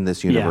Woman in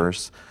this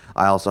universe.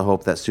 Yeah. I also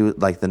hope that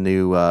the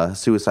new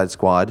Suicide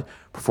Squad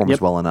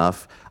performs well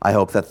enough. I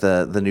hope that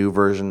the new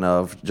version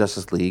of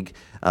Justice League,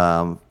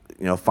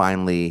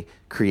 finally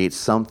create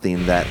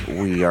something that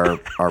we are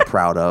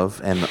proud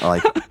of and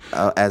like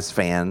as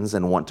fans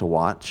and want to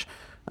watch.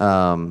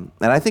 And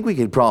I think we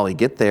could probably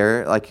get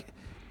there. Like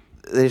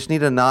they just need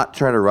to not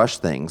try to rush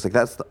things. Like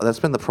that's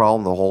been the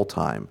problem the whole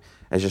time,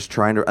 is just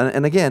trying to.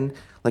 And again,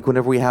 like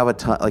whenever we have a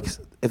ton, like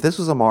if this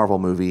was a Marvel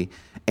movie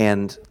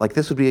and like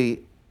this would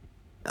be,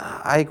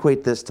 I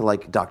equate this to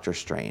like Doctor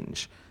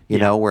Strange. You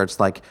know, where it's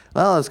like,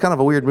 well, it's kind of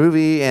a weird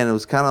movie and it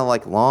was kind of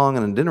like long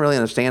and I didn't really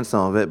understand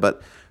some of it,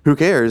 but who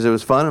cares? It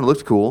was fun and it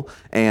looked cool,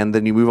 and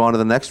then you move on to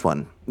the next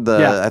one.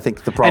 I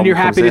think the problem, and you're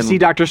happy to see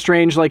Doctor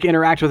Strange like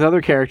interact with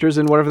other characters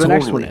in whatever the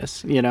next one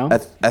is.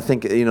 I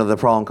think the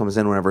problem comes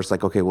in whenever it's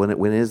like, okay,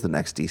 when is the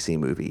next DC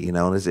movie? And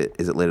is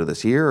it later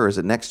this year or is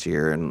it next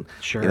year? And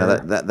sure.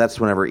 That's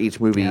whenever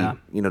each movie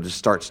just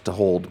starts to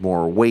hold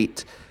more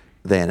weight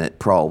than it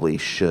probably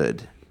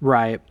should.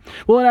 Right.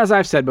 Well, and as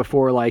I've said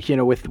before, like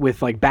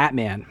with like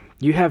Batman.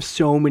 You have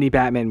so many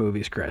Batman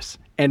movies, Chris.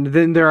 And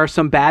then there are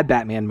some bad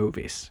Batman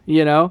movies,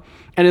 you know?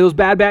 And those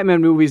bad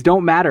Batman movies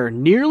don't matter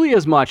nearly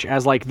as much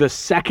as like the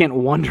second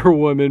Wonder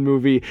Woman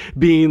movie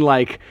being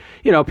like,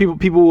 you know,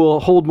 people will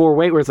hold more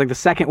weight where it's like the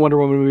second Wonder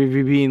Woman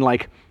movie being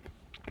like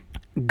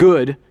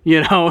good,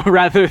 you know,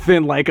 rather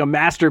than like a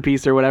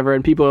masterpiece or whatever.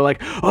 And people are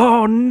like,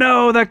 oh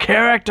no, the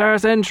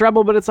character's in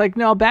trouble. But it's like,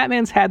 no,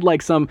 Batman's had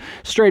like some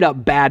straight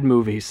up bad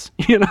movies,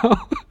 you know?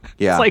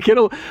 Yeah. It's like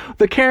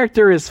the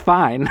character is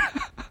fine.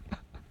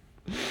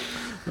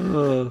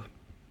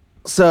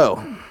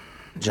 So,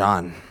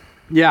 John.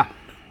 Yeah.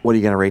 What are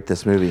you going to rate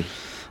this movie?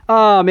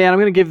 Oh man, I'm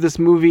gonna give this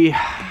movie.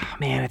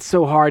 Man, it's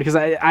so hard because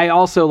I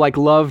also like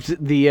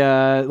loved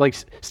the like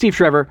Steve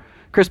Trevor,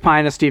 Chris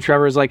Pine as Steve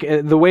Trevor is like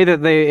the way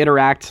that they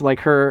interact,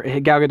 like Gal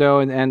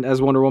Gadot and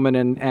as Wonder Woman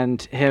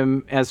and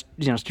him as,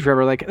 you know, Steve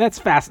Trevor, like that's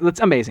fast.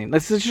 That's amazing.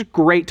 It's just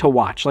great to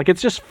watch. Like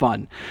it's just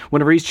fun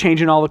whenever he's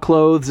changing all the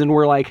clothes and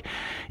we're like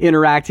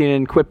interacting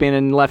and quipping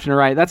and left and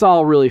right. That's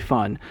all really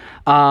fun.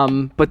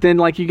 But then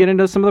like you get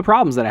into some of the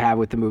problems that I have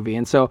with the movie.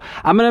 And so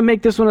I'm going to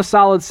make this one a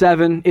solid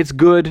 7. It's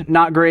good,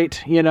 not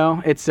great. You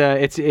know, it's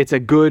a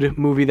good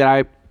movie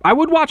that I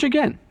would watch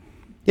again.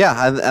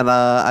 Yeah, and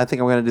I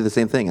think I'm going to do the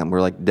same thing.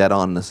 We're like dead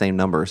on the same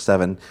number,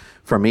 7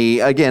 for me.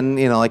 Again,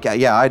 you know, like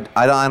yeah,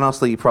 I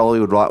honestly probably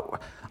would.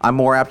 I'm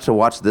more apt to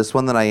watch this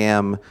one than I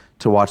am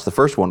to watch the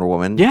first Wonder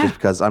Woman. Yeah. Just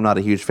because I'm not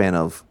a huge fan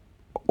of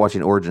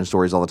watching origin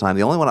stories all the time.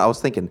 The only one I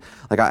was thinking,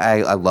 like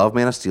I love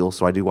Man of Steel,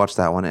 so I do watch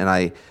that one, and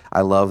I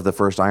love the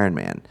first Iron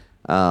Man.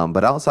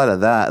 But outside of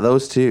that,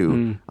 those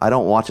two, I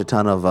don't watch a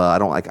ton of.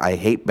 I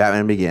hate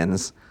Batman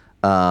Begins.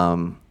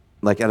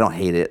 Like, I don't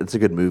hate it. It's a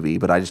good movie,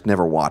 but I just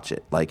never watch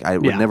it. Like, I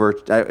would never...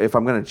 if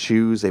I'm going to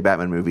choose a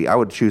Batman movie, I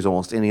would choose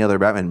almost any other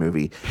Batman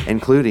movie,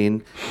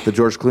 including the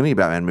George Clooney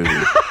Batman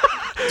movie,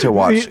 to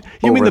watch.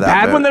 You mean the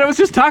bad one that I was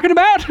just talking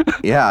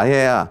about?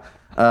 Yeah.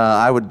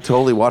 I would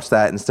totally watch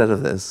that instead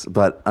of this,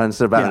 but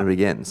instead of Batman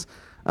Begins.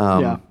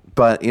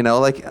 But, you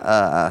know, like,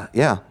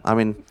 yeah. I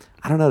mean,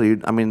 I don't know,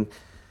 dude. I mean...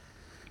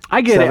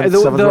 I get it.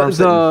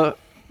 The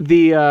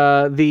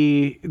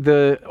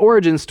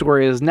origin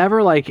story is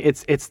never like...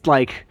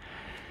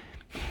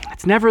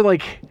 It's never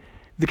like,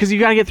 because you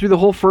got to get through the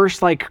whole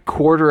first like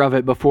quarter of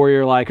it before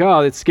you're like, oh,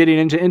 it's getting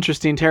into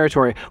interesting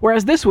territory.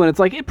 Whereas this one, it's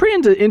like pretty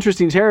into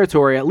interesting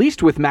territory, at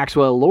least with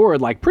Maxwell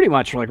Lord, like pretty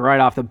much like right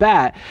off the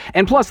bat.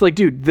 And plus, like,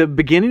 dude, the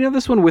beginning of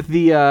this one with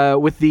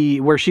the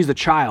where she's a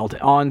child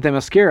on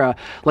Themyscira,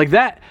 like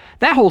that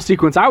whole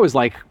sequence, I was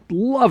like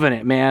loving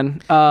it,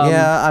 man.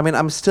 Yeah, I mean,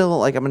 I'm still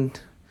like,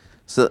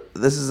 so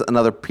this is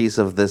another piece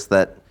of this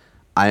that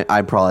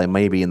I probably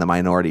may be in the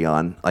minority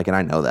on, like, and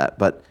I know that,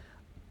 but.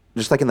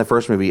 Just like in the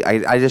first movie,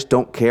 I just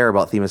don't care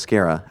about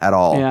Themyscira at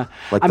all. Yeah,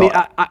 like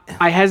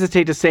I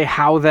hesitate to say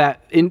how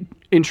that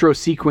intro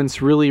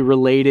sequence really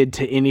related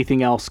to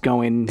anything else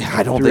going.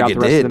 I don't throughout think it the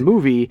rest did. Of the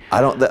movie.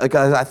 I don't. Like,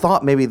 I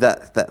thought maybe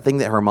that thing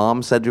that her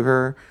mom said to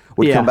her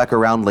would come back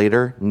around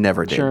later.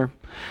 Never did. Sure.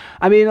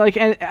 I mean, like,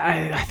 and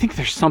I think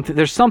there's something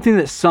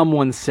that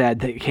someone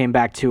said that came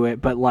back to it,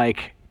 but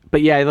like.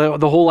 But yeah,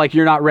 the whole like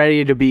you're not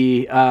ready to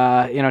be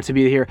to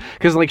be here,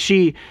 because like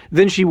she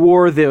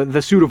wore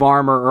the suit of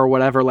armor or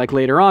whatever like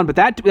later on, but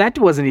that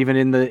wasn't even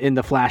in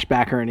the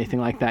flashback or anything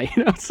like that,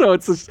 you know. So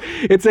it's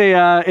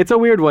a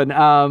weird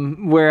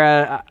one.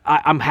 Where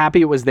I'm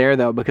happy it was there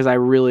though, because I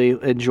really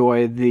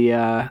enjoyed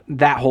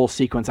that whole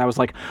sequence. I was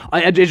like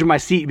at the edge of my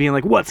seat, being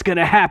like, what's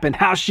gonna happen?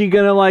 How's she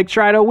gonna like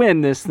try to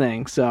win this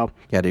thing? So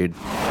yeah, dude.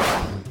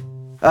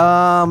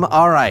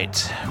 All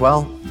right.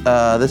 Well,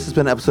 this has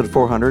been episode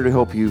 400. We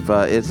hope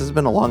this has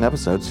been a long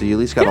episode, so you at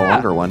least got a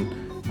longer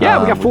one.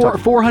 Yeah, we got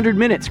 400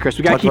 minutes, Chris.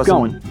 We got to keep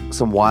going.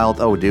 Some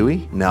wild... Oh, do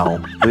we? No.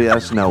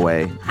 There's no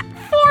way.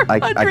 I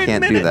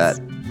can't do that.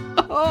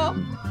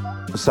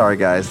 Sorry,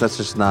 guys. That's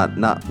just not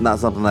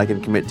something I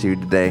can commit to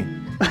today.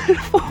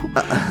 It's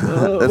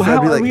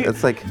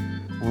like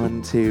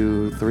 1,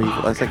 2, 3...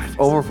 That's like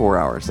over 4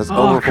 hours. That's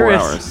over 4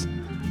 hours.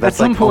 That's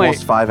like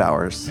almost 5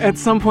 hours. At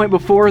some point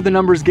before the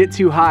numbers get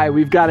too high,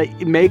 we've got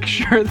to make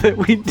sure that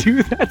we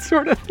do that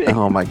sort of thing.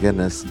 Oh my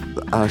goodness.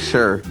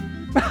 Sure.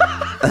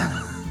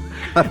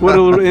 What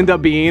it'll end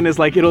up being is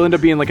like, it'll end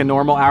up being like a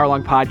normal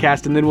hour-long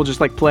podcast, and then we'll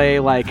just like play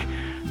like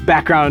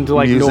background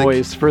like music.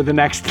 Noise for the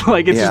next,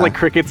 like it's just like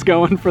crickets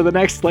going for the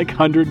next like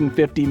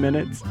 150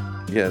 minutes.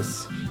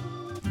 Yes.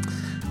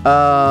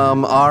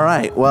 All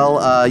right.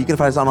 Well, you can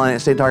find us online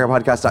at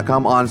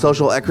StayInTargetPodcast.com, on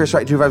social at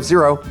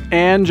ChrisWright250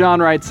 and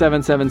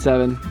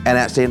JohnWright777 and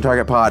at Stay in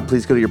Target Pod.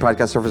 Please go to your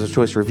podcast service of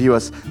choice, review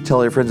us,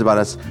 tell your friends about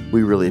us.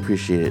 We really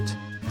appreciate it.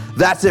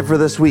 That's it for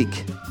this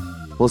week.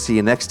 We'll see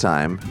you next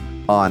time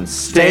on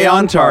Stay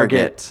on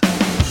Target.